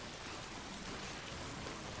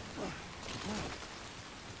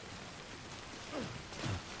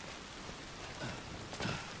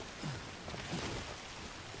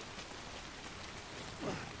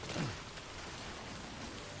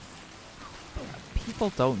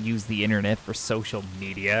 People don't use the internet for social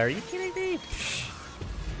media. Are you kidding me?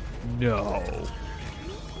 No.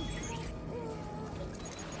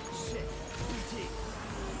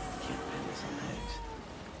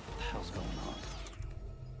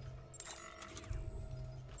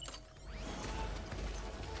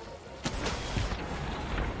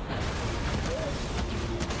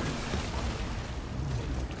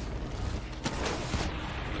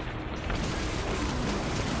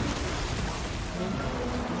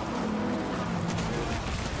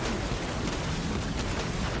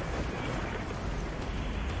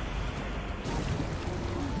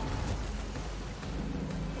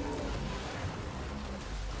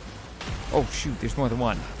 Oh shoot, there's more than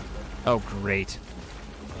one. Oh great.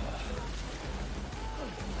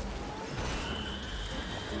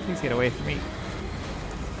 Please get away from me.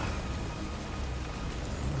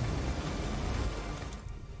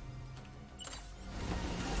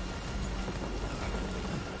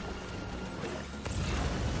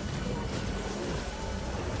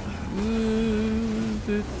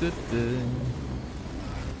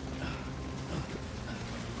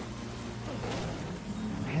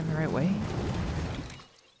 Am I heading the right way?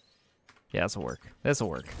 Yeah, this'll work. This'll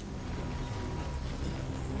work.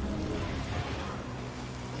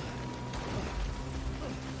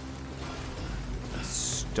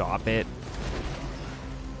 Stop it.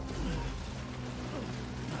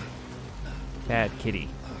 Bad kitty.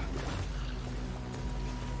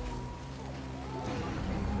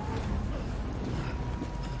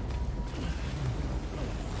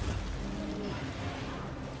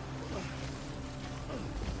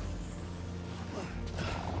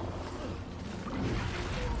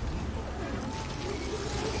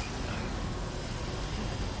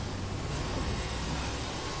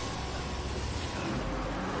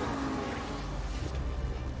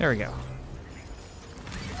 There we go.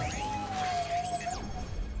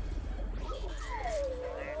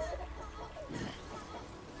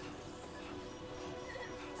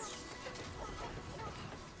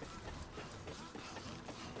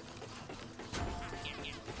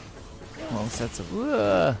 Long sets of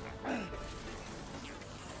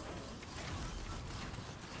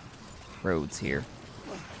roads here.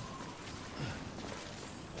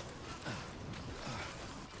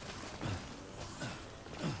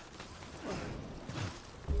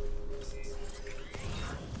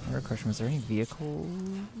 Another question, was there any vehicles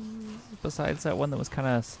besides that one that was kind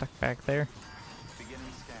of stuck back there?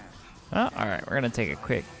 Oh, alright, we're gonna take a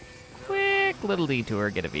quick little detour,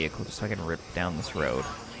 get a vehicle just so I can rip down this road.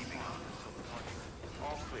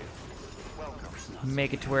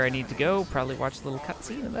 Make it to where I need to go, probably watch a little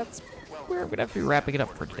cutscene, and that's where I'm gonna have to be wrapping it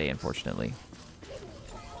up for today, unfortunately.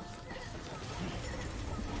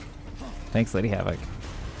 Thanks, Lady Havoc.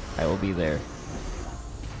 I will be there.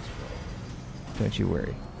 Don't you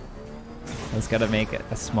worry. I just gotta make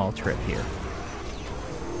a small trip here.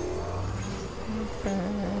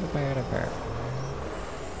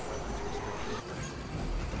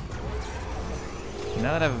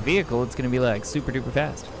 Now that I have a vehicle, it's gonna be like super duper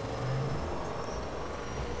fast.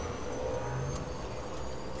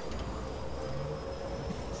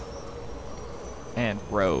 And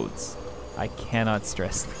roads. I cannot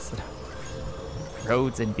stress this enough.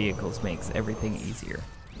 Roads and vehicles makes everything easier.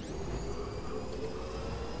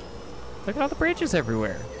 Look at all the bridges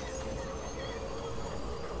everywhere.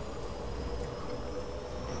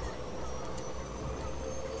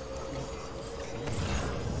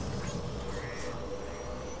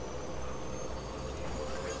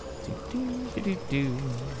 Do.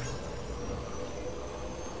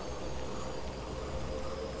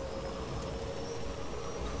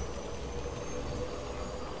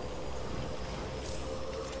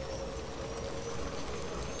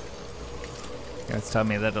 Guys tell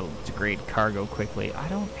me that it'll degrade cargo quickly. I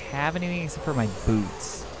don't have anything except for my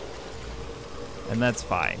boots. And that's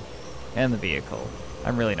fine. And the vehicle.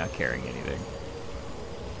 I'm really not carrying anything.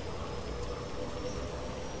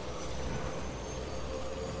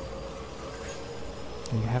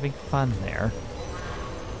 Are you having fun there?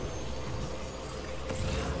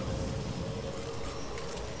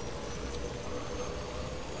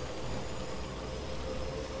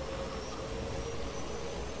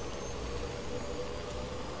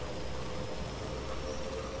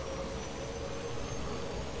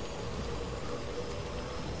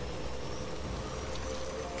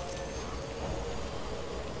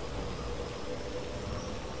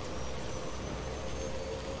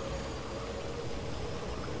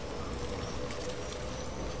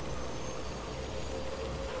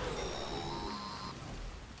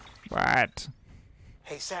 What?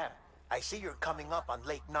 Hey, Sam, I see you're coming up on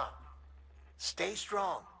Lake Knot. Stay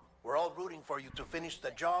strong. We're all rooting for you to finish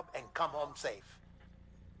the job and come home safe.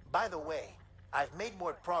 By the way, I've made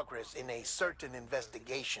more progress in a certain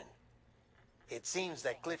investigation. It seems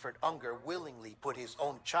that Clifford Unger willingly put his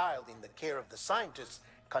own child in the care of the scientists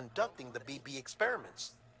conducting the BB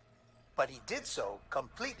experiments. But he did so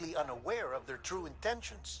completely unaware of their true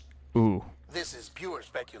intentions. Ooh. This is pure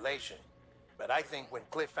speculation. But I think when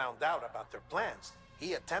Cliff found out about their plans,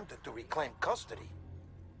 he attempted to reclaim custody.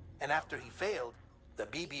 And after he failed, the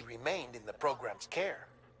BB remained in the program's care.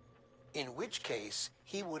 In which case,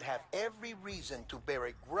 he would have every reason to bear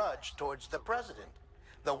a grudge towards the president,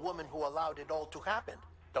 the woman who allowed it all to happen,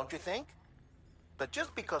 don't you think? But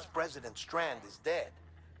just because President Strand is dead,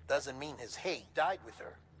 doesn't mean his hate died with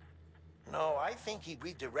her. No, I think he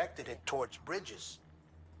redirected it towards Bridges.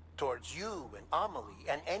 Towards you and Amelie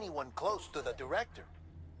and anyone close to the director.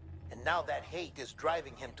 And now that hate is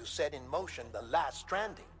driving him to set in motion the last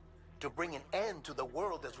stranding, to bring an end to the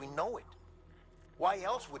world as we know it. Why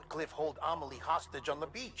else would Cliff hold Amelie hostage on the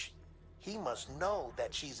beach? He must know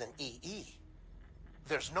that she's an EE.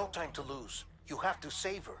 There's no time to lose. You have to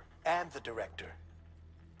save her and the director.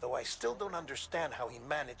 Though I still don't understand how he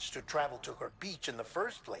managed to travel to her beach in the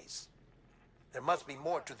first place. There must be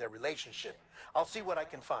more to their relationship. I'll see what I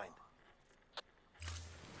can find.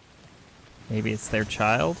 Maybe it's their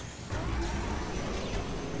child?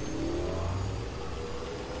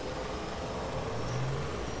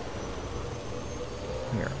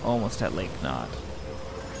 We are almost at Lake Knot.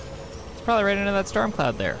 It's probably right into that storm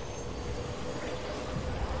cloud there.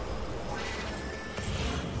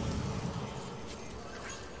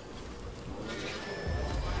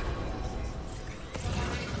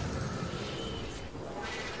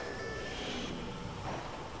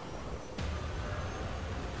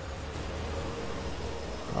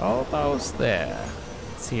 Almost there.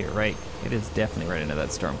 Let's see it, right? It is definitely right into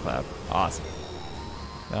that storm cloud. Awesome.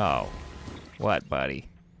 Oh. What, buddy?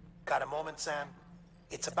 Got a moment, Sam?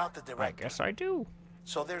 It's about the director. I guess I do.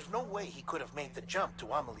 So there's no way he could have made the jump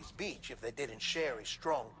to Amelie's Beach if they didn't share a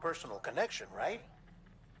strong personal connection, right?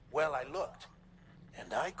 Well, I looked,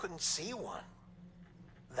 and I couldn't see one.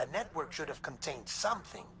 The network should have contained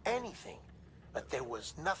something, anything, but there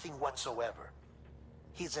was nothing whatsoever.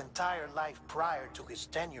 His entire life prior to his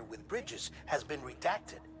tenure with Bridges has been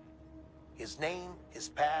redacted. His name, his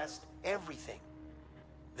past, everything.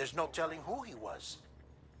 There's no telling who he was.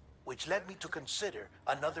 Which led me to consider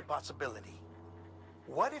another possibility.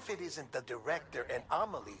 What if it isn't the director and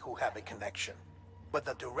Amelie who have a connection, but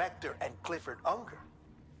the director and Clifford Unger?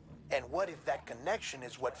 And what if that connection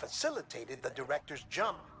is what facilitated the director's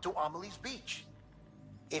jump to Amelie's Beach?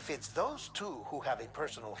 If it's those two who have a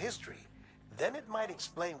personal history, then it might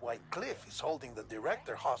explain why Cliff is holding the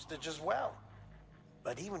director hostage as well.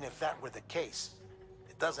 But even if that were the case,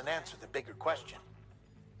 it doesn't answer the bigger question.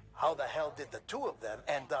 How the hell did the two of them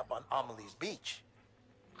end up on Amelie's Beach?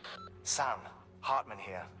 Sam, Hartman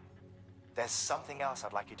here. There's something else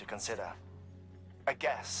I'd like you to consider. A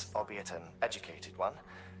guess, albeit an educated one,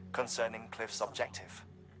 concerning Cliff's objective.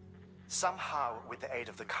 Somehow, with the aid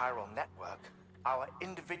of the chiral network, our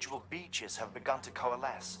individual beaches have begun to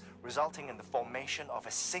coalesce, resulting in the formation of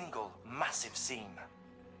a single massive seam.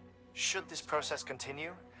 Should this process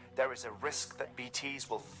continue, there is a risk that BTs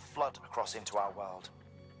will flood across into our world,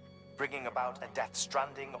 bringing about a death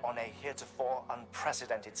stranding on a heretofore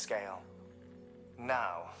unprecedented scale.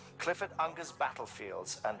 Now, Clifford Unger's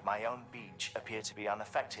battlefields and my own beach appear to be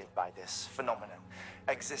unaffected by this phenomenon,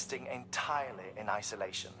 existing entirely in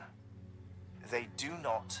isolation. They do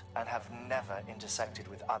not and have never intersected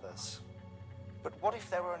with others. But what if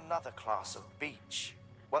there were another class of beach,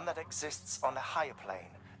 one that exists on a higher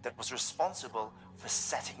plane, that was responsible for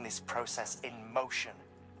setting this process in motion?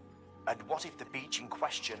 And what if the beach in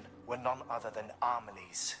question were none other than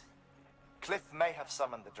Amelie's? Cliff may have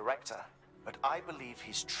summoned the director, but I believe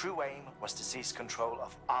his true aim was to seize control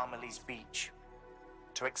of Amelie's Beach,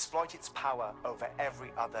 to exploit its power over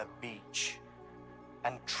every other beach,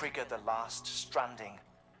 and trigger the last stranding.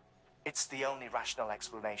 It's the only rational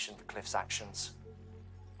explanation for Cliff's actions,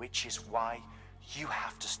 which is why you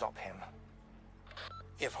have to stop him.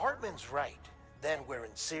 If Hartman's right, then we're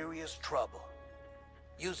in serious trouble.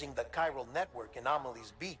 Using the chiral network in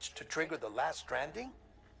Amelie's Beach to trigger the last stranding?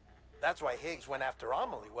 That's why Higgs went after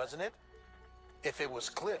Amelie, wasn't it? If it was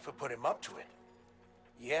Cliff who put him up to it.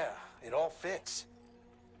 Yeah, it all fits.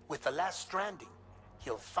 With the last stranding,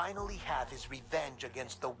 he'll finally have his revenge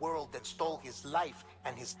against the world that stole his life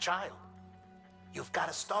and his child. You've got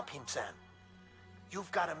to stop him, Sam.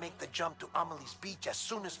 You've got to make the jump to Amelie's Beach as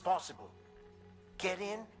soon as possible. Get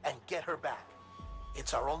in and get her back.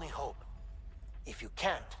 It's our only hope. If you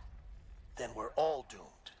can't, then we're all doomed.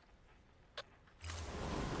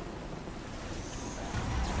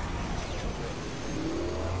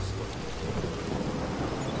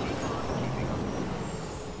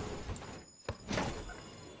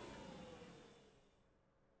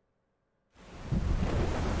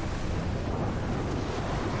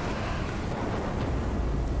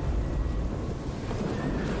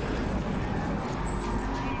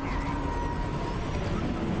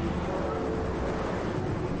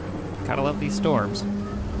 Gotta love these storms.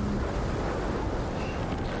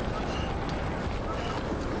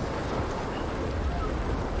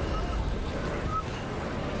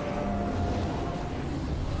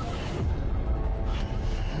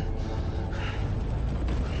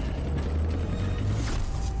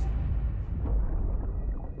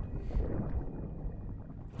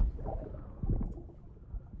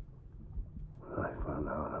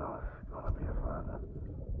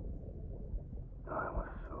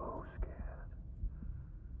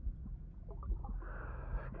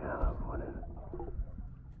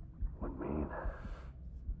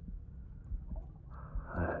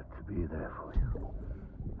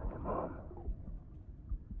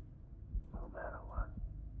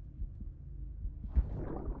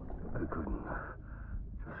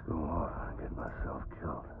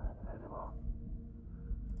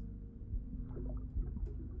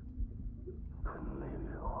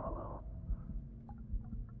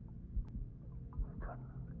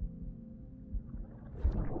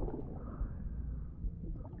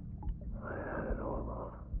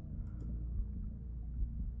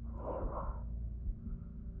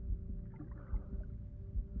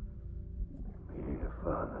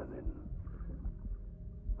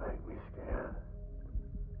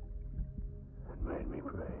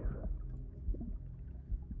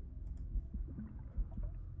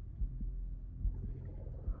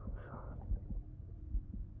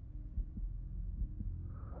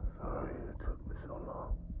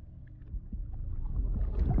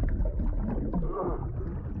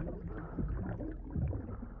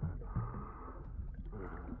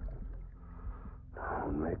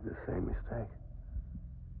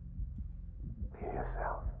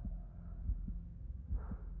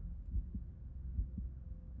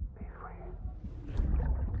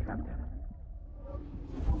 Captain.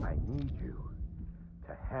 I need you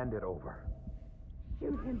to hand it over.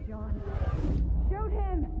 Shoot him, John. Shoot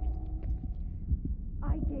him!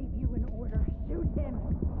 I gave you an order. Shoot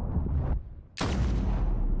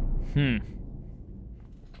him!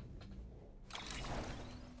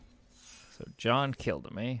 So John killed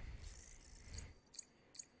him, eh?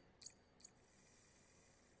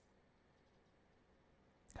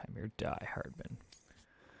 Come here, die, Hardman.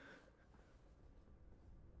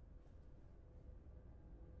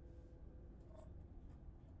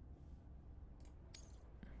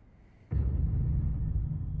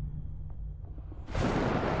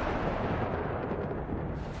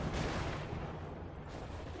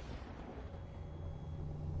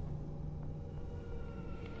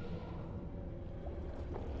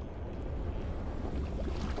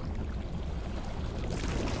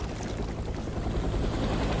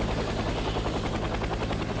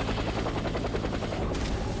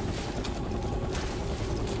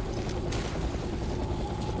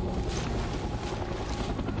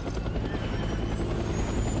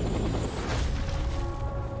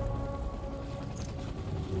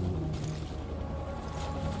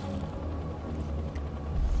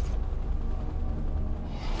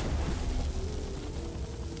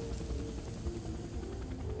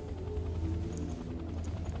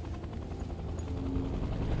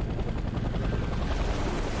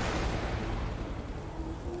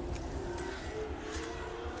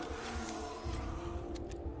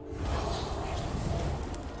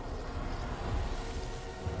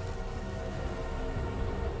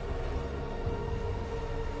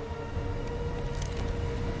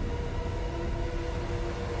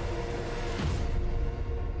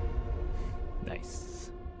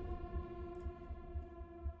 Nice.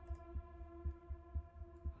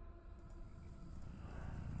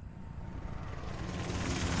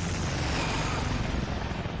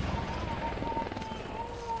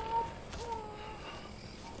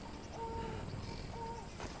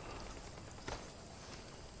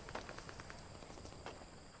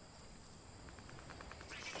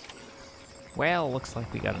 Well, looks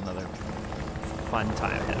like we got another fun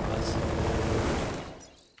time ahead of us.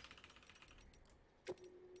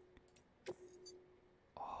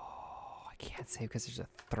 Oh, I can't save because there's a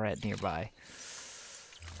threat nearby.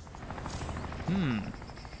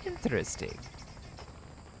 Interesting.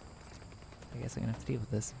 I guess I'm gonna have to deal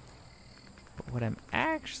with this. But what I'm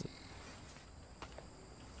actually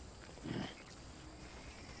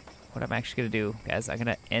gonna do, guys, I'm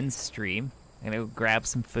gonna end stream. I'm gonna go grab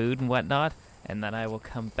some food and whatnot, and then I will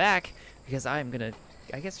come back because I'm gonna,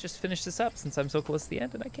 I guess, just finish this up since I'm so close to the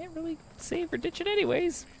end and I can't really save or ditch it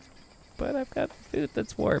anyways. But I've got food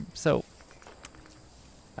that's warm, so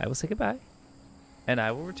I will say goodbye, and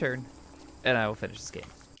I will return, and I will finish this game.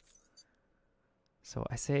 So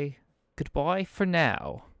I say goodbye for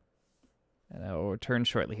now, and I will return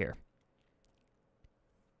shortly here.